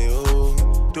cry for you.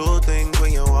 Do things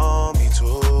when you want me to.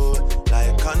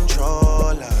 Like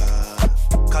controller,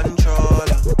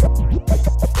 controller.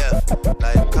 Yeah,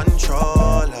 like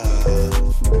controller.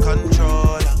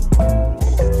 Controller.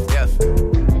 Yeah.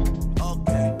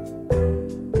 Okay.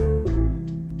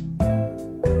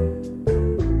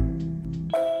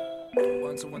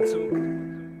 1 2 1 2.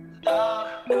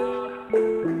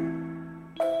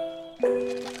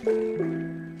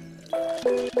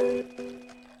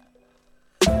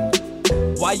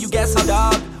 Why you gassing,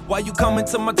 dog? Why you coming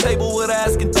to my table with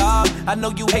asking, dog? I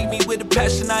know you hate me with a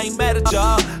passion, I ain't mad at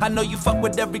y'all. I know you fuck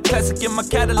with every classic in my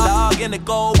catalog. And it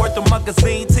gold worth a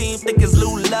magazine, team thick as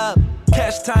Lula.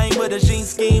 Cash time with a jean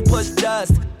scheme, push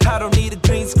dust. I don't need a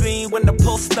green screen when I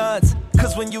pull stunts.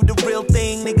 Cause when you the real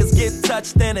thing, niggas get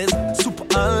touched, then it's super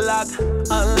unlock.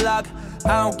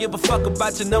 I don't give a fuck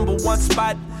about your number one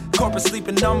spot. Corporate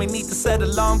sleeping on me, need to set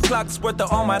alarm clocks. Worth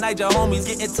of all my Niger homies,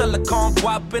 getting telecom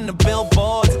guap in the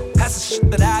billboards. That's the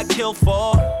shit that I kill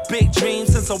for. Big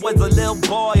dreams since I was a little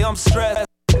boy, I'm stressed.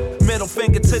 Middle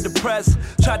finger to the press.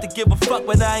 Tried to give a fuck,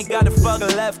 but I ain't got a fuck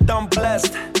left. I'm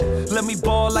blessed. Let me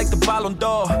ball like the Ballon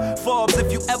d'Or. Forbes,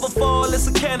 if you ever fall, it's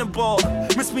a cannonball.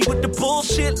 Miss me with the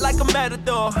bullshit like a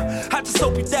matador. I just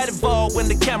hope you that involved when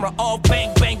the camera all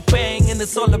bang, bang, bang. And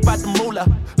it's all about the moolah.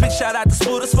 Big shout out to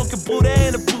Scooter, smoking Buddha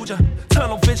and a Puja.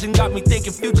 Tunnel vision got me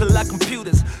thinking future like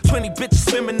computers. 20 bitches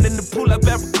swimming in the pool like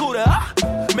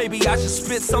Barracuda. Maybe I should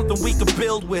spit something we could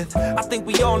build with. I think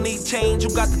we all need change, you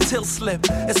got the tilt slip.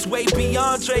 It's way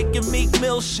beyond Drake and Meek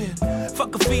Mill shit.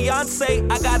 Fuck a fiance,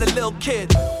 I got a little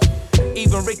kid.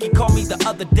 Even Ricky called me the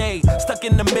other day. Stuck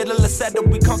in the middle, I said that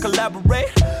we can't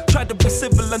collaborate. Tried to be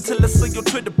civil until I saw your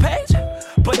Twitter page.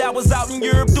 But I was out in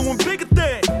Europe doing bigger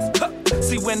things.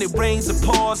 See, when it rains, it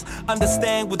pours.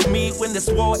 Understand with me, when it's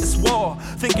war, it's war.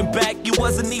 Thinking back, you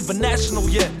wasn't even national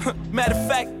yet. Matter of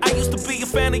fact, I used to be a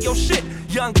fan of your shit.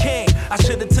 Young king, I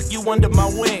should've took you under my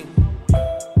wing.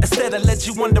 Instead, I let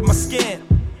you under my skin.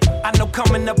 I know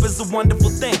coming up is a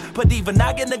wonderful thing, but even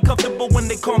I get uncomfortable when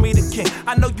they call me the king.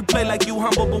 I know you play like you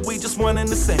humble, but we just one in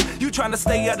the same. You trying to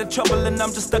stay out of trouble and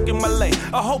I'm just stuck in my lane.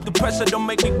 I hope the pressure don't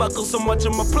make me buckle so much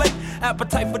on my plate.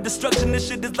 Appetite for destruction, this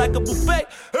shit is like a buffet.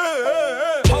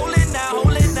 Hey. Hold it now,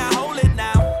 hold it now, hold it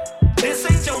now. This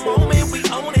ain't your moment, we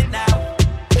own it now.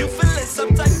 You feeling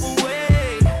some type of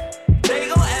way. They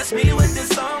gon' ask me what this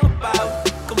song about.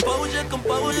 Composure,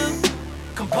 composure,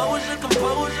 composure,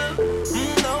 composure.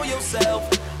 Know yourself.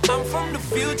 I'm from the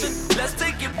future. Let's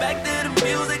take it back to the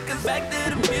music, cause back to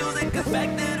the music, cause back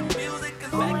to the music,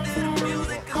 cause back to the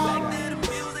music, cause back to the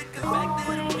music, cause back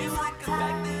to the music, cause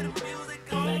back to the music,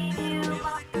 cause back to the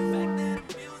music, cause back to the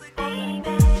music,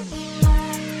 baby.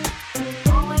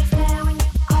 Always there when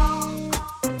you call,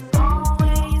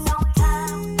 always on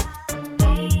time.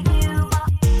 Gave you my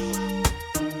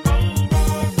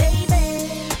baby.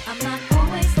 I'm not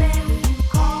always there when you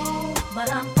call, but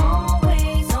I'm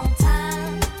always on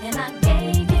time, and I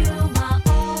gave you my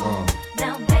all.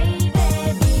 Now, baby,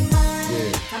 be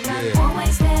mine. I'm not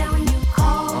always there when you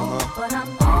call, but I'm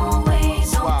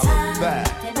always on time,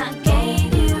 and I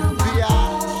gave you my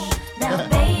all. Now,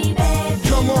 baby, be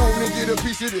Come on and get a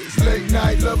piece of this late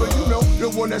night lover. You know, the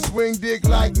one that swing dick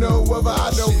like no other. I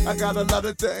know I got a lot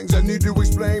of things I need to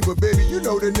explain, but baby, you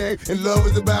know the name, and love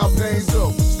is about pain.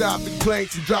 So stop the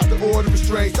complaints and drop the order of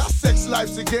restraints. Our sex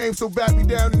life's a game, so back me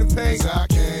down in the pain. 'Cause I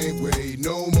can't wait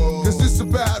no more. 'Cause it's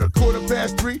about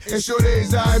 3:15, and sure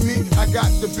days I me. I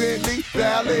got the Bentley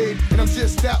Ballet, and I'm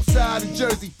just outside of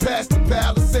Jersey, past the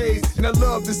Palisades. And I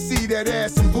love to see that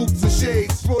ass in boots and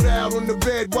shades. Spread out on the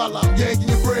bed while I'm yanking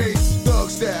your braids. Thug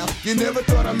style, you never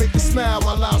thought I'd make you smile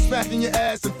while I'm smacking your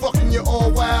ass and fucking you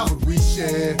all wild. But we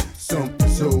share something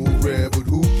so rare, but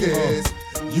who cares?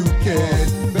 You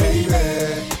can, baby.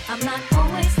 I'm not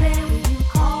always there when you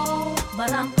call,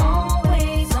 but I'm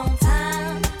always on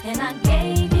time, and I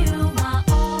gave you my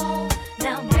all.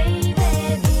 Now, baby,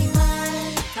 be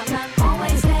mine. I'm not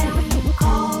always there when you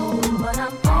call, but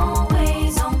I'm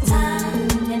always on time,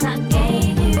 and I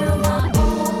gave you my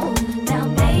all. Now,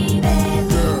 baby,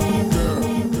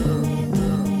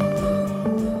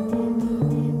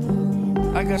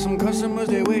 I got some customers,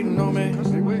 they waiting on me.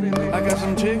 I got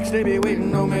some chicks, they be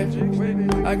waiting on me.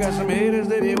 I got some haters,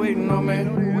 they be waiting on me.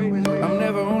 I'm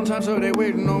never on time, so they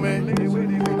waiting on me.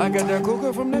 I got that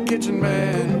cooker from the kitchen,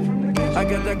 man. I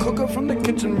got that cooker from the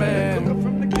kitchen,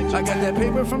 man. I got that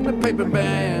paper from the paper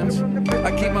bands.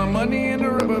 I keep my money in the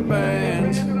rubber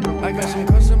bands. I got some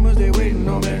customers, they waiting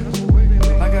on me.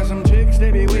 I got some chicks,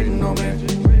 they be waiting on me.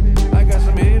 I got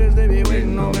some haters, they be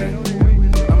waiting on me.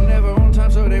 I'm never on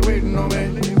time, so they waiting on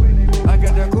me. I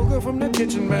got that cooker from the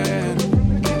kitchen, man.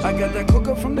 I got that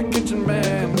cooker from the kitchen,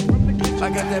 man. I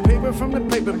got that paper from the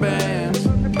paper bands.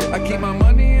 I keep my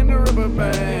money in the rubber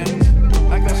bands.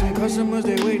 I got customers,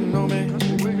 they waiting on me.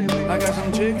 I got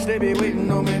some chicks, they be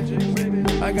waiting on me.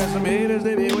 I got some haters,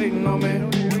 they be waiting on me.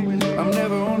 I'm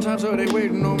never on time, so they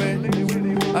waiting on me.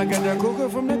 I got that cooker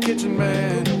from the kitchen,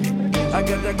 man. I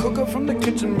got that cooker from the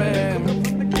kitchen, man.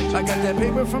 I got that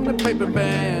paper from the paper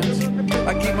bands.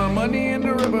 I keep my money in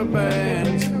the rubber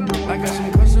bands. I got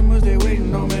some customers, they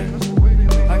waiting on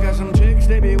me. I got some chicks,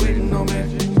 they be waiting on me.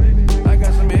 I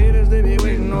got some haters, they be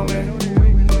waiting on me.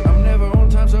 I'm never on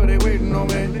time, so they waiting on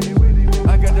me.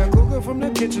 I got that cooker from the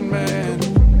kitchen, man.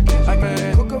 I got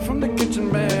that cooker from the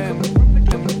kitchen, man.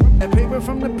 That paper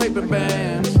from the paper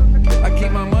bands. I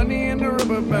keep my money in the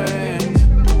rubber bands.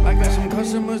 I got some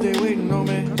customers, they waiting on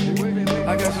me.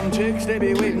 I got some chicks, they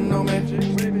be waiting on me.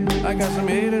 I got some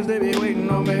haters, they be waiting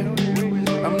on me.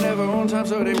 I'm never on time,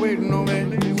 so they waiting on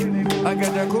me. I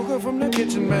got that cooker from the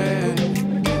kitchen, man.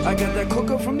 I got that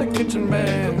cooker from the kitchen,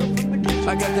 man.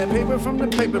 I got that paper from the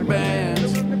paper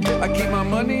bands. I keep my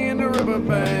money in the rubber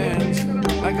bands.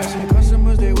 I got some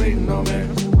customers, they waiting on me.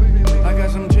 I got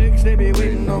some chicks, they be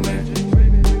waiting on me.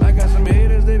 I got some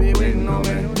haters, they be waiting on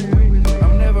me.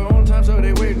 I'm never on time, so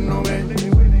they waiting on me.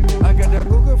 I got that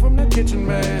cooker from the kitchen,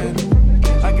 man.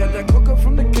 I got that cooker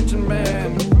from the kitchen,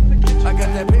 man. I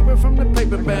got that paper from the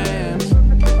paper bands.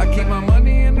 I keep my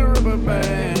money in the rubber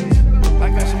bands. I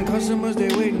got some customers,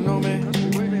 they waiting on me.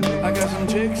 I got some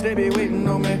chicks, they be waiting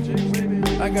on me.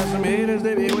 I got some haters,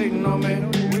 they be waiting on me.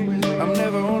 I'm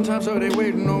never on time, so they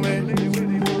waiting on me.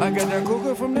 I got that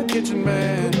cooker from the kitchen,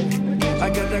 man. I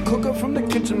got that cooker from the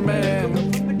kitchen, man.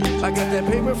 I got that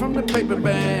paper from the paper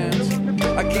bands.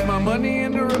 I keep my money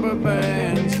in the rubber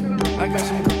bands. I got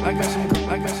some, I got some,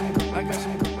 I got some, I got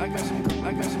some, I got some,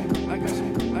 I got some, I got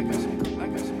some, I got some, I got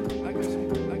some, I got some, I got some,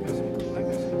 I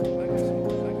got some, I got some,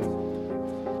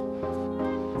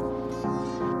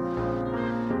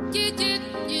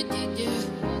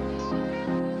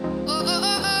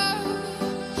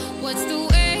 What's the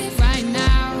wave right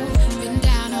now? Been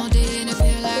down all day and I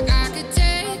feel like I could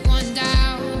take one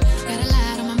down. Got a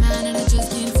lot on my mind and I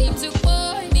just can't seem to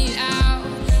point it out.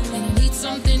 And I need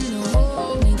something to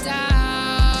hold me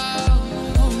down,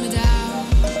 hold me down.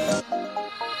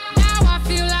 Now I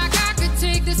feel like I could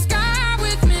take the sky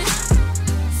with me.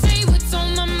 Say what's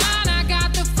on my mind, I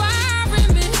got the fire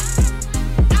in me.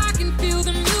 I can feel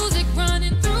the music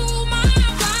running through my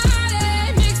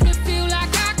body. Makes me feel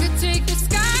like I could take the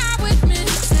sky.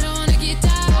 Said I wanna get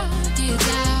down, get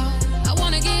down. I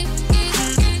wanna get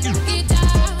down, get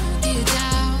down.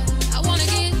 I wanna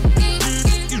get down,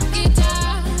 get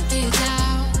down.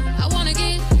 I wanna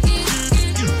get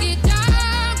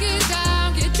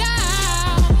down, get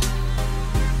down.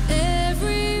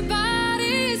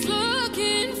 Everybody's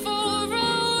looking for a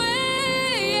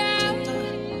way out.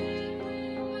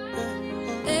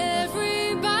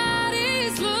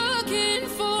 Everybody's looking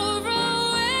for a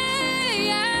way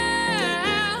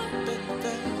out.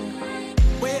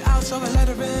 Way out, so I let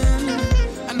her in.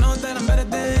 I know that I'm better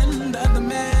than the other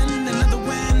men, another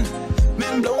win.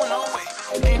 Men blowing away,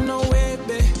 ain't no way,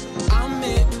 babe. I'm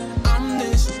it, I'm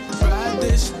this, ride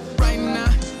this right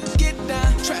now. Get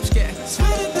down, trap scat,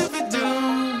 sweet if it do.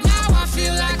 Now I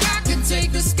feel like I can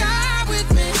take the sky with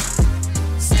me.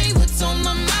 Say what's on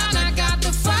my mind, I got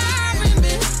the fire in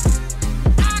me.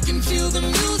 I can feel the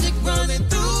music running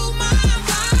through my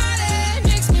body.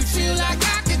 Makes me feel like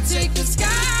I can take the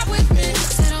sky with me.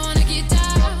 Said I wanna get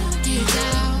down, get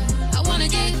down. I wanna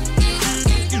get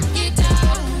down, get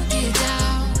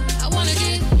down. I wanna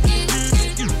get down,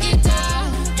 get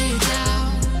down.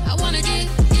 I wanna get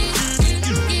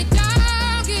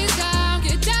down,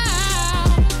 get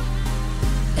down.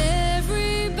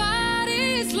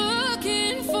 Everybody's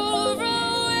looking for a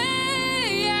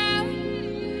way out.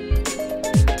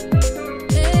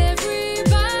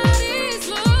 Everybody's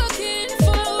looking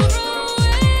for a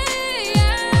way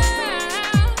out.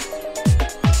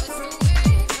 What's the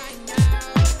wave right now?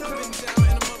 I've been down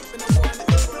and I'm up and I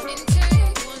wanna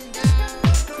take one down.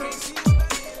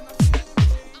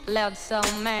 Loud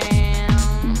soul man,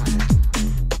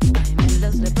 I'm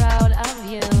endlessly proud of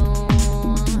you.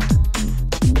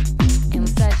 In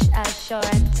such a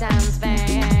short time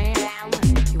span,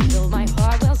 you fill my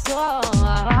heart with soul.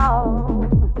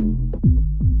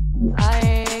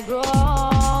 I grow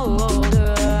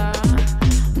older,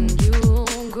 you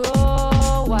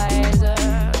grow wiser.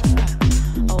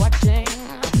 Watching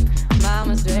my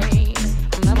mistakes,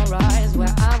 memorize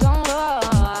where I've gone wrong.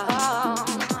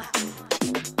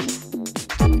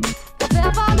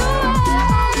 If I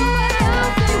knew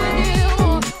everything with you,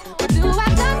 would do what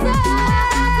I said.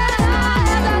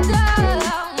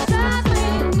 Trust me,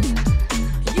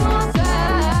 you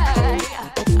say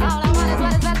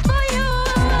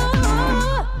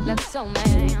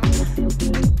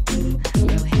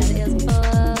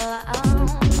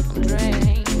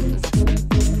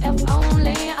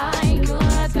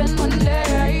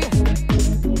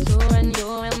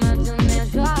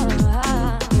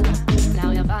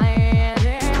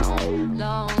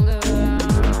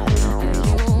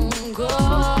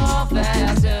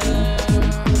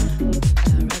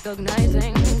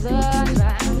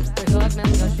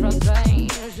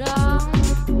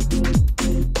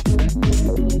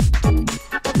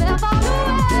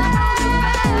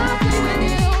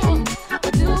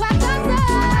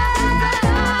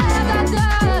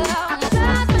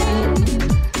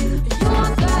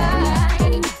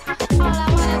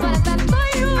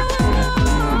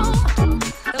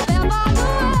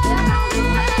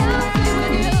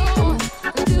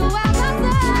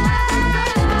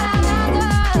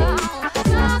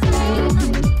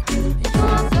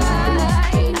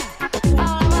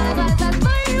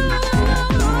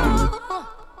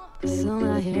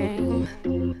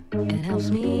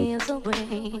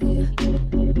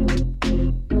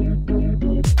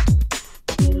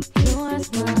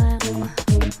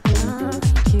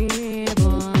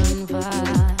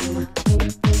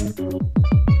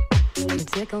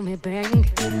tickle me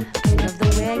pink. I love the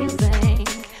way you sing.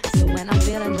 So when I'm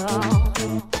feeling low,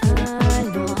 I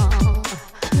know,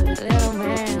 little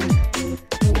man,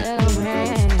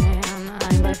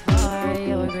 I'm by far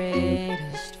your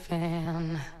greatest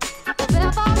fan.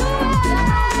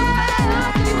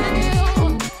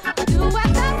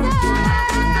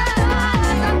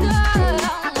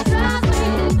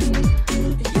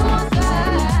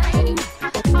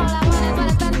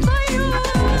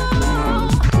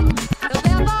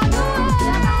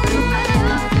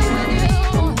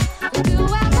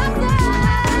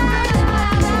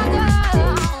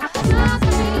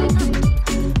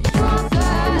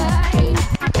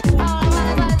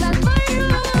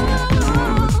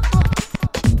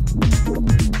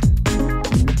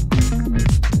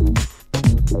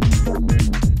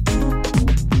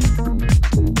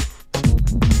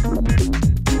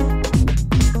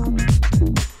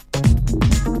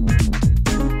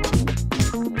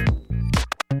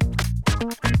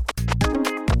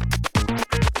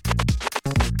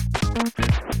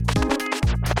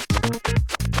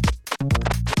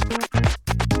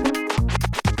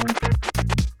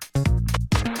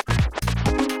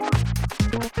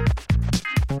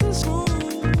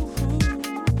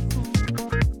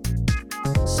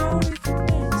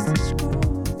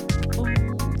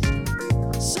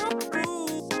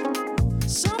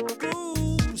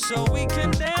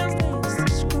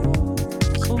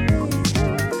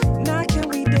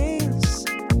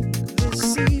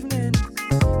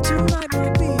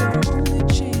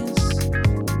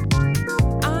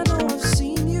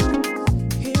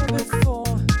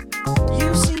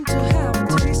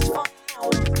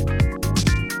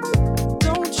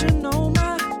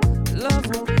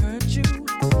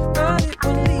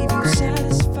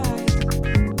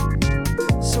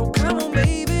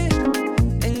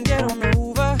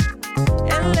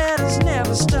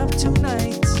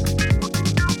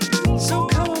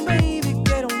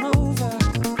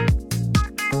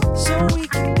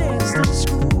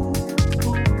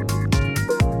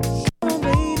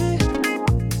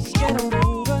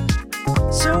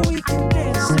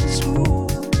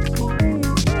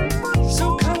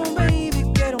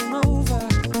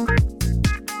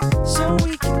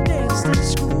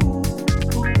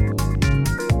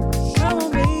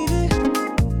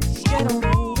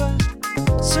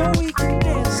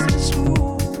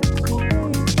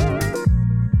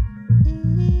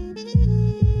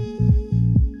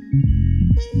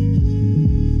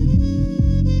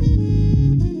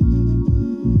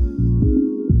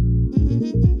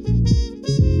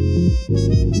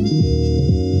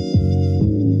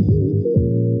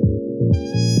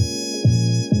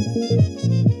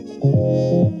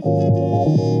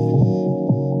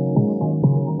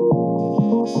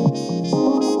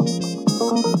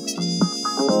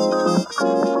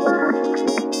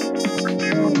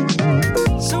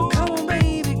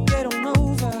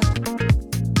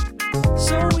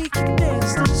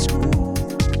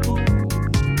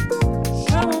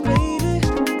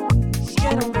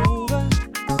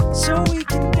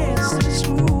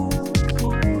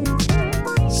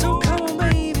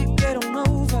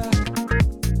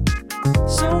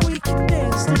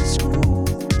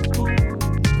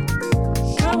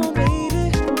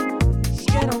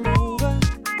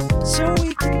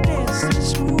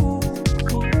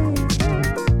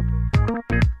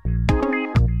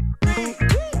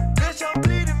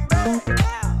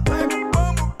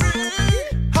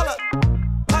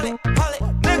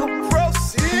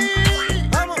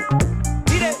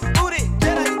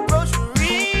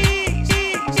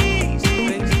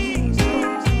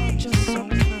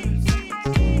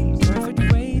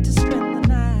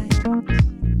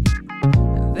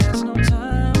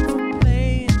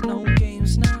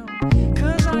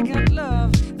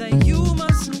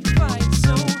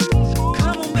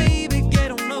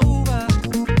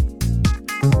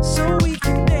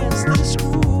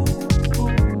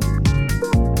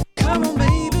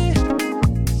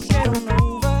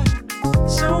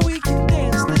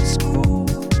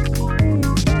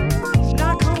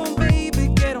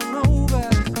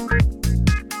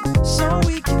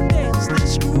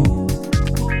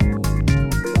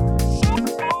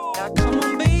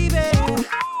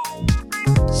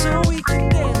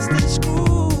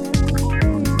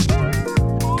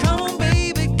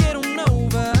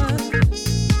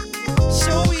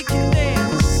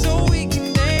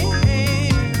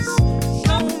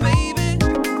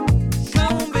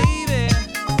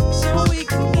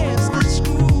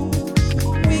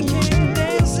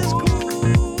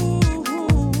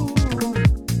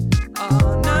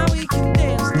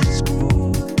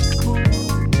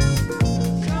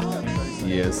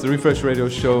 Yeah, it's the Refresh Radio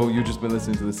Show. You've just been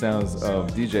listening to the sounds of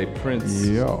DJ Prince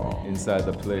inside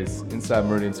the place, inside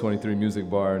Meridian 23 Music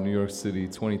Bar, New York City,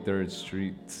 23rd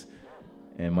Street.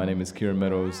 And my name is Kieran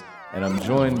Meadows, and I'm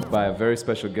joined by a very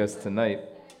special guest tonight.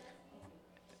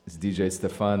 It's DJ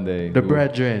Stefande. The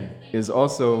brethren. Is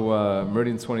also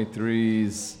Meridian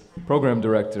 23's program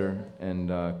director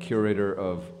and curator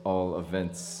of all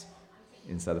events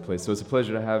inside the place. So it's a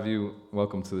pleasure to have you.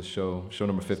 Welcome to the show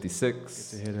number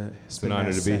 56. Good to hear that. It's an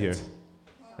honor to be here.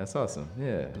 That's awesome.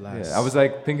 Yeah. Bless. Yeah. I was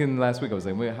like thinking last week, I was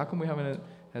like, wait, how come we haven't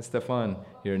had Stefan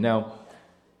here? Now,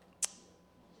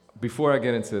 before I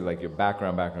get into like your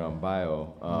background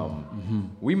bio,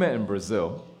 we met in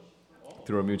Brazil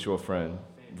through a mutual friend.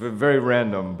 Very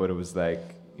random, but it was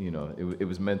like, you know, it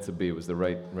was meant to be. It was the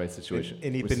right situation.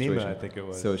 In Ipanema, I think it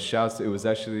was. So shouts to, it was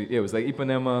actually, it was like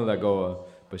Ipanema, Lagoa,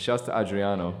 but shouts to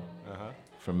Adriano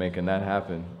for making that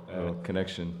happen,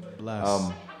 connection.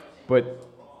 Bless. But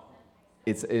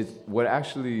it's what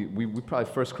actually, we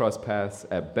probably first crossed paths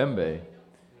at Bembe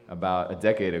about a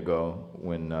decade ago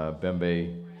when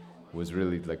Bembe was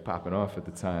really like popping off at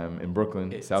the time in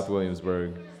Brooklyn, South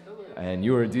Williamsburg, and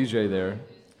you were a DJ there.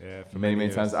 Yeah, for many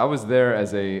times. I was there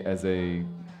as a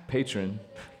patron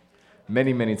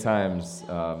many times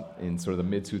in sort of the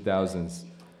mid 2000s.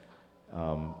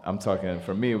 I'm talking,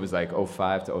 for me it was like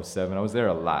 05 to 07. I was there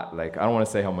a lot. Like, I don't want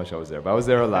to say how much I was there, but I was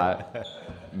there a lot.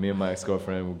 Me and my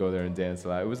ex-girlfriend would go there and dance a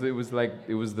lot.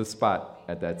 It was the spot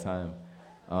at that time.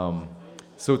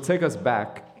 So take us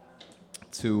back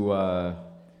to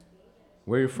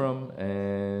where you're from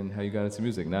and how you got into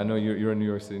music. Now I know you're a New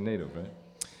York City native, right?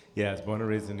 Yeah, I was born and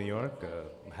raised in New York,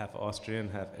 half Austrian,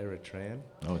 half Eritrean.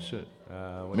 Oh shit!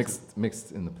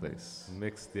 Mixed in the place.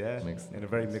 Mixed, yeah. Mixed. In a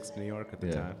very mixed New York at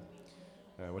the time.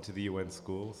 I went to the UN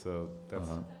school, so that's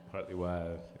partly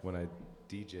why when I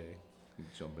DJ. You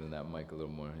jump into that mic a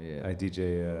little more. Yeah. I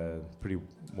DJ pretty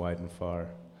wide and far.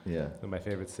 Yeah. And my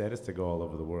favorite set is to go all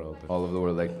over the world. All over the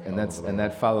world, like, and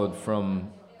that followed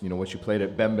from, you know, what you played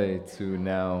at Bembe to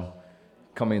now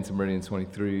coming into Meridian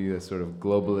 23, a sort of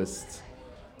globalist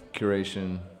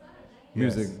curation,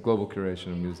 music, global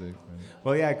curation of music. Right?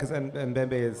 Well, yeah, because and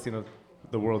Bembe is, you know,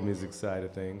 the world music side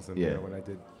of things. And you know, when I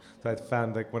did, so I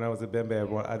found like when I was at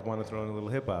Bembe, I'd want to throw in a little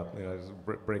hip hop, you know, just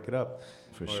break it up.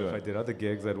 For or sure. If I did other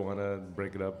gigs, I'd want to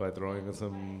break it up by throwing in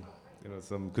some, you know,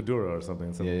 some Kuduro or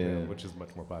something, you know, which is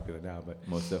much more popular now. But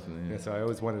most definitely. Yeah, so I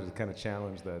always wanted to kind of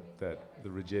challenge that the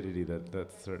rigidity that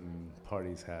certain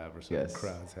parties have or certain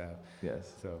crowds have.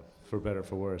 Yes. So for better,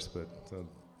 for worse, but so.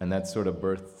 And that sort of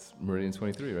birthed Meridian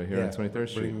 23 right here on 23rd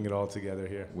Street. Bringing it all together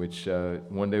here. Which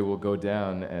one day will go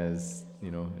down as,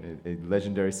 you know, a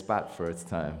legendary spot for its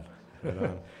time.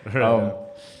 Right on.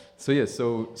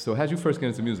 So how'd you first get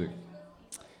into music?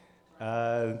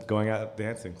 Going out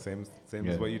dancing, same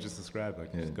as what you just described.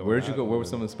 Like just going Where'd you out go? Where were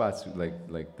some of the spots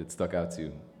like that stuck out to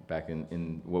you back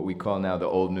in what we call now the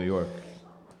old New York?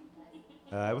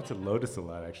 I went to Lotus a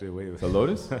lot, actually. To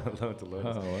Lotus? I went to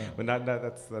Lotus. Oh, wow. But not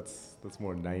that's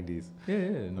more 90s.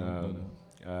 Yeah.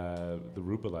 The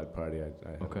Rupalad party, I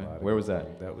had a lot of. Where was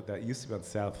that? That used to be on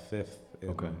South 5th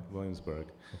in Williamsburg.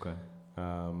 Okay.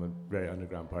 A very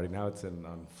underground party. Now it's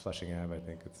on Flushing Ave, I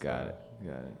think. Got it.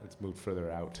 It's moved further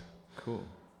out. Cool.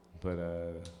 But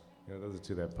you know, those are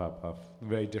two that pop off.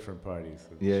 Very different parties.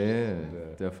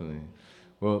 Definitely.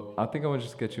 Well, I think I want to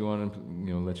just get you on and,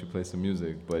 you know, let you play some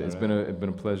music. But it's been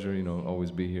a pleasure, you know, always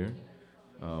be here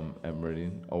at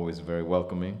Meridian. Always very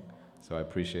welcoming. So I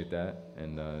appreciate that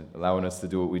and allowing us to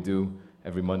do what we do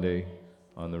every Monday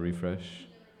on the Refresh.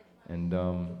 And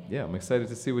I'm excited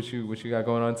to see what you got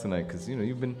going on tonight, because you know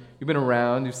you've been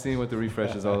around, you've seen what the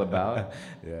Refresh is all about.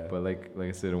 Yeah. But like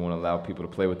I said, I want to allow people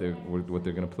to play what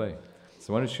they're gonna play.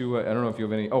 So why don't you? I don't know if you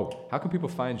have any. How can people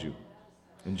find you?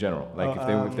 In general, like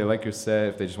if they like your set,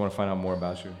 if they just want to find out more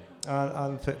about you.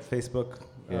 On Facebook,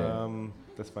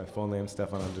 that's my full name,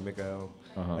 Stefan Andromiko.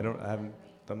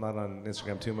 I'm not on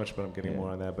Instagram too much, but I'm getting more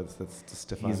on that. But that's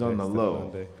Stefande. He's on the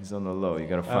low. He's on the low. You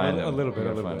gotta find him. A little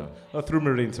bit. Oh, through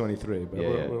Meridian 23,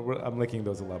 but I'm linking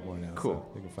those a lot more now. Cool.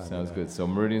 So you can find Sounds good. So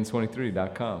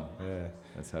Meridian23.com. Yeah.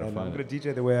 That's how to and find I'm it. gonna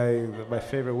DJ the way my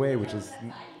favorite way, which is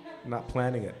not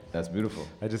planning it. That's beautiful.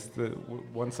 I just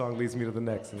one song leads me to the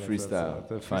next. And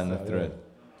Freestyle. Find the thread.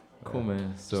 Cool,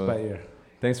 man. So just by ear.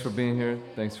 Thanks for being here.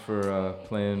 Thanks for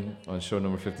playing on show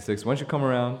number 56. Why don't you come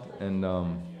around and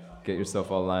get yourself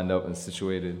all lined up and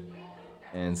situated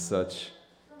and such.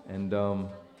 And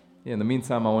in the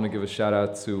meantime, I want to give a shout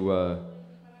out to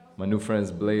my new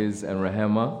friends Blaze and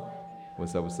Rahema.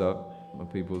 What's up? My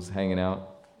people's hanging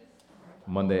out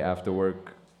Monday after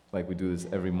work. Like we do this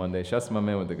every Monday. Shouts to my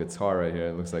man with the guitar right here.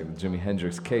 It looks like the Jimi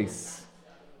Hendrix case.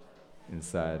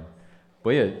 inside. But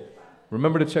yeah,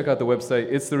 remember to check out the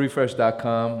website,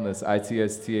 itstherefresh.com. That's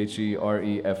ITSTHEREFRESH.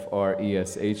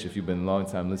 If you've been a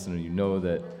long-time listener, you know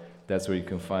that that's where you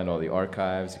can find all the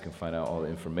archives. You can find out all the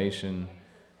information.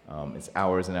 It's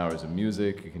hours and hours of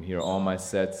music. You can hear all my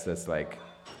sets. That's like,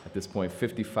 at this point,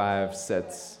 55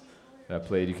 sets that I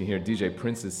played. You can hear DJ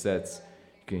Prince's sets.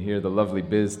 You can hear the lovely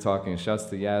Biz talking. Shouts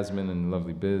to Yasmin and the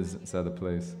lovely Biz inside the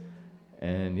place.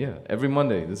 And yeah, every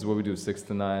Monday, this is what we do, 6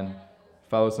 to 9.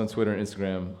 Follow us on Twitter and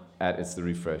Instagram at It's The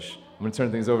Refresh. I'm going to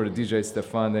turn things over to DJ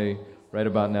Stefande right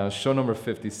about now. Show number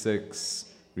 56,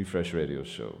 Refresh Radio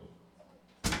Show.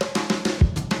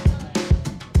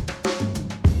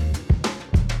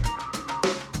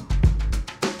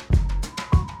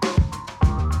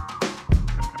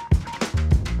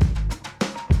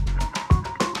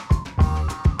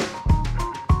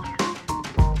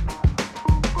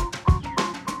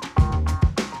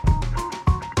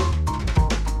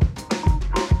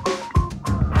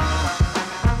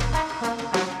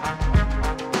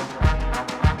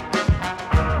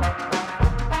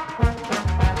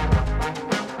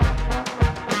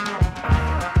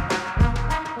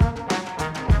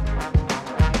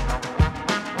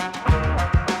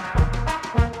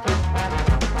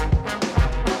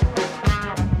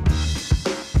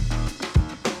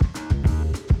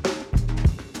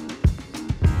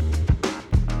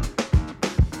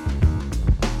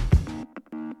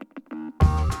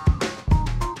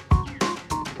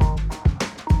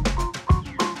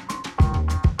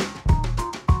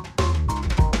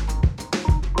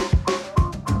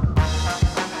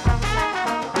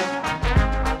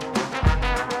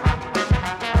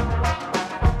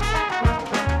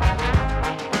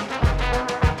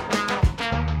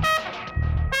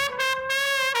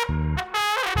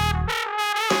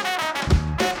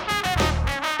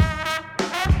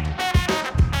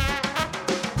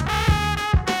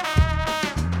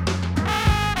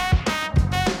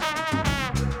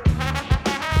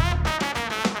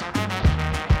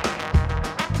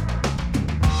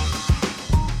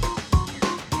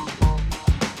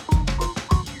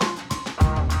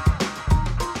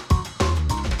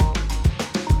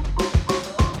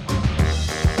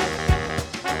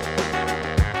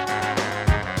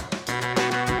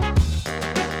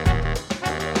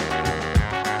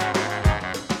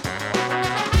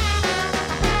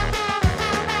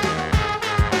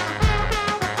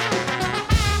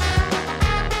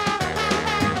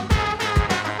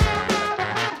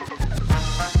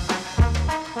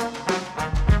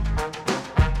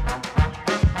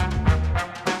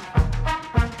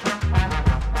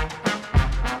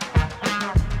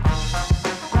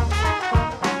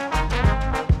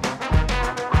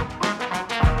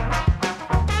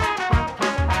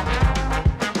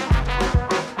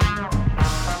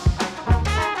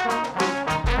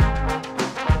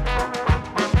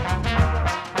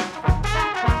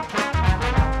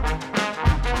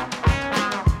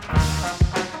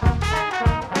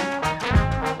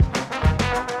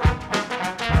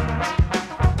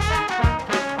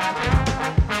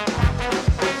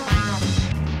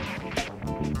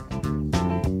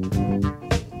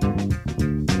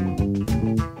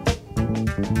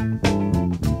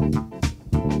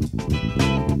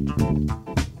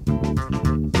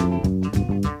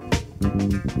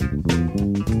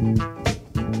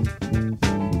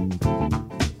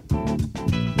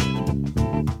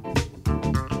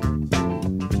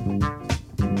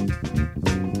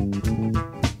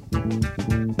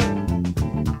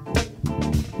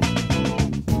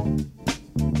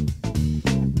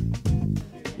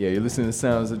 Yeah, you're listening to the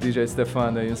sounds of DJ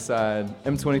Stefande inside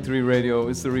M23 Radio.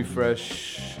 It's the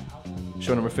Refresh,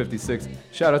 show number 56.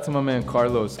 Shout out to my man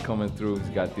Carlos coming through. He's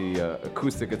got the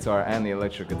acoustic guitar and the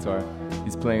electric guitar.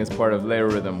 He's playing as part of Layer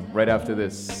Rhythm right after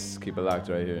this. Keep it locked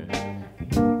right here.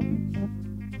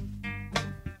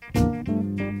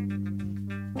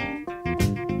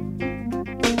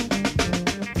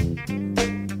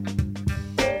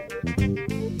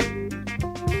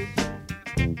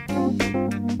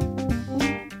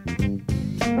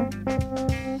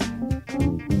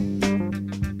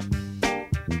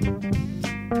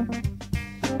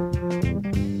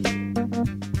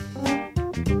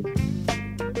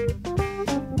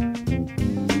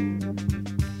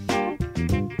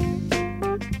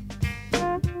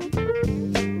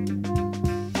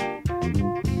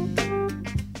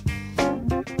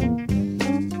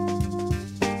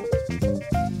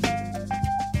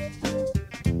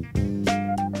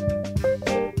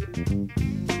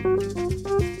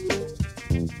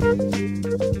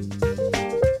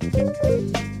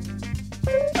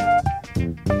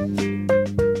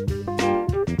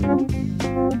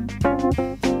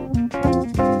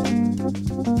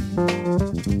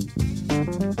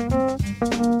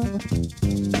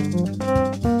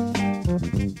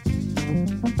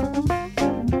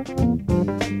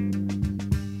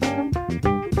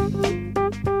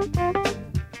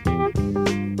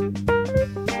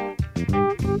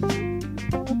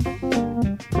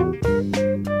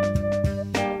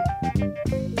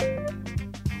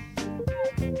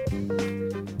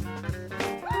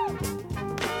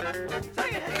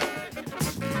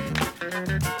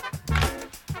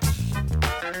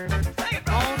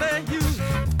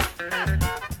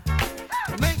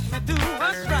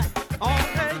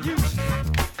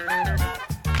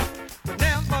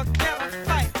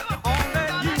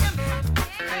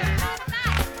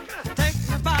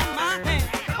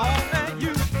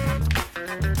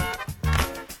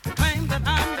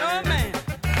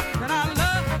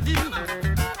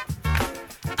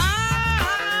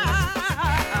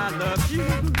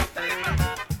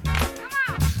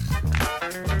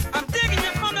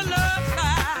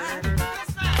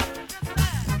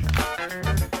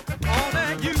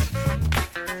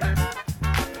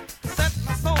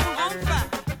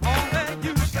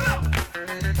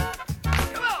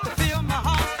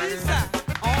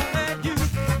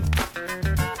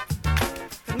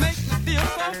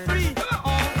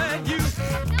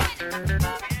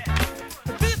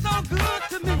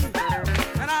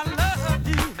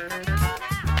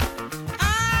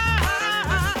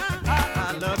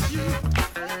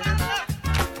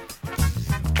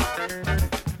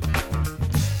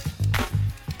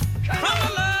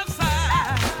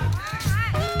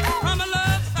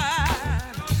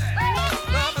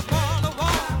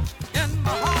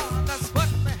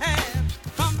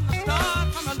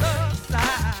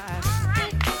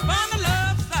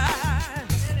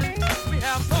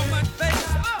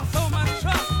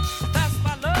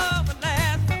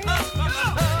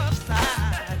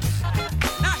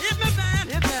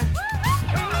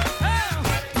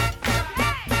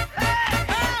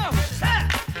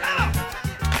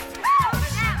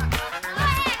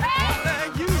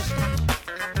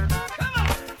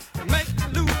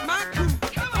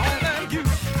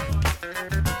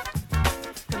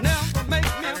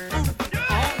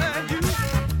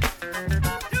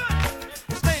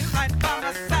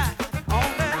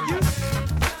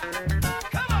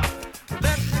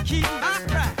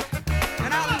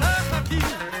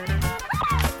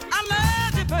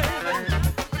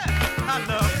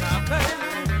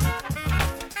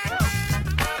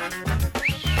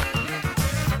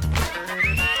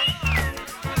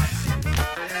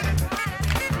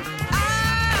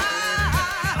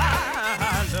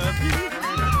 love you.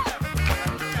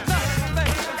 Love my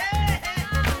baby.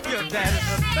 Your daddy's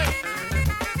a baby.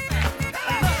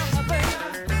 Love my baby.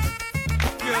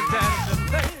 Your daddy's a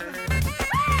baby.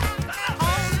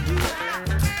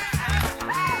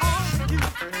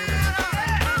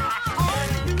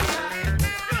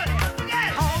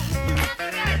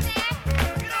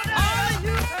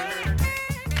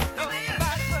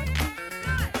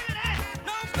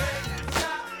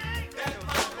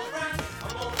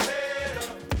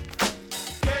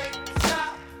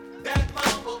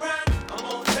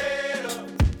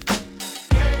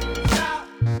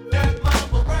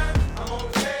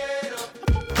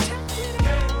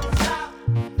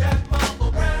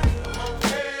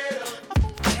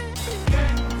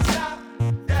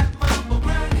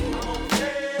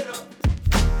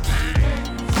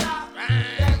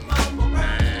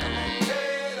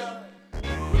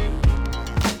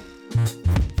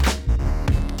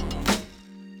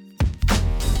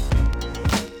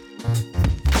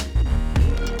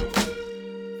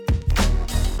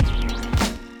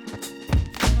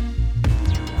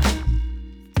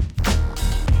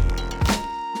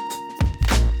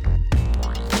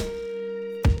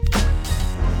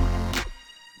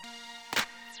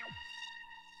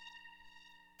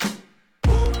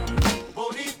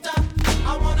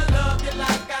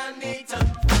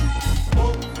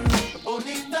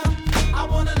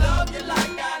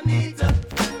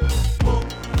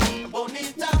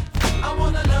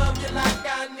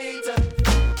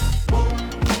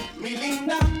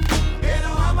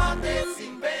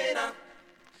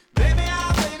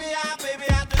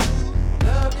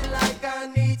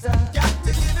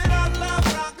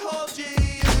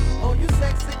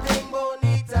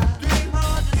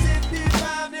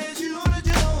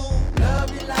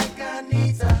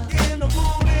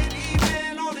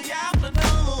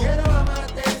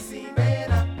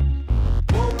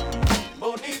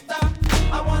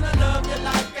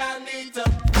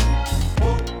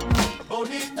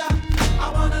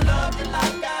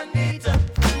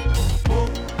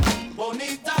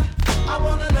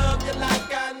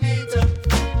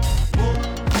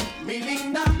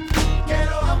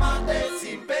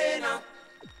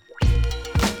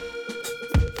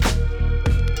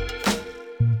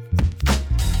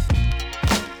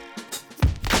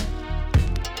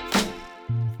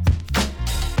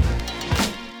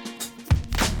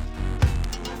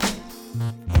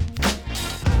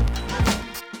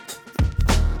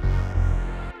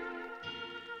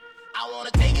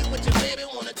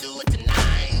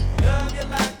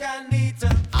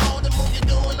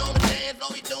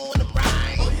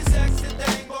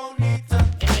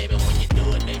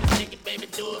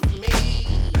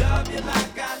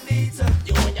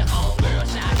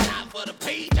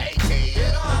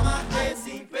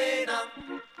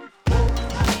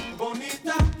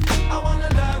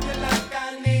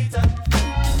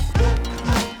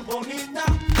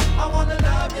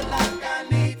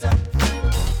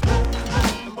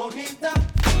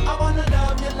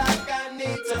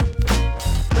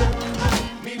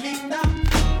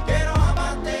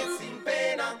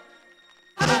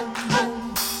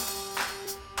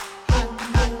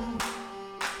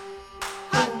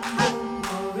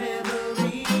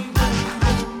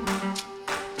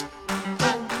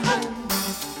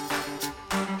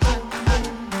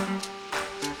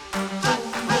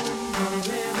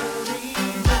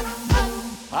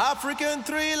 African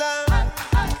thriller,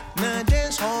 na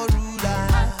dance hall ruler.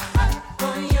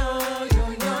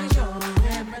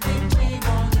 Everything we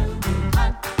wanna do.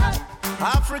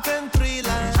 African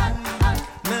thriller,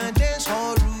 na dance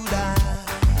hall ruler.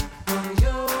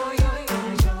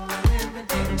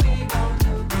 Everything we wanna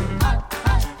do.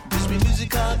 This be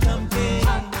musical campaign.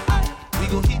 We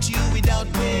gon' hit you without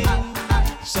pain.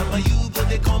 Some of you go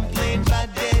they complain,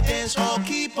 but they dance hall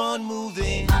keep on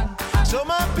moving. So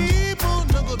my people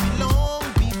no go be long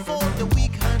before the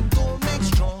weak hand go make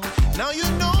strong. Now you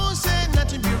know say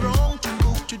nothing be wrong to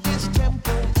move to this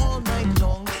tempo all night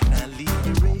long. Now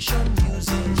liberation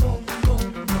music.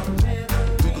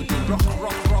 We go do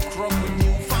rock with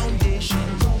new foundation.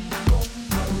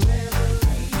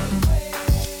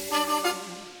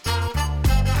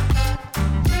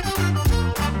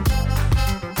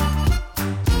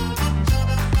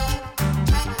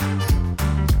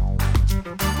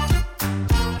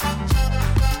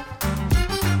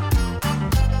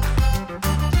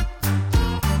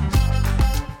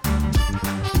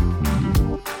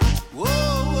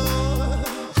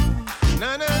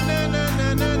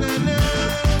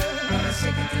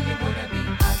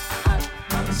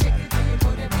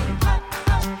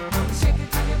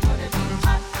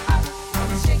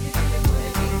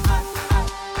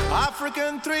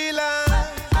 African thriller,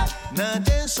 Now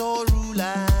dance all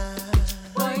ruler.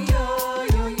 Oh yo,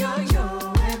 yo, yo,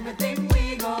 yo, everything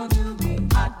we gon' do be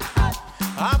hot, hot.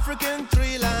 African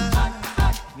thriller. Hot,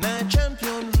 hot. Now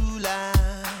champion ruler.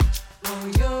 Oh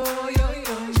yo, yo,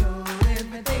 yo, yo,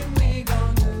 everything we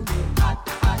gon' do be hot,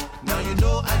 hot. Now you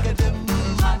know I got the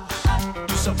moves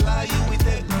to supply you with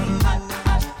the groove.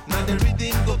 Now the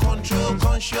rhythm go control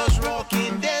conscious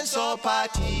rocking dance or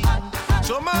party.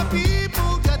 So my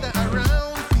people gather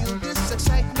around, feel this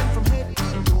excitement from head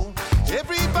to toe.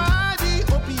 Everybody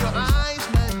open your eyes,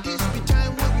 man, this be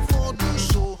time where we fall do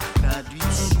so. Now do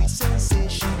sweet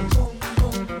sensation.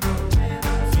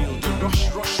 Feel the rush,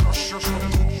 rush, rush, rush of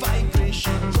good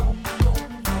vibration.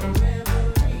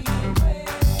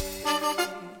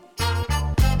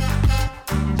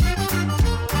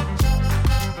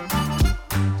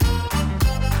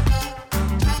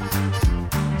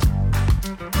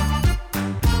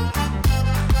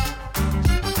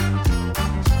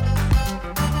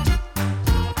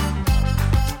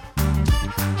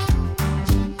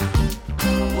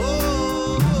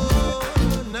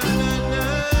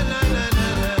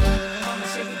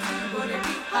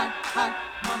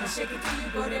 Shake it till you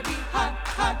go to be hot,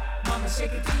 hot. Mama,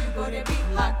 shake it till you go to be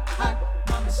hot, hot.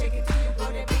 Mama, shake it till you go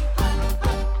to be hot,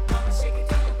 hot. Mama, shake it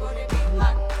till you go to be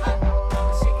hot, hot.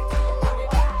 Mama, shake it till you go to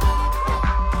be hot, hot.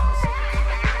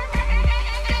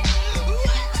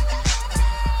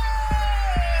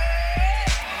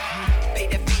 Pay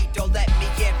the fee, don't let me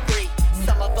get free.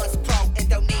 Some of us pro and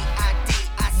don't need ID.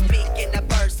 I speak in the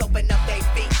birds, open up they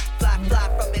feet. Fly, fly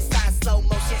from inside, slow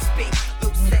motion speak.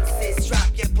 Loose senses, drop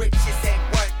your britches and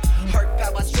work. Hurt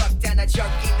power struck down a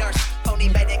jerky nurse. Pony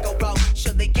medical road,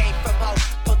 surely came from home.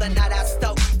 Pull the knot out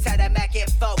stoke, tie the Mac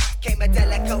and folk. Came a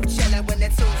delico chillin' when the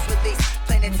tunes release.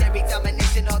 Planetary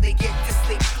domination, all they get to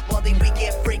sleep. Molly, we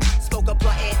get freak, smoke a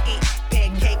blunt and eat.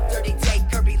 Pancake, dirty take,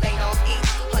 Kirby Lane on E.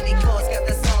 Honey claws got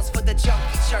the songs for the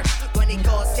junkie church. Running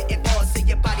calls, hitting balls so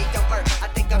your body don't hurt. I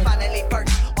think I finally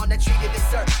perched on the tree to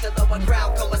dessert. The lower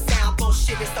ground, come a sound,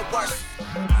 bullshit is the worst.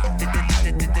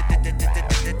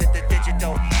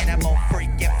 Digital animal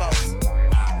freaking folks.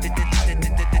 Digital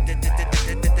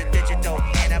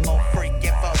animal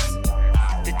freaking folks.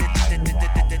 Digital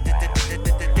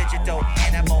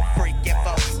animal freaking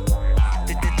folks.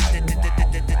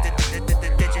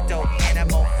 Digital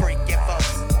animal freaking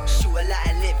folks. Shoot a lot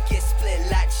of lip, get split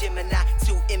like Gemini.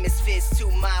 Two hemispheres, two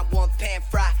mind, one pan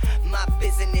fry. My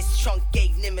business,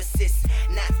 truncate nemesis.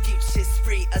 Not futures,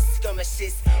 free of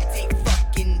skirmishes. Deep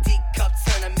fucking, deep cup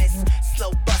tournaments.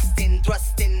 Slow busting,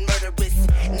 thrusting, murderous.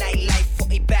 Nightlife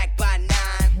 40 back by 9.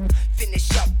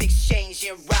 Finish up, exchange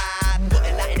and ride. Put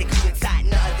a lot in the crew and tight.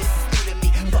 None of this is new to me.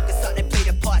 Fuckers on that play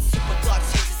the part. Super God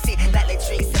change the scene. Like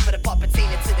latrine, set for the part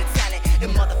pertaining to the talent. The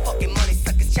motherfucking money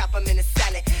suckers chop them in a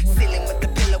salad. Ceiling with the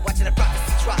pillow, watching the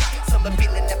prophecy drop. Some are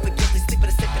feeling never guilty, sleep with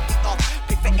a sympathy off.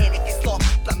 Pray for Anakin's law.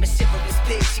 Blind my shiverous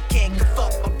pigs. You can't go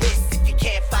fuck my wrist if you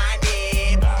can't find it.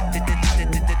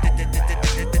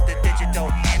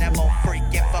 Digital animal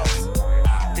freaking folks.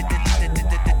 Digital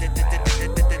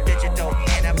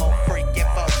animal freaking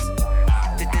folks.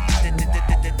 Digital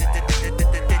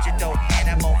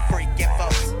animal freaking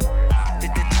folks.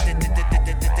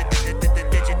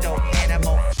 Digital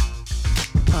animal.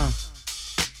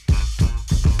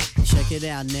 Check it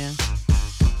out now.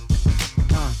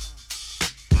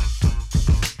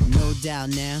 No doubt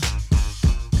now.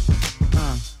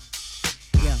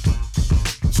 Yeah.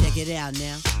 Check it out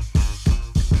now.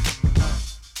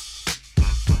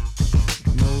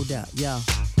 No doubt, yo.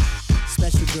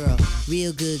 Special girl,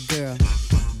 real good girl.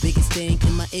 Biggest thing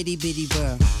in my itty bitty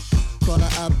world. Call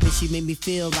her up and she made me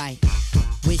feel right.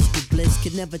 Wish the bliss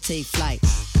could never take flight.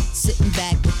 Sitting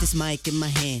back with this mic in my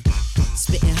hand.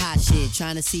 Spitting hot shit,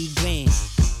 trying to see grand.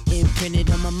 Imprinted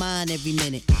on my mind every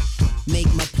minute.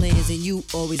 Make my plans and you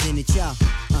always in it, y'all.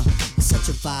 It's such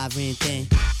a vibrant thing.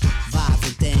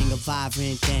 Vibrant thing, a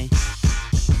vibrant thing.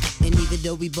 And even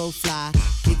though we both fly,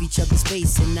 give each other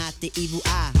space and not the evil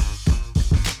eye.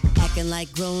 Acting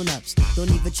like grown-ups,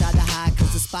 don't even try to hide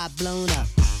cause the spot blown up.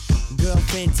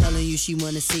 Girlfriend telling you she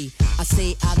wanna see. I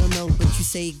say I don't know, but you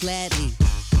say gladly.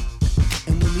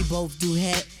 And when we both do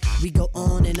head, we go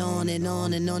on and on and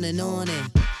on and on and on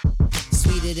and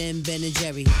sweeter than Ben and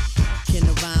Jerry. Can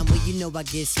I rhyme? Well, you know I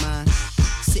get mine.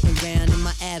 Sitting round in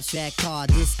my abstract car.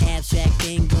 This abstract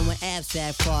thing going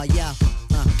abstract far, yeah.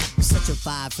 It's such a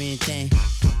vibrant thing.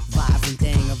 Vibrant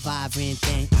thing, a vibrant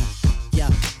thing. Yeah,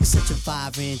 it's such a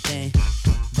vibrant thing.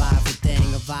 Vibrant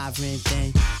thing, a vibrant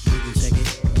thing. Check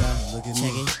it, yeah, look at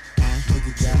check me. It, look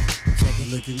at that, check it,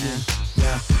 look at me,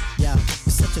 yeah. Yo,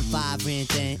 it's such a vibrant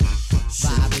thing.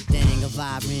 Vibrant thing, a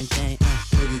vibrant thing.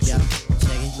 Yo,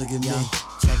 check it. Look at me.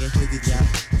 Check it. Look at yo.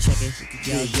 Check it.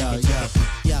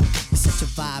 Yo, it's such a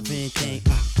vibrant thing.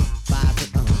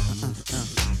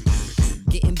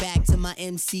 Getting back to my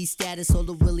MC status, all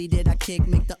the willy that I kick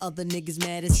make the other niggas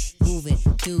maddest. Moving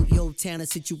through your town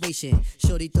situation.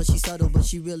 Shorty thought she subtle, but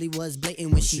she really was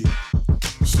blatant when she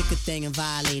shook a thing and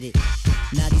violated.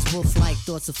 Now these wolf-like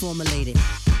thoughts are formulated.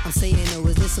 I'm saying, oh,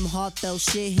 is there some heartfelt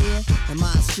shit here? Am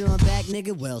I a strong back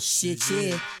nigga? Well, shit,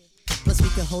 yeah. Plus we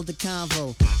could hold a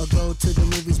convo or go to the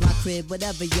movies, my crib,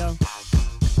 whatever, yo.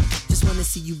 Just wanna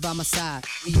see you by my side.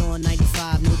 We on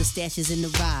 95, know the stash is in the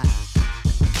ride.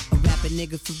 A rapping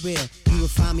nigga for real. You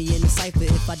would find me in the cypher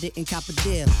if I didn't cop a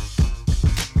deal.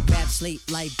 Rap slate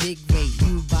like big rate.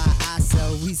 You buy, I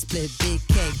sell, we split big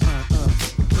cake.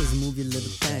 Just move your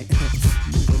little thing.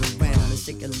 Move it around and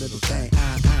shake a little thing.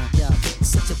 Yeah,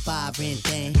 such a vibrant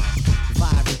thing.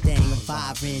 Vibrant thing, a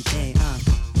vibrant thing.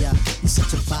 Yeah, you're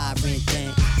such a vibrant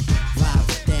thing.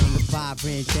 Vibrant thing, a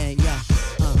vibrant thing. Yeah,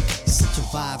 such a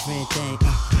vibrant thing.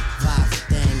 Vibrant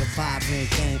thing, a vibrant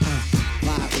thing.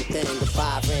 Vibrant thing, a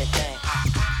vibrant thing.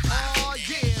 Oh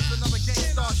yeah, it's another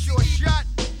Gangstar short shot.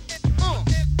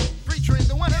 Featuring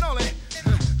the one and only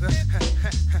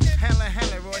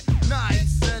Hanley Roy,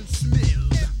 nice and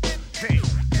smooth. Hey,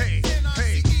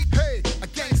 a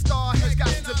Gangstar has got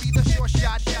to be the short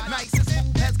shot. Nice and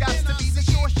smooth has got to be the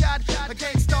short shot. A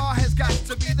Gangstar has got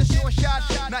to be the short shot.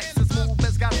 Nice and smooth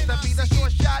has got to be the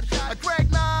short shot. A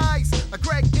Greg Nice, a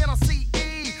Greg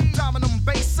NLCE, Dominum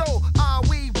Basso,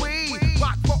 we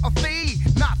rock for a fee,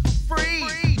 not for free.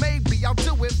 Maybe I'll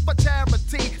do it for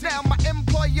charity. Now my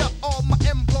employer or my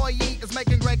employee is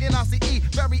making Greg NLCE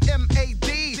very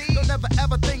M.A.D. Don't never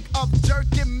ever think of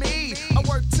jerking me. I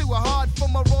work too hard for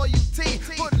my royalty.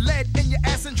 Put lead in your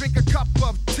ass and drink a cup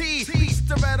of tea. Beast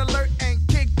the Red Alert and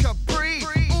Kid Capri.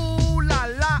 Ooh la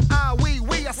la, wee.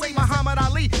 I say Muhammad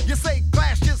Ali, you say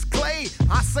Clash is clay.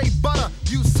 I say butter,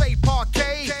 you say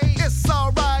parquet. It's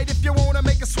alright if you wanna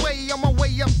make a sway. On my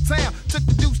way uptown, took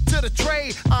the deuce to the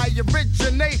trade. I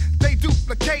originate, they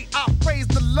duplicate. I praise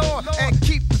the Lord and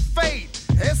keep the faith.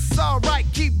 It's alright,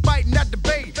 keep biting at the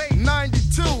bait.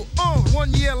 92,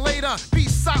 1 year later.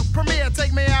 Peace out, Premier,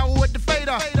 take me out with the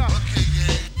fader.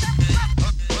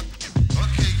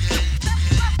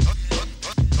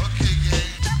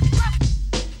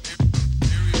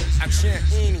 I chant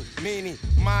eeny, meeny,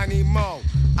 miny, mo.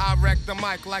 I wreck the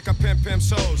mic like a pimp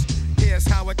shows. Here's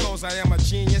how it goes, I am a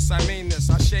genius, I mean this.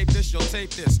 I shape this, you'll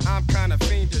tape this, I'm kinda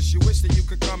fiendish. You wish that you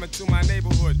could come into my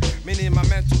neighborhood, meaning my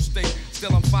mental state.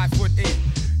 Still I'm 5'8",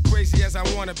 crazy as I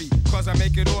wanna be, cause I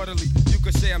make it orderly. You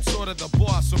could say I'm sort of the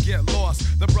boss, so get lost.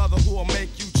 The brother who will make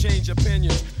you change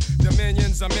opinions.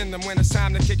 Dominions, I'm in them when it's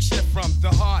time to kick shit from the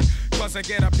heart. Cause I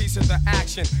get a piece of the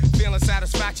action. Feeling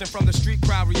satisfaction from the street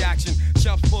crowd reaction.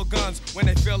 Chumps pull guns when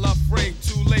they feel afraid.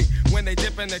 Too late, when they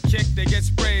dip in the kick, they get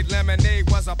sprayed. Lemonade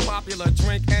was a popular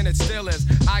drink and it still is.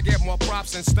 I get more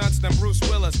props and stunts than Bruce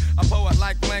Willis. A poet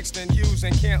like Langston Hughes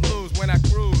and can't lose when I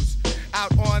cruise.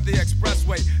 Out on the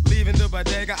expressway, leaving the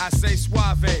bodega, I say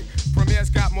suave. Premier's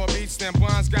got more beats than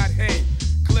Bonds got hate.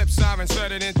 Clips are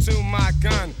inserted into my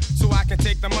gun, so I can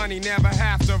take the money, never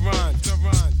have to run.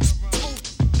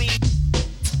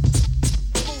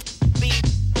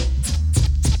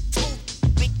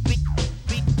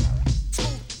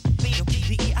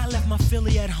 I left my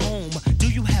Philly at home. Do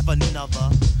you have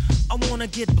another? I wanna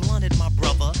get blunted, my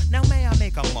brother. Now may I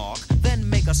make a mark, then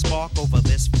make a spark over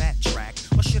this fat track?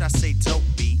 Or should I say dope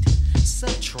beat?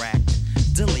 Subtract,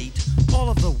 delete all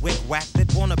of the wick-wack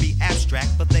that wanna be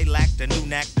abstract, but they lack the new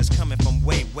knack that's coming from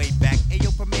way, way back.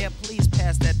 Ayo, Premier, please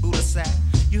pass that Buddha sack.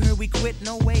 You heard we quit?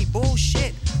 No way,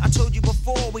 bullshit. I told you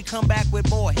before, we come back with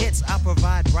more hits. I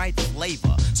provide right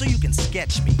flavor, so you can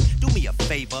sketch me. Do me a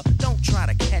favor, don't try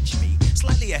to catch me.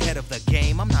 Slightly ahead of the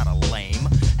game, I'm not a lame.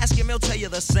 Ask him, he'll tell you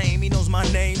the same. He knows my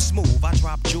name, smooth. I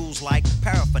drop jewels like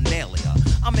paraphernalia.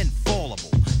 I'm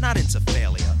infallible, not into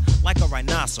failure. Like a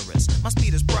rhinoceros, my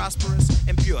speed is prosperous,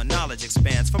 and pure knowledge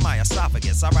expands from my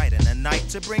esophagus. I write in the night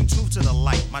to bring truth to the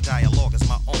light. My dialogue is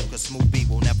my own, cause smooth beat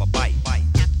will never bite.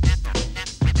 After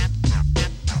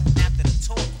the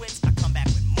tour quits, I come back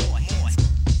with more hits.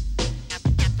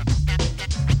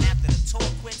 After the tour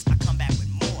quits, I come back with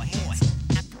more hits.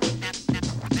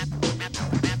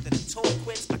 After the tour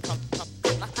quits, I come back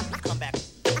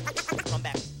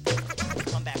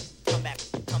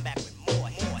with more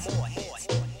hits.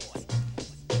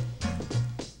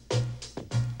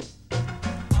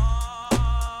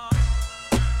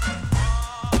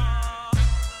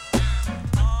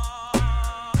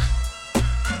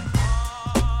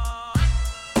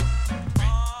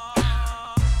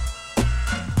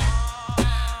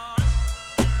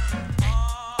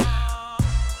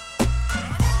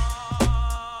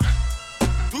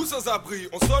 sans abri,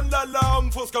 on sonne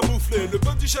l'alarme, faut se camoufler. Le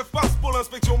petit chef passe pour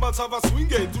l'inspection, man, ça va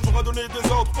swinguer. Toujours à donner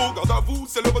des ordres au garde à vous.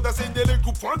 C'est l'heure d'asséner les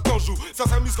coups points quand joue. Ça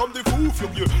s'amuse comme des fous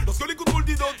furieux. Lorsque les contrôles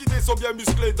d'identité sont bien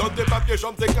musclés, donne des papiers,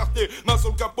 jambes écartées, mains sur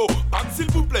le capot. Pas s'il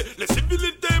vous plaît, les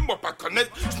civilités, moi pas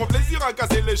connaître. J'prends plaisir à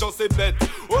casser les gens, c'est bête.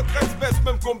 Autre espèce,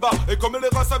 même combat. Et comme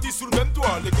les races à vie sous le même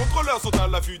toit, les contrôleurs sont à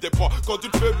l'affût des proies. Quand tu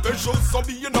te fais belle chose sans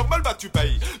billet normal, bah tu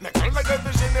payes. Mais quand la grève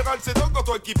est générale, c'est encore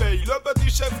toi qui paye. Le petit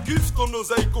chef guffe ton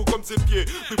oseille comme ses pieds.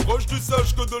 Plus proche du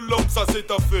sage que de l'homme, ça c'est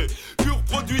un fait. Pur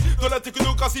produit de la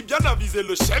technocratie bien avisée.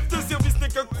 Le chef de service n'est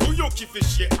qu'un couillon qui fait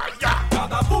chier. Aïe!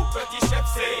 Garde à vous, petit chef,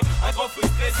 c'est un grand fou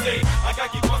stressé. Un gars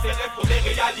qui prend ses rêves pour des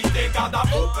réalités. Garde à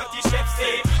vous, petit chef,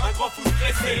 c'est un grand fou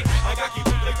stressé. Un gars qui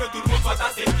voudrait que tout le monde soit à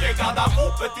ses pieds. Garde à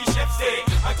vous, petit chef, c'est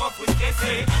un grand fou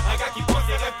stressé. Un gars qui prend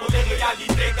ses rêves pour des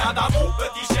réalités. Garde à vous,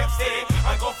 petit chef, c'est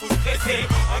un grand fou stressé.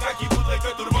 Un gars qui voudrait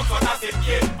que tout le monde soit à ses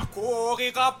pieds. À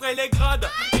courir après les grades,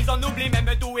 ils en oublient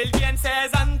même d'où ils viennent. Ces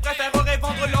ânes préféreraient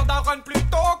vendre leur daronne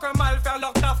plutôt que mal faire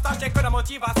leur taf. Sachez que la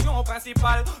motivation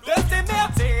principale de ces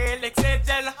merdes, c'est l'excès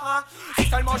d'elle. Si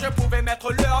seulement je pouvais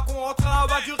mettre leur contrat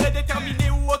à durée déterminée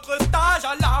ou autre stage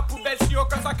à la poubelle, si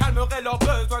aucun ça calmerait leur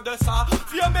besoin de ça.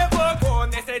 Vieux mais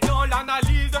reconnaissez dans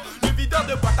l'analyse le videur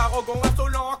de boîte arrogant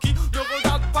insolent qui ne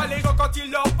regarde pas les gens quand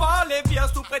il leur parle et vient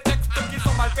sous prétexte qu'ils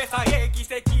sont mal faits. Ça y est, qui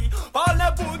c'est qui parle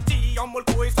abouti en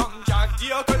molko et sans jack.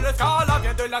 Dire que le scala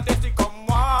vient de l'intestin comme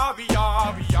moi,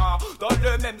 via dans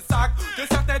le même sac que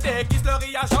certains déguisent le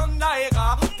riage en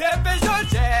aéra. Des je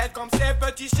jette comme ces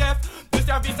petits chefs de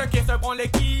service qui se branlent et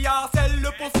qui harcèlent le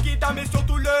pauvre qui dame et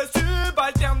surtout le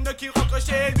subalterne qui rentre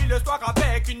chez lui le soir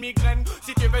avec une migraine.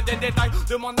 Si tu veux des détails,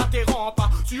 demande n'interromps pas.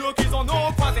 Sûr qu'ils en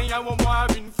ont croisé au moins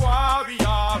une fois,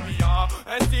 via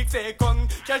ainsi que ces cons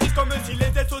qui agissent comme si les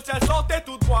aides sociales sortaient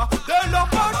tout droit de leur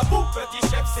poche. Garde à vous, petit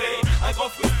chef, c'est un grand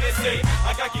fou stressé.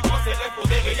 Un gars qui prend ses rêves pour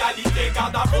des réalités.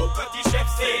 Garde à vous, petit chef,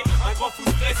 c'est un grand fou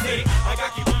stressé. Un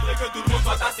gars qui voudrait que tout le monde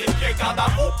soit à ses pieds. Garde à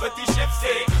vous, petit chef,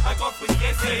 c'est un grand fou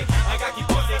stressé. Un gars qui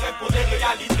prend ses rêves pour des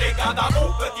réalités. Garde à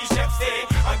vous, petit chef, c'est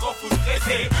un grand fou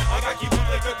stressé. Un gars qui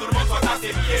voudrait que tout le monde soit à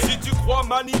ses pieds. Si tu crois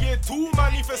manier tout,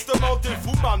 manifestement t'es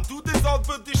fou, man. Tout désordre,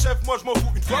 petit chef, moi je m'en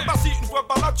fous. Une fois par-ci, une fois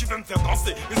par-là, tu veux me faire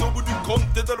danser. Mais au bout du compte,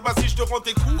 t'es de vas-y, je te rends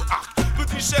tes coups. Arc.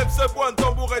 Petit chef, se pointe,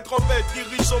 tambour et trompette.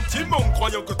 Dirige son petit monde,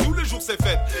 croyant que tous les jours c'est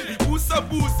fête. Il pousse à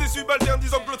pouce, ses subalternes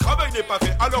disant que le travail n'est pas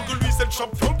fait. Alors que lui, c'est le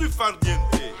champion du farniente.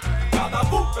 Garde à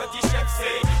vous, petit chef,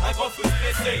 c'est un grand fou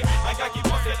stressé. Un gars qui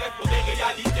prend ses rêves pour des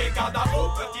réalités. Garde à vous,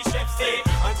 petit chef, c'est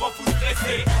un grand fou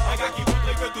stressé. Un gars qui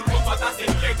voudrait que tout le monde soit à ses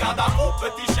pieds. Garde à vous,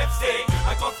 petit chef, c'est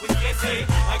un grand fou stressé.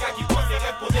 Un gars qui prend ses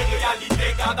rêves pour des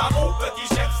réalités. Garde à vous, petit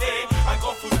chef, c'est un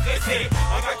grand fou stressé.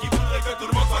 Un gars qui voudrait que tout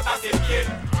le monde soit à ses pieds.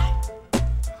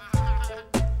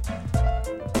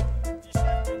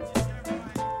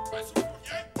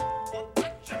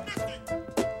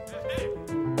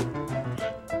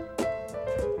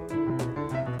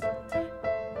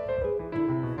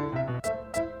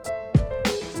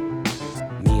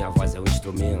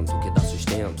 Que dá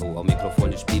sustento ao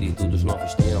microfone, o espírito dos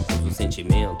novos tempos, o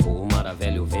sentimento, o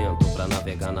maravilhoso vento pra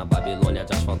navegar na Babilônia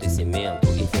de asfalto e cimento.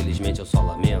 Infelizmente eu só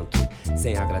lamento,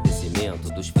 sem agradecimento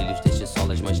dos filhos deste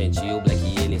solas mais gentil, Black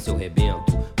ele em seu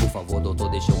rebento. Por favor, doutor,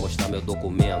 deixa eu mostrar meu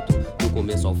documento. Do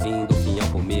começo ao fim, do fim ao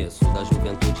começo, da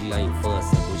juventude à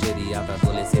infância, do geriatra à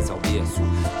adolescência ao berço.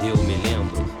 Eu me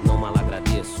lembro, não mal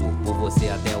agradeço, por você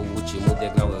até o último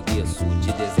degrau eu desço.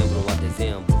 De dezembro a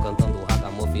dezembro, cantando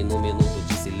ragamuffin no minuto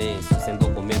de silêncio, sem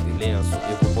documento e lenço.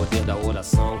 E com o poder da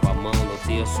oração, com a mão no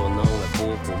terço, não é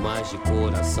pouco, mas de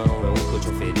coração é o que eu te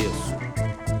ofereço.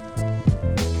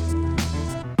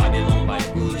 Babylon by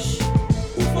Kush,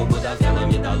 o fogo da vela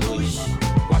me dá luz.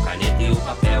 Com a caneta e o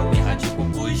papel irradio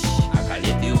pus. A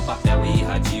caneta e o papel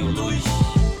irradio luz.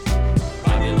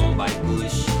 Babylon by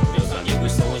Kush, meus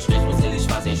amigos são os mesmos, eles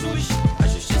fazem jus. A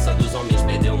justiça dos homens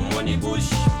perdeu um ônibus.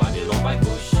 Babylon by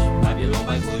Kush, Babylon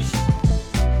by Kush.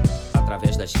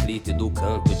 Através da escrita e do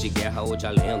canto, de guerra ou de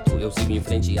alento, eu sigo em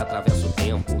frente e atravesso o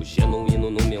tempo.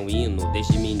 Genuíno no meu hino,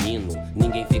 desde menino.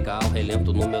 Ninguém fica ao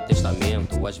relento no meu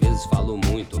testamento. Às vezes falo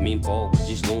muito, me empolgo,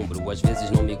 deslumbro. Às vezes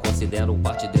não me considero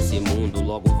parte desse mundo.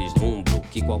 Logo vislumbro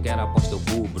que qualquer aposta eu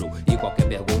cubro. E qualquer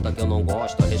pergunta que eu não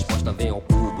gosto, a resposta vem ao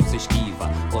cubo. Se esquiva,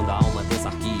 quando a alma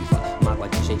desarquiva. Mágoa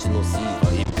de gente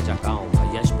nociva, e perde a calma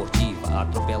e a esportiva.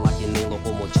 Atropela que nem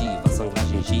locomotiva, sangra a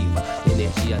gengiva.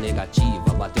 Energia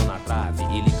negativa, bateu na trave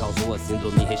e lhe causou a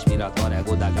síndrome respiratória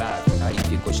aguda grave. Aí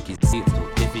ficou esquisito,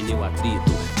 definiu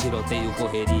atrito. Tiroteio,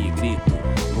 correria e grito,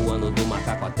 voando do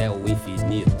macaco até o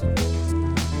infinito.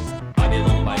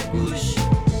 Babylon by Kush,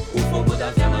 o fogo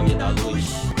da vela me dá luz.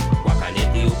 Com a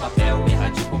caneta e o papel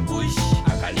irradio pus.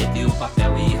 A caneta e o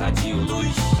papel irradio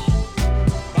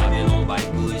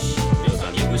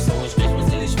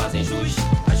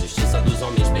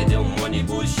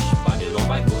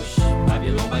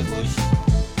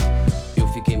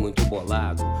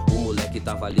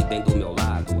tava ali bem do meu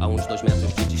lado, a uns 2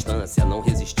 metros de distância. Não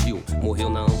resistiu, morreu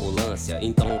na ambulância.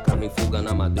 Então um carro em fuga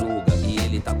na madruga e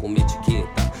ele tá com uma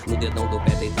etiqueta no dedão do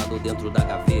pé deitado dentro da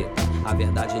gaveta. A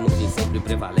verdade no fim sempre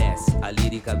prevalece. A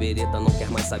lírica bereta não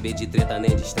quer mais saber de treta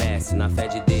nem de estresse. Na fé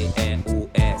de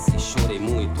D-E-U-S, chorei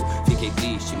muito, fiquei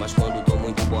triste, mas quando tô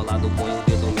muito bolado ponho o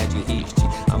dedo médio em riste.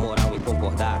 A moral em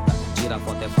concordata, tira a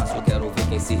foto é fácil, quero ver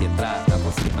quem se retrata.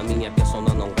 Você a minha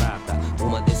persona não grata,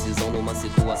 uma decisão numa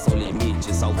situação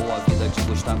limite salvou a vida de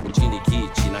Gustavo de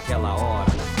Nikit. Naquela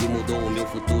hora que mudou o meu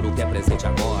futuro que é presente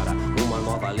agora. Uma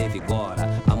nova lei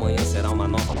vigora, amanhã será uma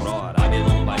nova aurora.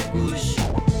 Babylon by Bush,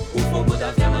 o fogo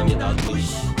da vela me dá luz.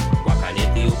 Com a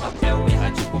caneta e o papel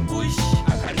irradio o pus.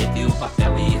 A caneta e o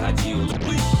papel irradio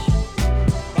luz.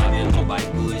 Babylon by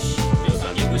Bush, meus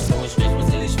amigos são os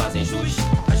mesmos, eles fazem jus.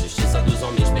 A justiça dos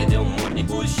homens perdeu um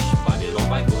ônibus. Babylon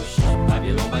by Bush,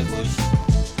 Babylon by Bush.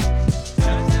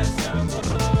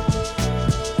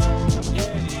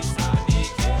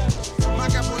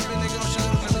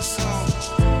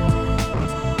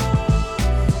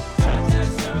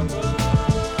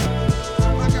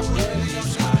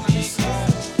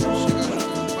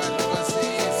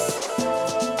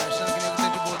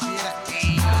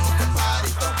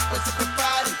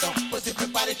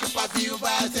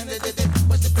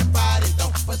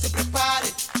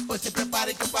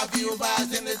 que o pavio vai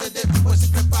acender. Você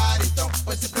prepare então,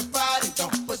 você prepare então,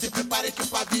 você prepare que o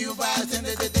pavio vai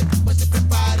acender. Você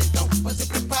prepare então,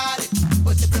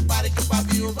 você prepare que o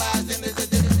pavio vai acender.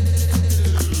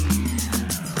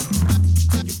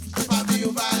 O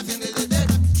pavio vai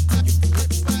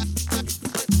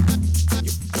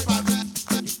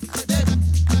acender.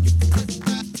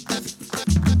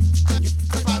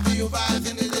 O pavio vai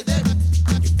acender.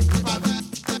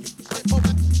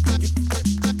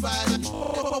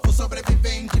 Povo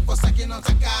sobrevivente, força que não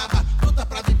se acaba. Luta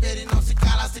pra viver e não se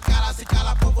cala, se cala, se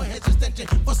cala. Povo resistente,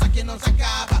 força que não se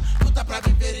acaba. Luta pra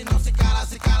viver e não se cala,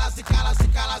 se cala, se cala, se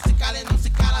cala, se cala e não se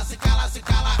cala, se cala, se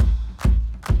cala.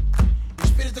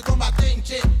 Espírito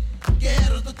combatente,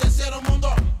 guerreiro do terceiro mundo.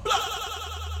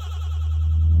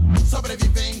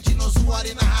 Sobrevivente no suor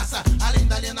e na raça, além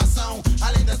da alienação,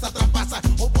 além dessa trapaça.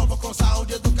 O povo com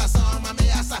saúde e educação é uma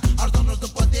ameaça aos donos do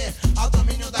poder, ao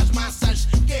domínio das massas.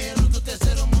 Guerreiros do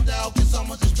terceiro mundo é o que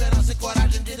somos, esperança e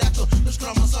coragem direto dos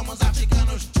cromossomos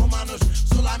africanos, humanos,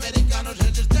 sul-americanos,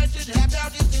 resistentes,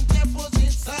 rebeldes em tempos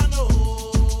insanos.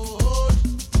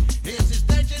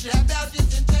 Resistentes,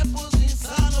 rebeldes em tempos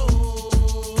insanos.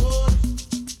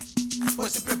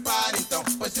 Pois se prepare então,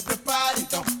 pois se prepare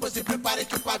então, pois se prepare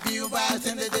que o pavio vai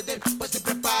acender. Pois se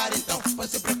prepare então,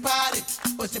 pois se prepare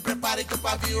que o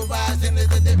pavio vai acender.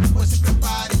 Pois se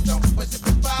prepare então, pois se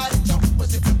prepare então, pois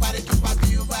se prepare que o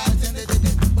pavio vai acender.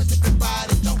 Pois se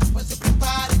prepare então, pois se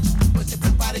prepare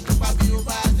que o pavio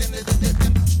vai acender.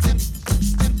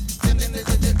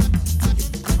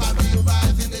 O pavio vai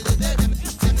acender.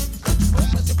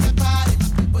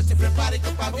 Pois se prepare que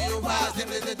o pavio vai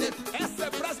acender. Essa é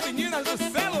pras meninas do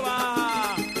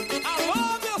celular.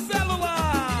 Alô, meu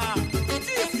celular.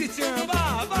 Diz que te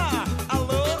ama, vá.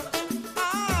 Alô,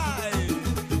 ai.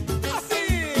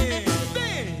 Assim,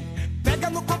 vem. Pega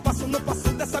no compasso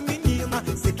dessa menina.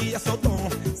 Sei que é seu dom,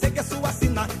 sei que é sua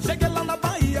sina. Cheguei lá na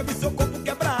Bahia, vi seu corpo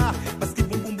quebrar. Mas que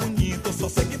bumbum bonito, só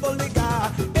sei que vou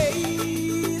ligar.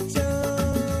 Ei,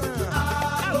 tchan.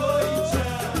 Alô,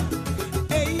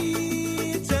 tchan.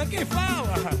 Ei, tchan, quem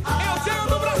fala? É o Tchan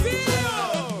do Brasil.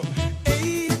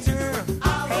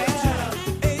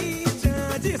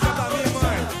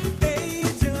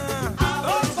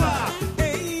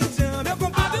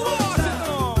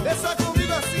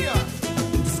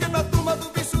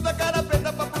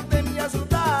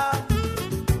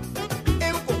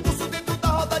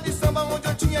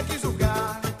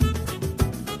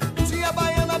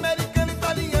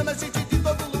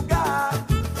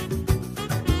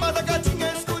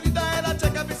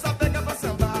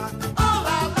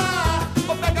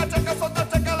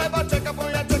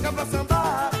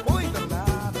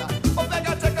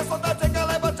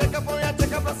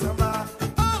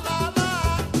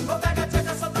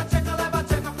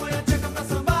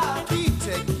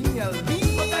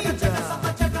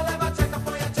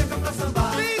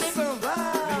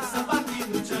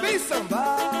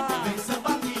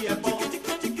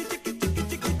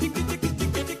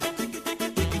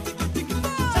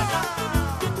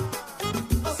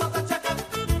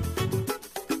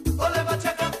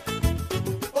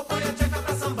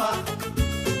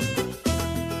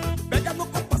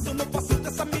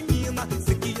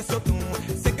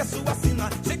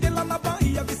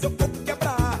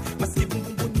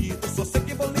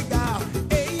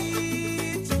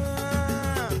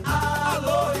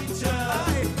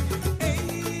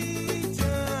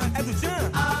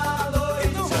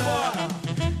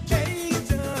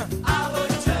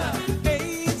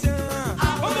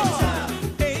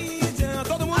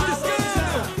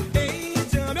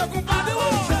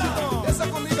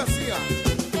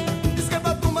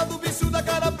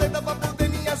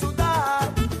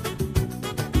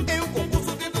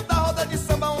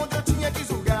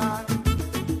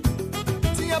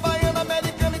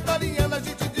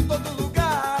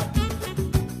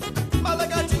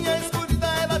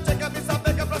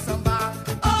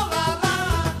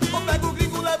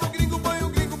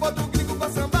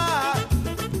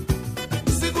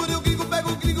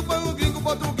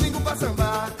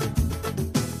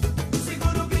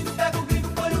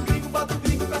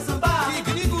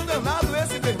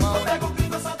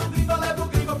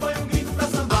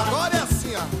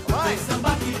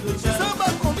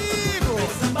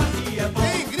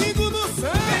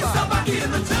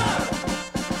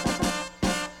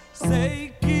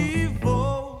 Sei que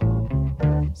vou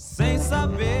sem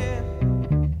saber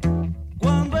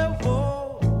quando eu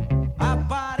vou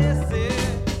aparecer.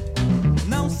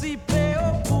 Não se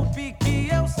preocupe que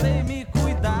eu sei me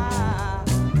cuidar.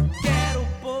 Quero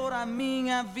pôr a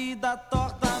minha vida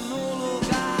torta no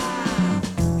lugar.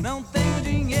 Não tenho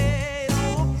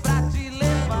dinheiro pra te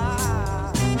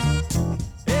levar.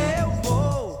 Eu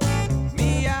vou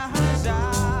me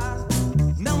arranjar.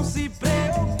 Não se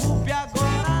preocupe,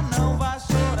 agora não vai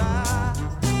chorar.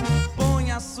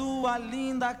 Põe a sua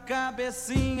linda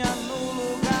cabecinha no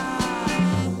lugar.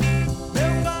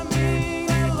 Meu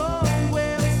caminho é longo,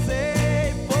 eu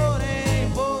sei, porém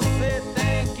você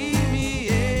tem que me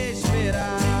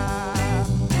esperar.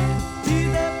 E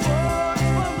depois,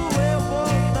 quando eu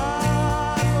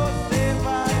voltar, você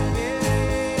vai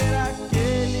ver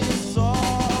aquele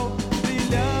sol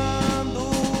brilhando,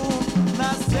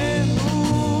 nascendo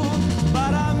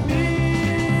para mim.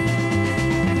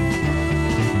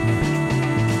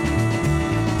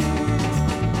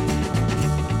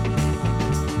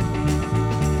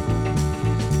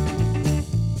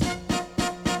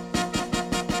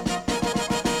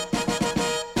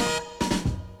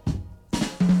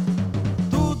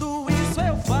 Tudo isso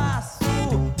eu faço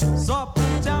só por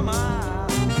te amar.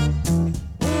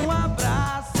 Um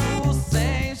abraço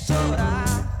sem chorar.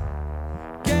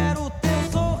 Quero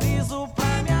teu sorriso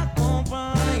pra me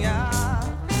acompanhar.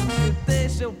 E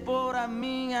deixa eu pôr a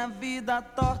minha vida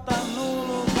torta no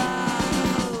lugar.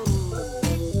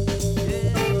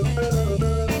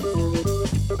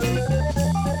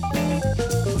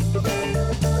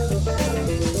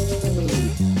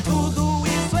 Tudo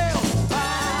isso eu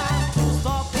faço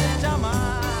só por te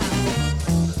amar.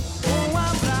 Um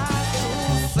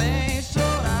abraço sem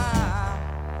chorar.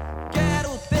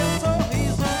 Quero teu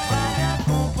sorriso pra me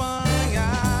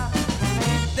acompanhar.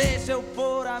 E deixa eu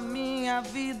pôr a minha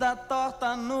vida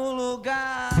torta no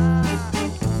lugar.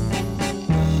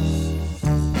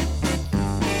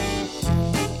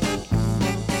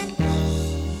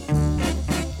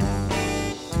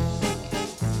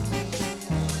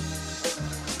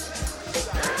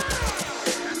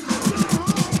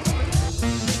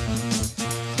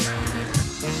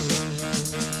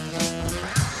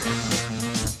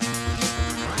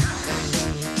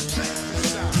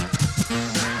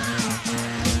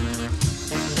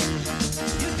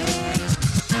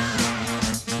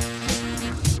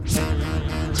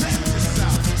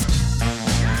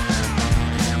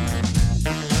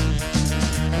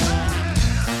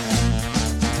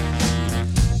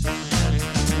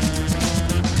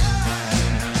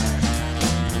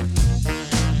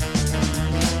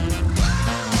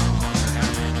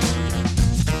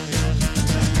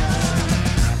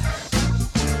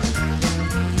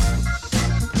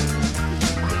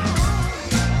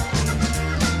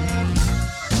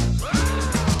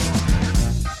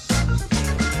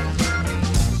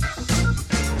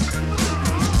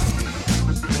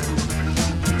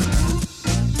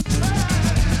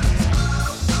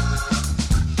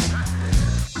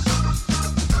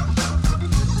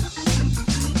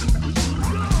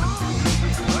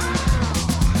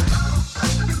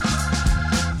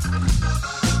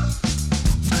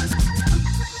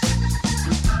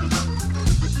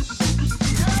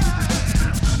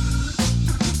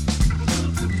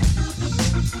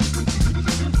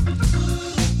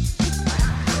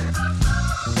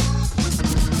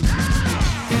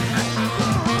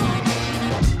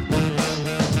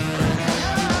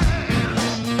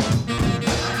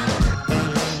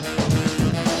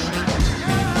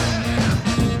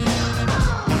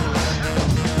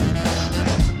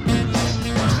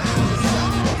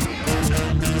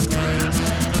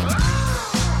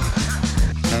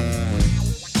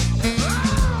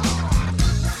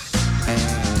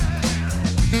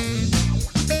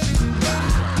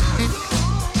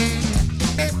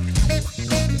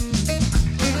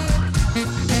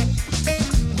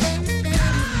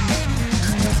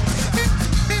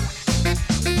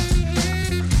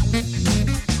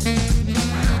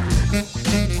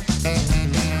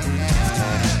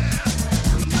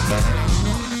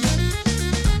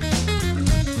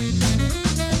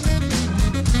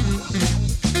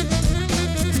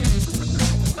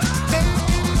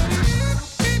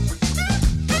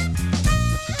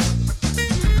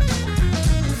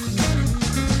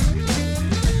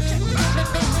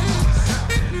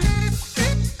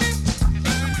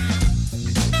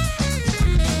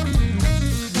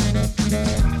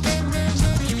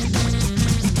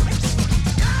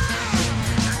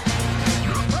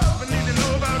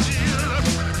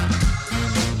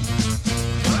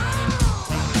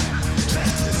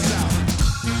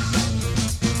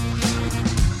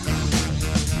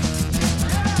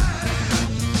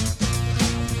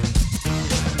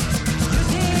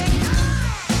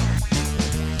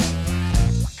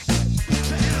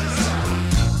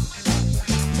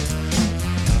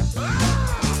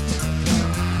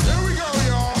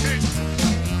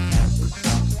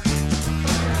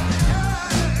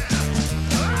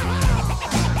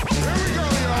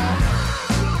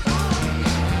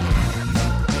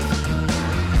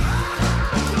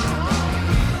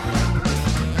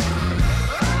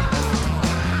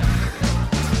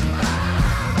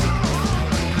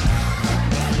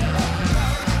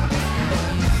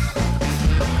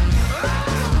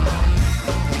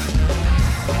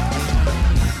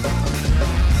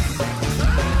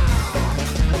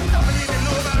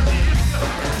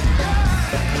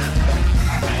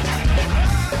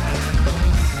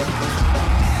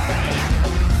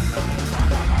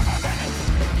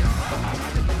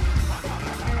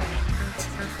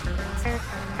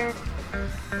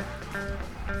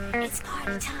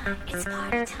 party time, it's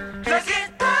party time. Let's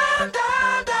get down,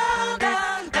 down, down,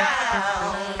 down,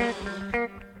 down.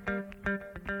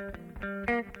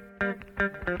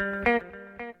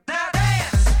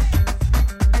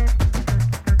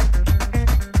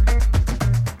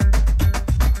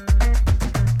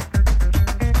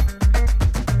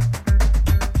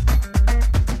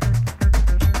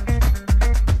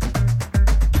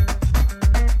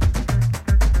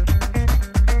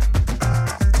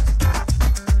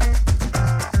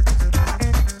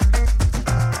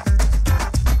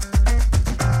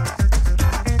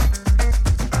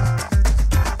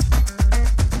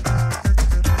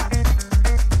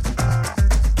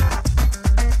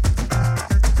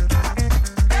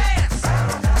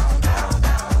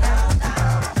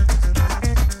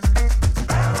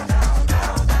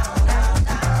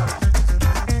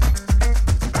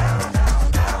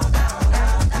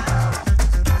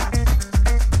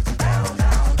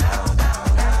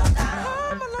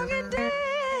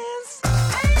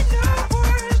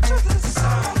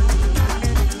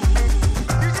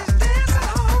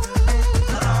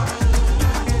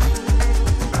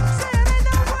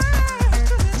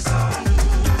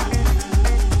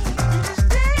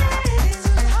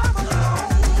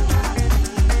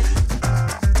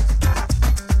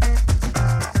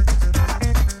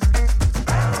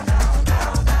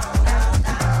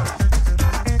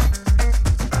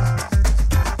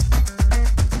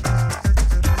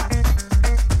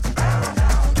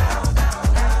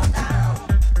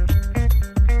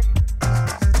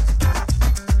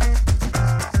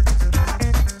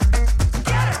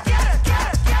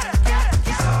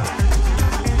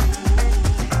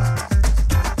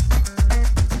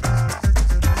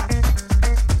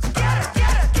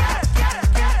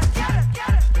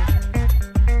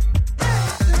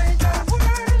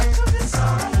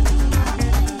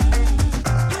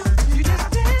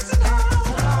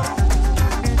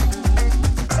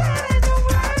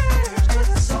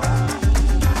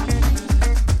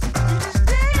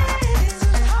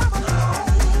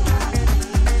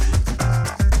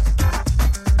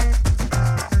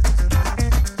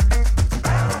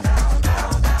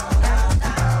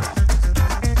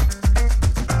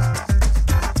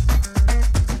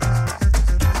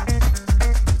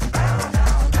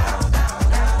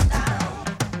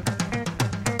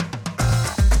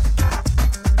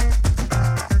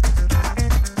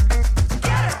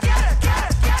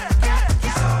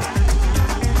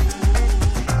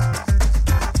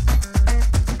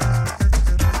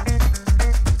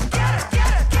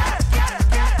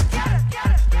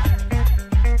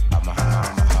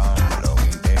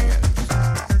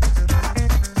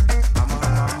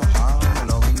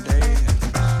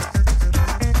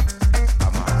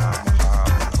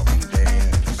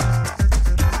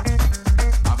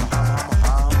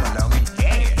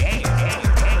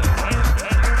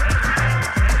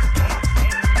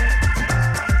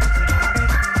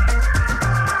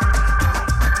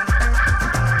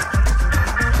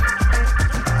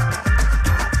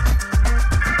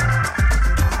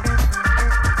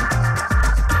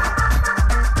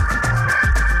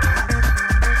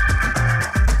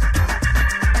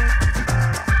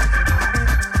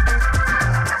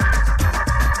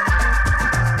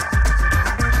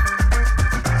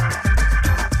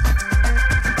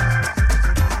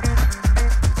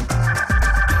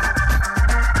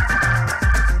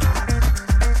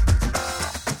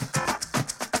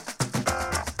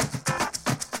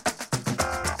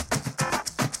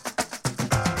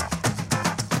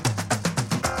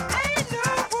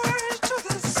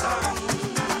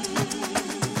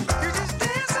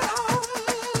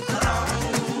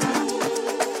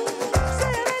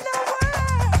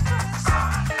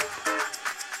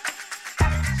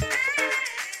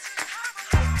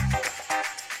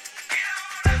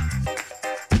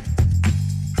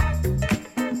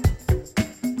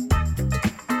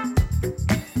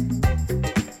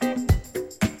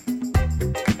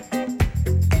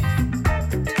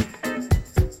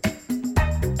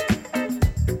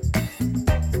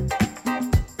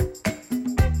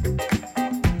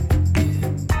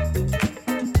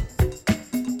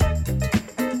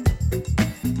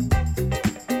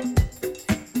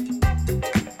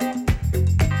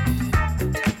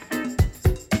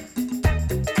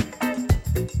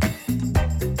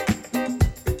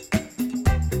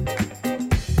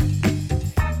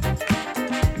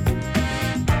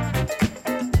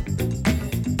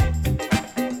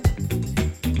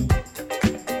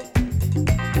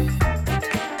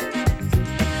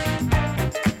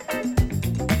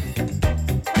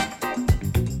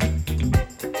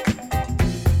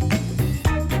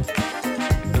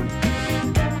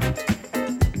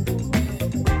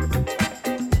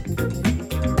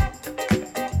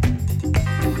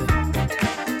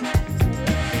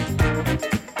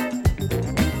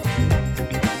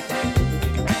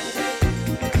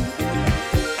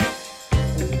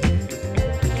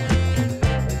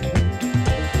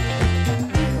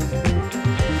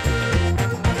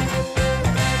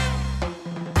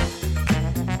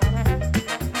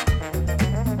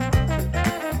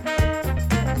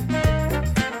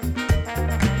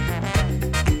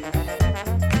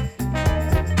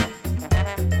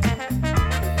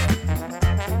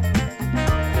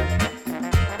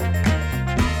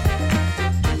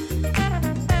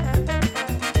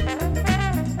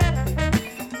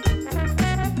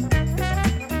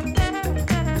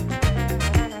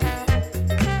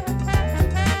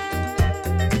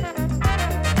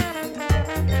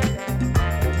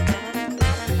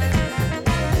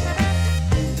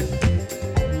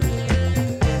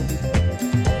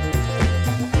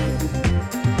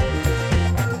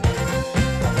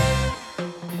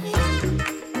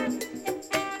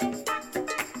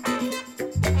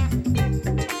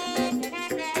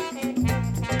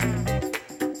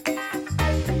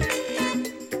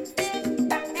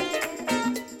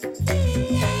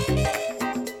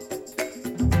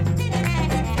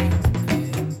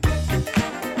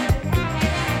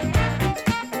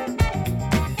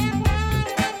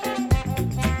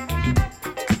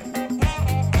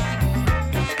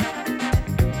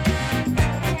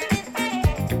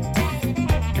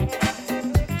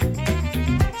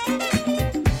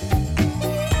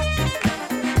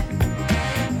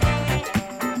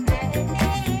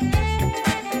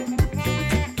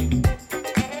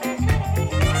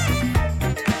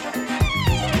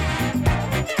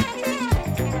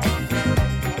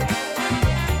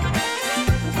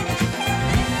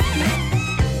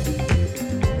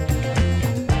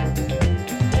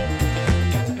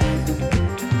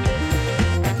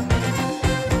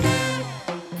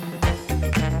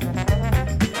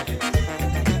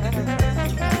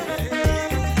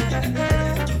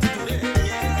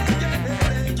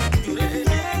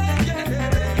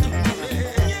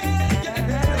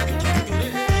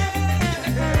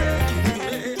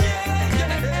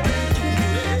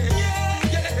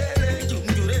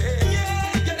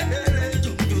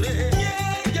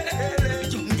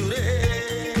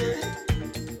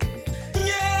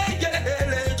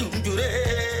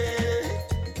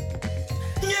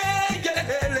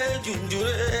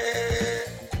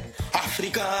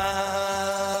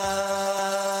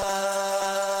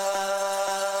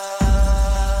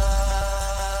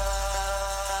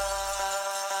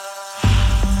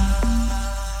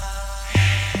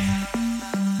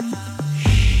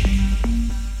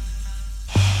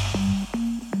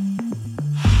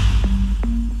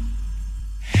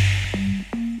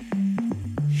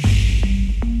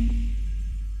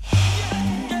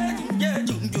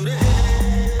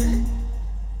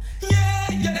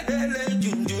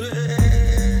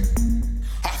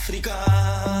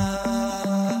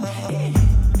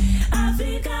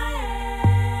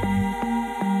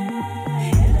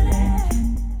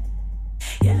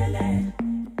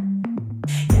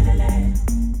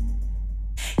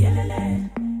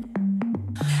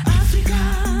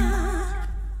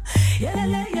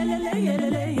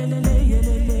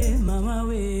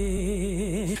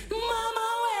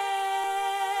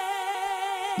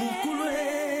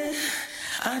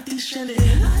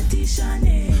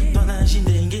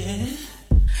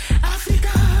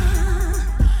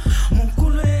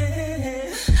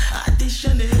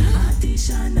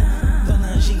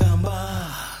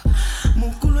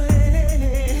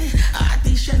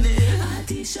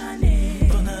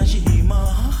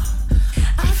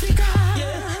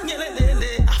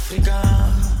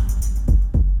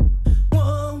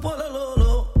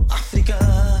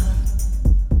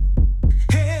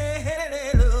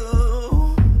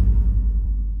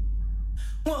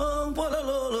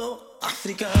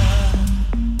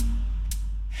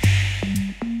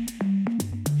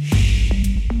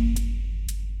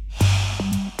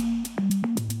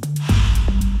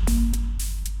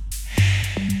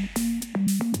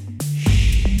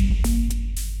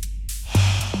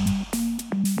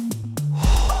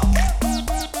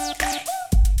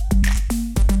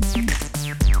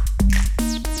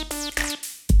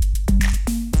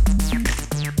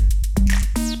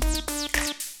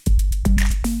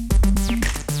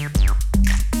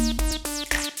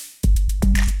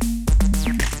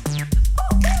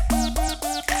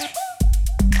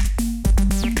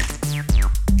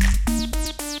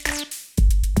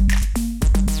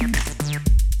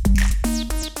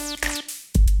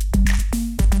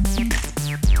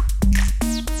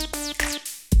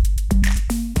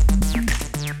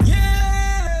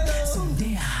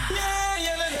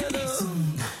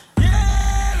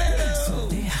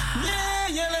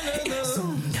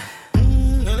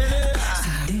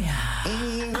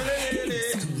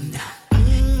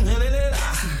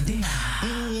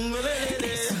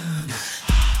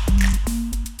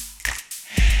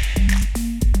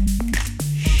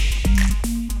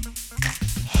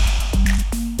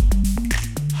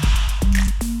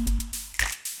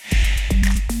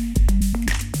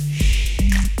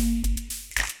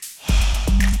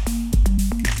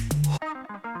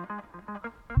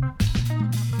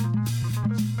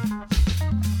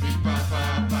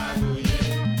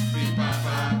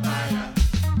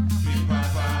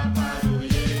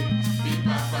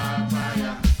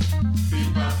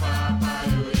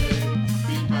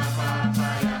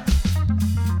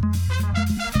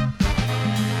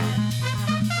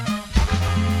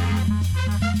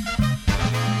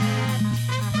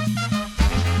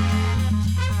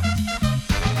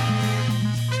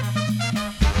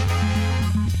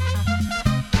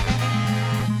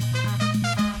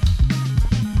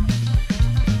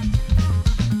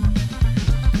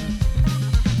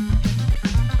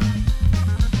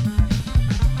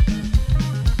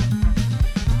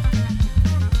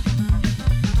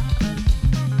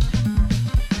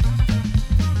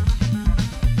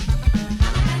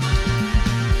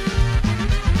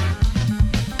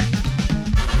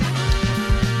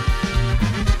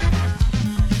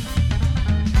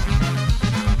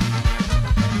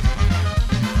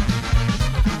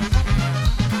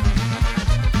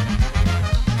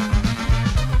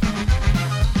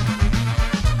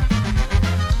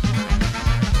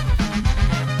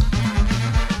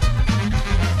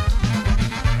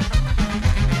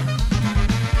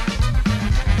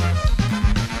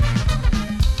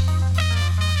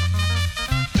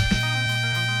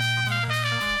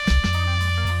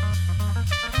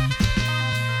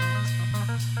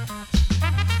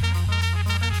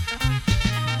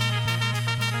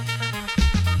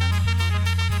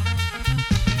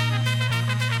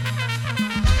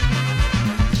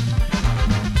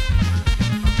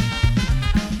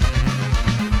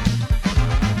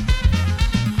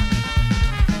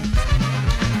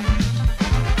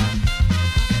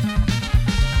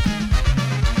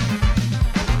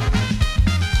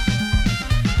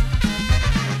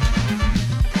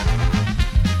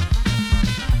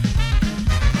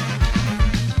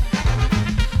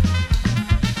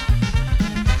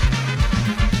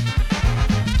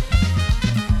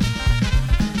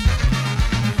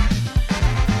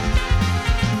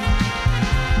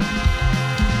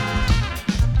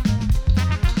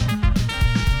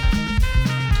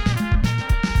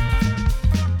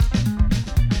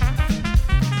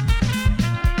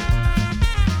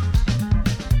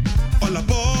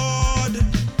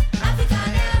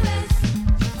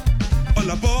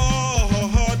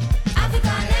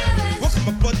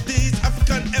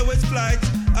 flights,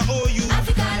 I owe you.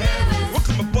 African Airways.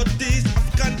 Welcome aboard this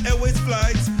African Airways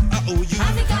flights, I owe you.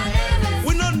 African Airways.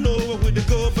 We don't know where we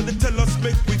go, but they tell us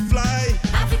make we fly.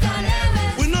 African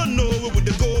Airways. We don't know where we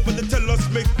go, but they tell us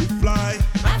make we fly.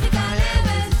 African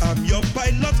Airways. I'm your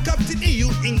pilot, Captain EU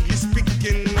English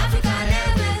speaking. African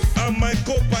Airways. I'm my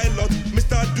co-pilot,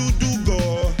 Mr. Dudugo.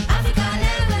 African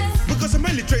Airways. Because I'm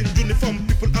only trained uniform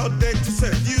people out there to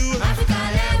serve you. African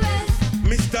Airways.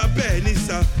 Mr.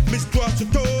 Benissa, Miss Twasso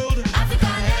told. African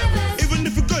Airways. Even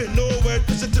if you're going nowhere,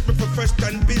 to set up for first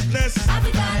time business.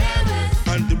 African Airways.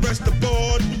 And the rest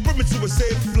aboard, we promise you a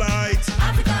safe flight.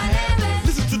 African Airways.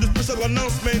 Listen to the special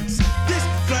announcements. This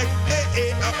flight,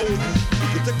 AARO. You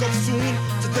can take off soon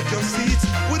to take your seats.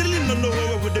 We really don't know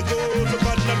where we go. No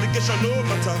bad navigation, no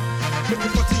matter. Make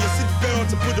you fasten your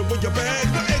seatbelt and put away your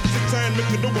bag. No exit time, make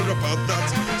you don't worry about that.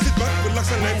 Sit back, relax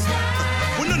and let's.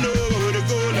 We don't know where we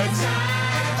go next.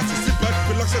 I just sit back,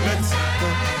 relax and let's.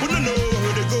 We don't know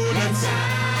where we go next.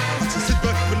 I just sit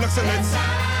back, relax and let's.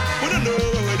 We don't know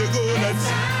where they go next.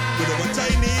 With our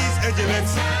Chinese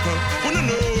engineers. We don't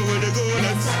know where they go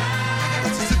next. I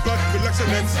just sit back, relax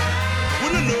and let's. We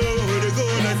don't know where they go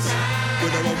next.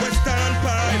 With our Western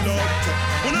pilot.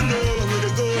 We don't know where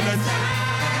they go next.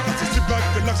 I just sit back,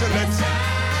 relax and let's.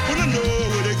 We don't know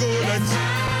where they go next.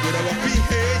 With our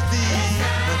PhD.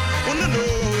 We don't know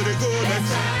where they go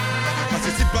next. I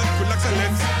just sit back, relax and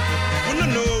let's. We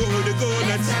don't know where they go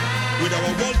next. With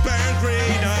our World Bank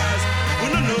radars.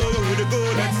 We don't know where they go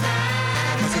next.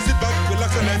 I say sit back,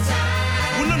 relax and let's.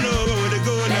 We don't know where they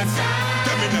go next.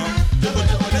 Tell me now.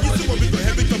 Now you see what we do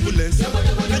heavy turbulence.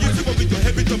 Now you see what we do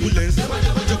heavy turbulence.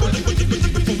 Before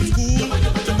we school.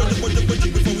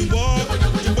 Before we walk.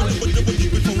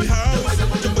 Before we house.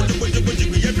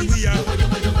 We everywhere.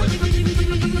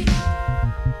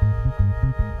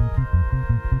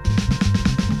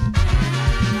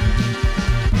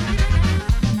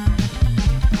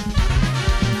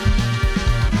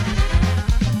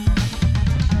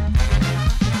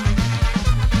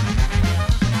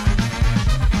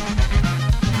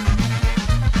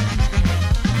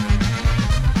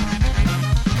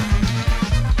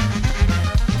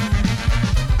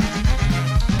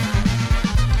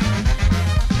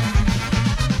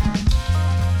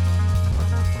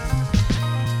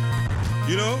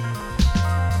 You know?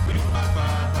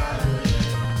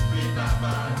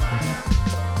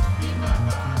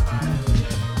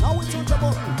 Now we touch a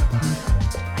button.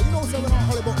 And you know say we don't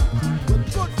hold a button. We're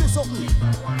good for something.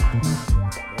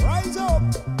 Rise up.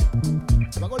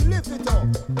 We're gonna lift it up.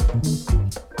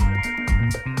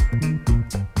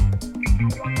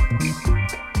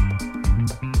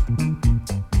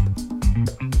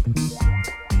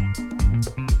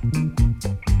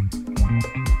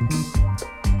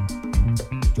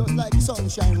 Just like the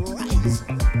sunshine rise.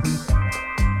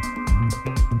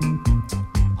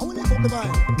 I will lift up the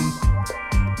mind.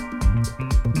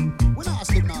 We're not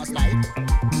slip, not slide.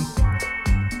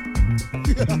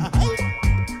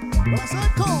 When I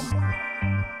said come,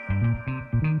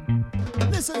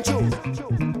 listen to.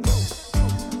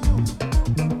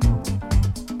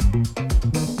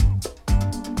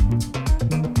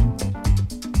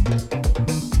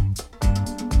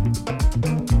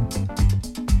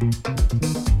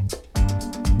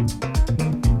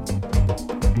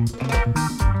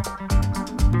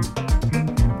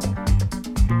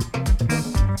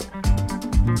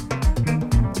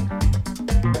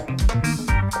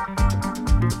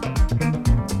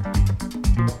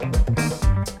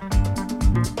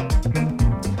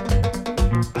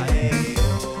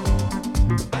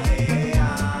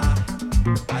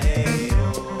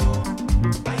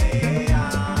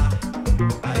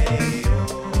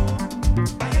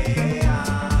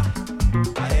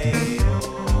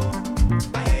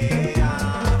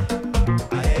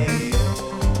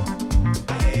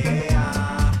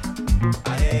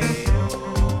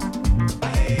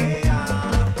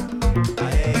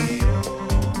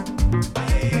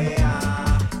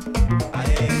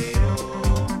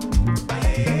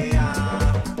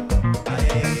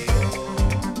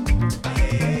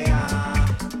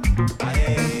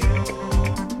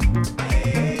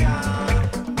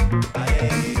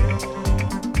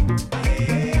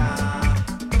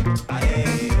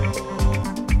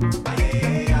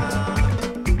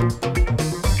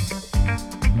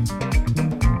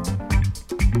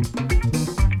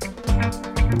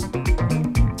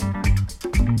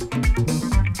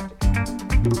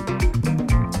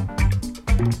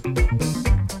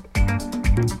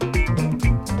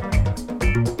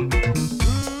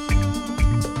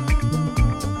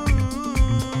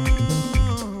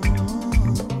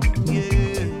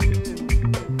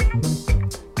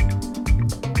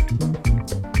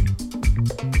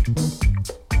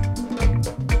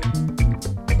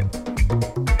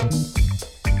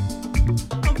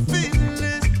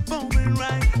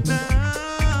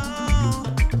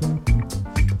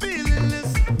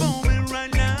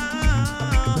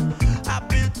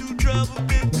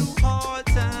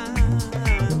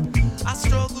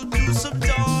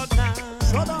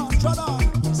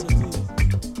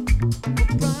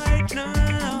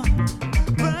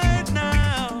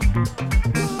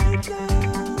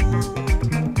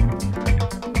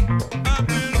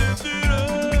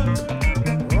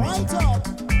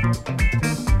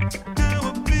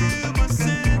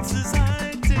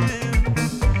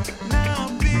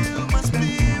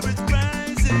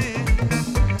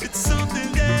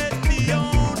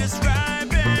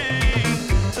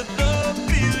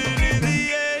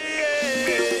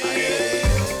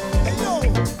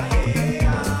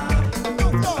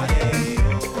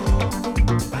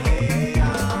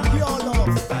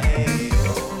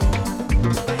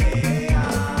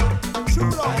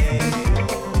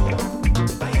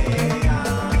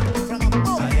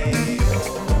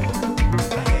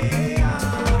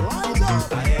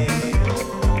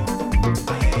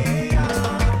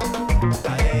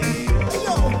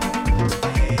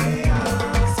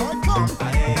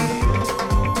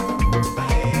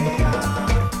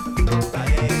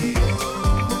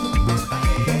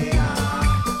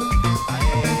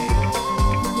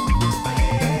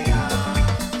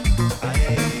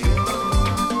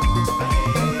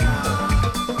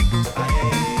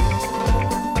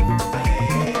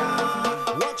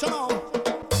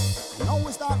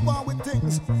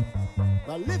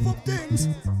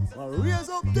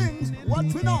 good things. What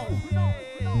we know?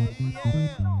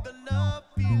 The love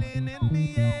feeling in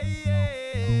the air,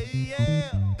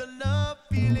 yeah. The love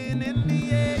feeling in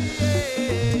the air,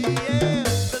 yeah.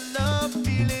 The love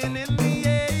feeling in the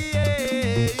air,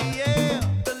 yeah.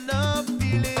 The love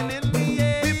feeling in the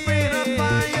air. We bring a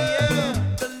fire.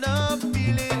 The love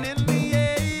feeling in the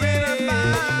air. Bring a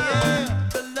fire.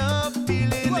 The love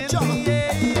feeling in the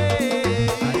air,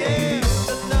 yeah.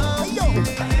 The love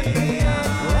feeling in the air.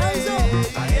 Rise up.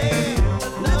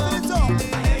 Lift it up.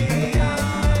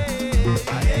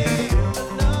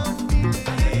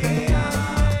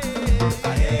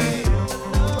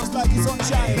 Just like the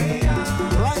sunshine,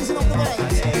 rising up the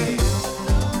vibes.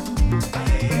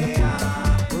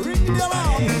 Ring the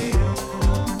alarm,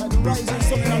 like the rising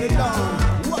sun on the dawn.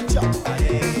 Watch out.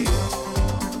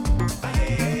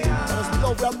 That's the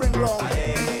love we are bring round.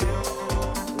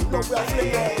 The love we are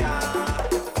fling round.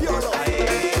 Pure love.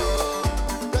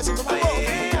 Blessing from above.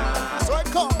 So it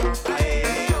comes.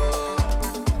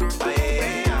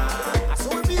 So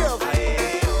it behave.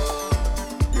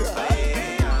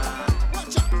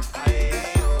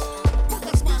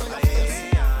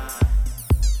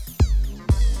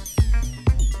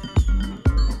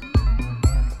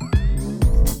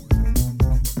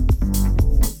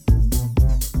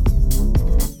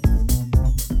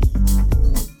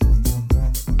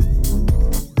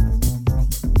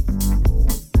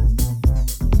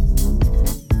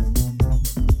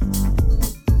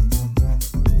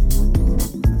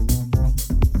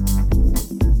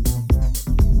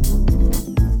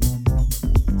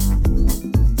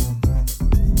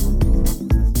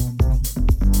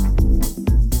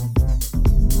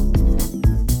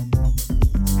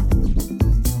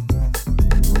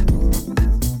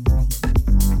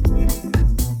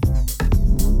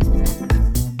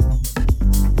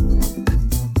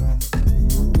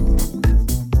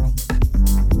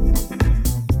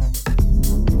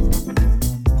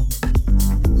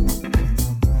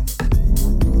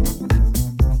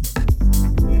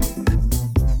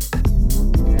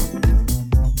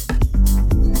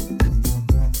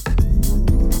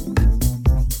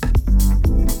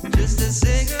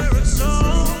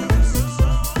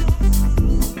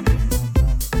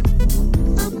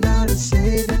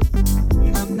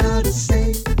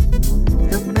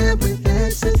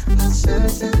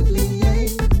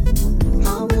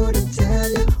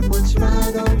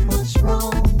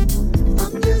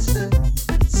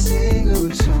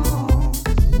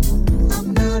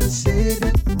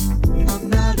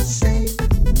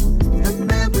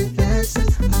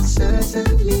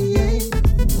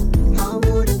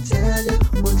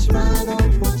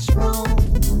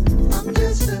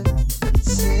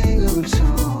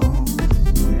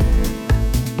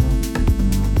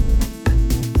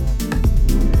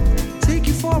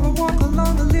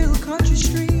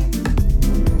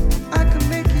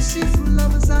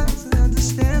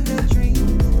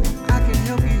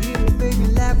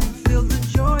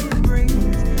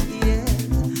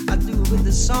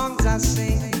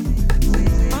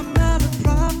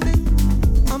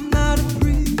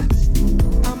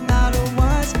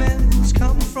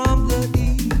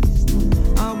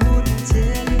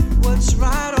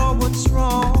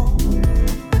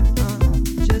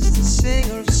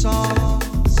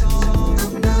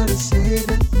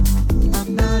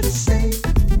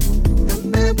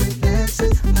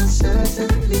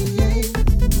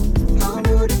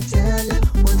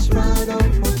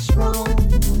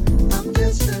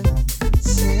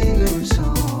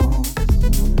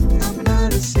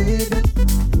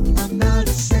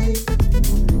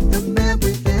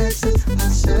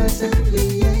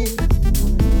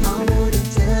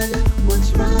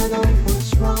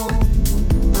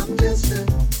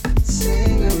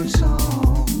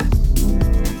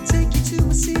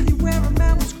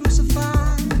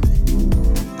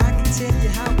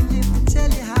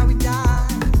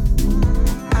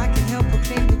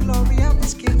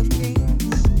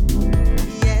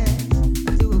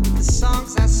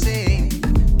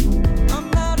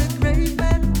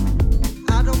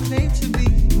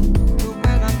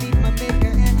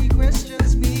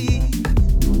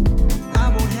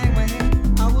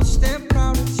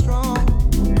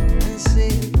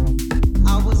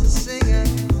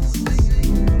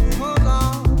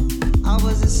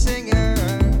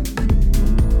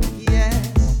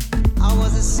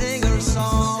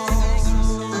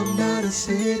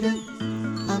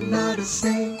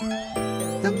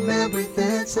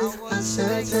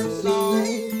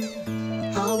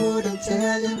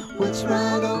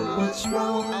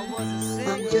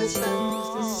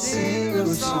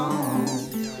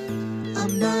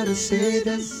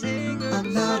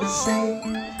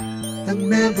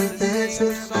 And everything's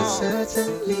I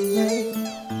certainly ain't.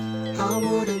 I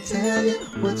wouldn't tell you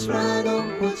what's right or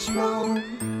what's wrong.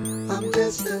 I'm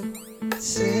just a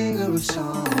singer of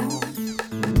songs.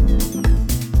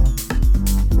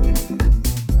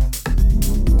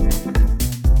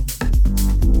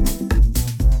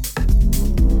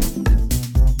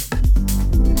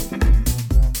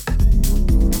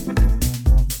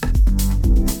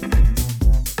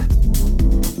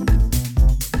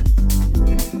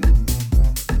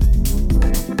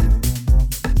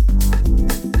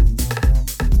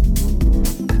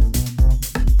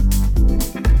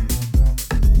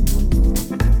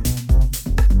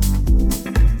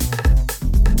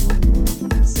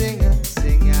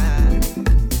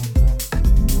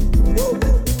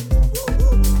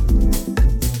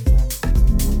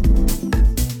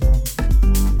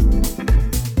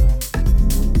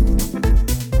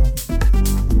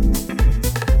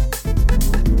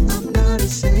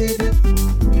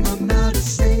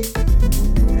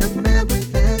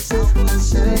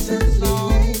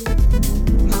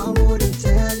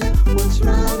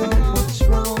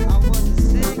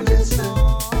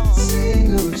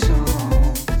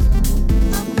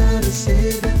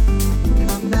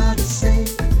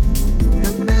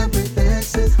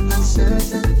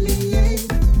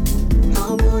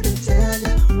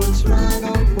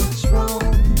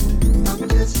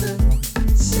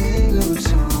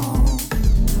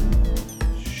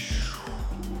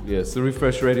 It's the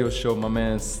Refresh Radio Show. My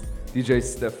man's DJ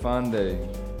Stefande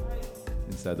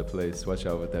inside the place. Watch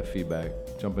out with that feedback.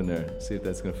 Jump in there. See if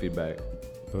that's going to feedback.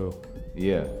 Oh.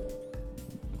 Yeah.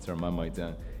 I'll turn my mic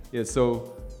down. Yeah,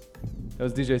 so that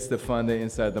was DJ Stefande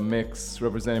inside the mix,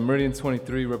 representing Meridian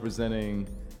 23, representing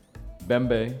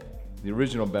Bembe, the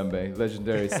original Bembe,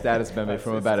 legendary status Bembe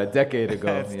from about a decade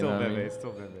ago. It's still Bembe. It's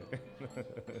still Bembe.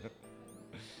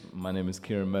 My name is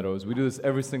Kieran Meadows. We do this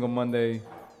every single Monday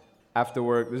after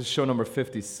work. This is show number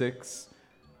 56.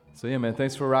 So yeah, man,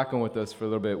 thanks for rocking with us for a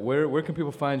little bit. Where can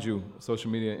people find you?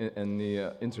 Social media and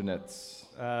the internets?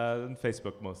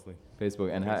 Facebook mostly.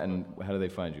 Facebook. And how do they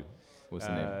find you? What's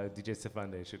the name? DJ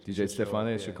Stefande. DJ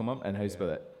Stefande should come up. And how do you spell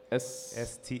that?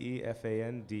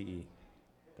 Stefande.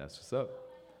 That's what's up.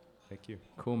 Thank you.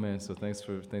 Cool, man. So thanks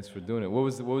for doing it. What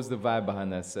was the vibe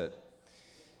behind that set?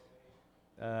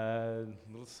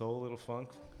 Little soul, little funk.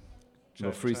 No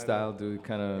freestyle,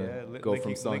 kind of go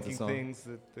from song to song. Things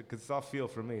that it's all feel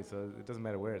for me, so it doesn't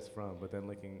matter where it's from. But then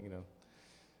linking,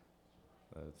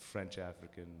 French,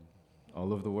 African,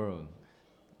 all over the world,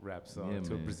 rap song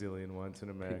to a Brazilian one, to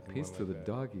an American Peace one. to the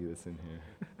doggy that's in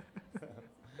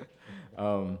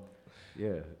here.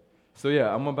 Yeah. So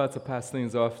yeah, I'm about to pass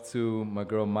things off to my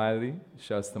girl Miley.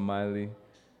 Shouts to Miley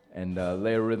and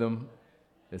Leia Rhythm.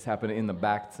 It's happening in the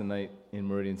back tonight in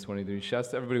Meridian 23. Shouts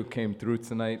to everybody who came through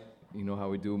tonight. You know how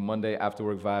we do Monday after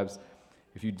work vibes.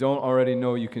 If you don't already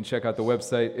know, you can check out the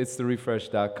website. It's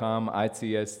therefresh.com,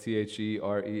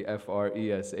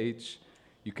 ITSTHEREFRESH.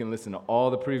 You can listen to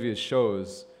all the previous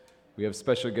shows. We have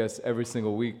special guests every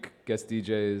single week, guest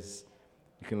DJs.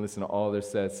 You can listen to all their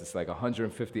sets. It's like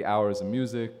 150 hours of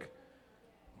music.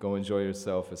 Go enjoy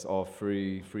yourself. It's all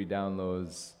free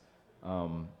downloads.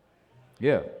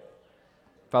 Yeah.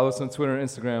 Follow us on Twitter and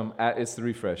Instagram at It's The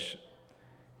Refresh.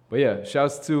 But yeah,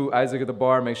 shouts to Isaac at the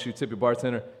bar. Make sure you tip your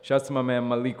bartender. Shouts to my man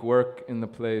Malik Work in the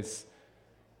place.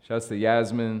 Shouts to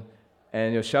Yasmin.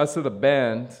 And shouts to the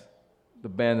band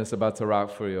that's about to rock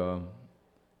for you.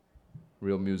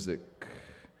 Real music.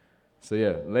 So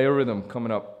yeah, Leia Rhythm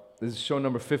coming up. This is show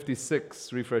number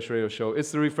 56, Refresh Radio Show.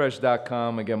 It's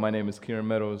therefresh.com. Again, my name is Kieran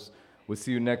Meadows. We'll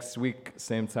see you next week,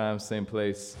 same time, same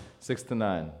place, 6 to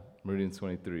 9, Meridian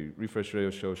 23. Refresh Radio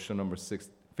Show, show number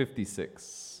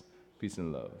 56. Peace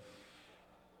and love.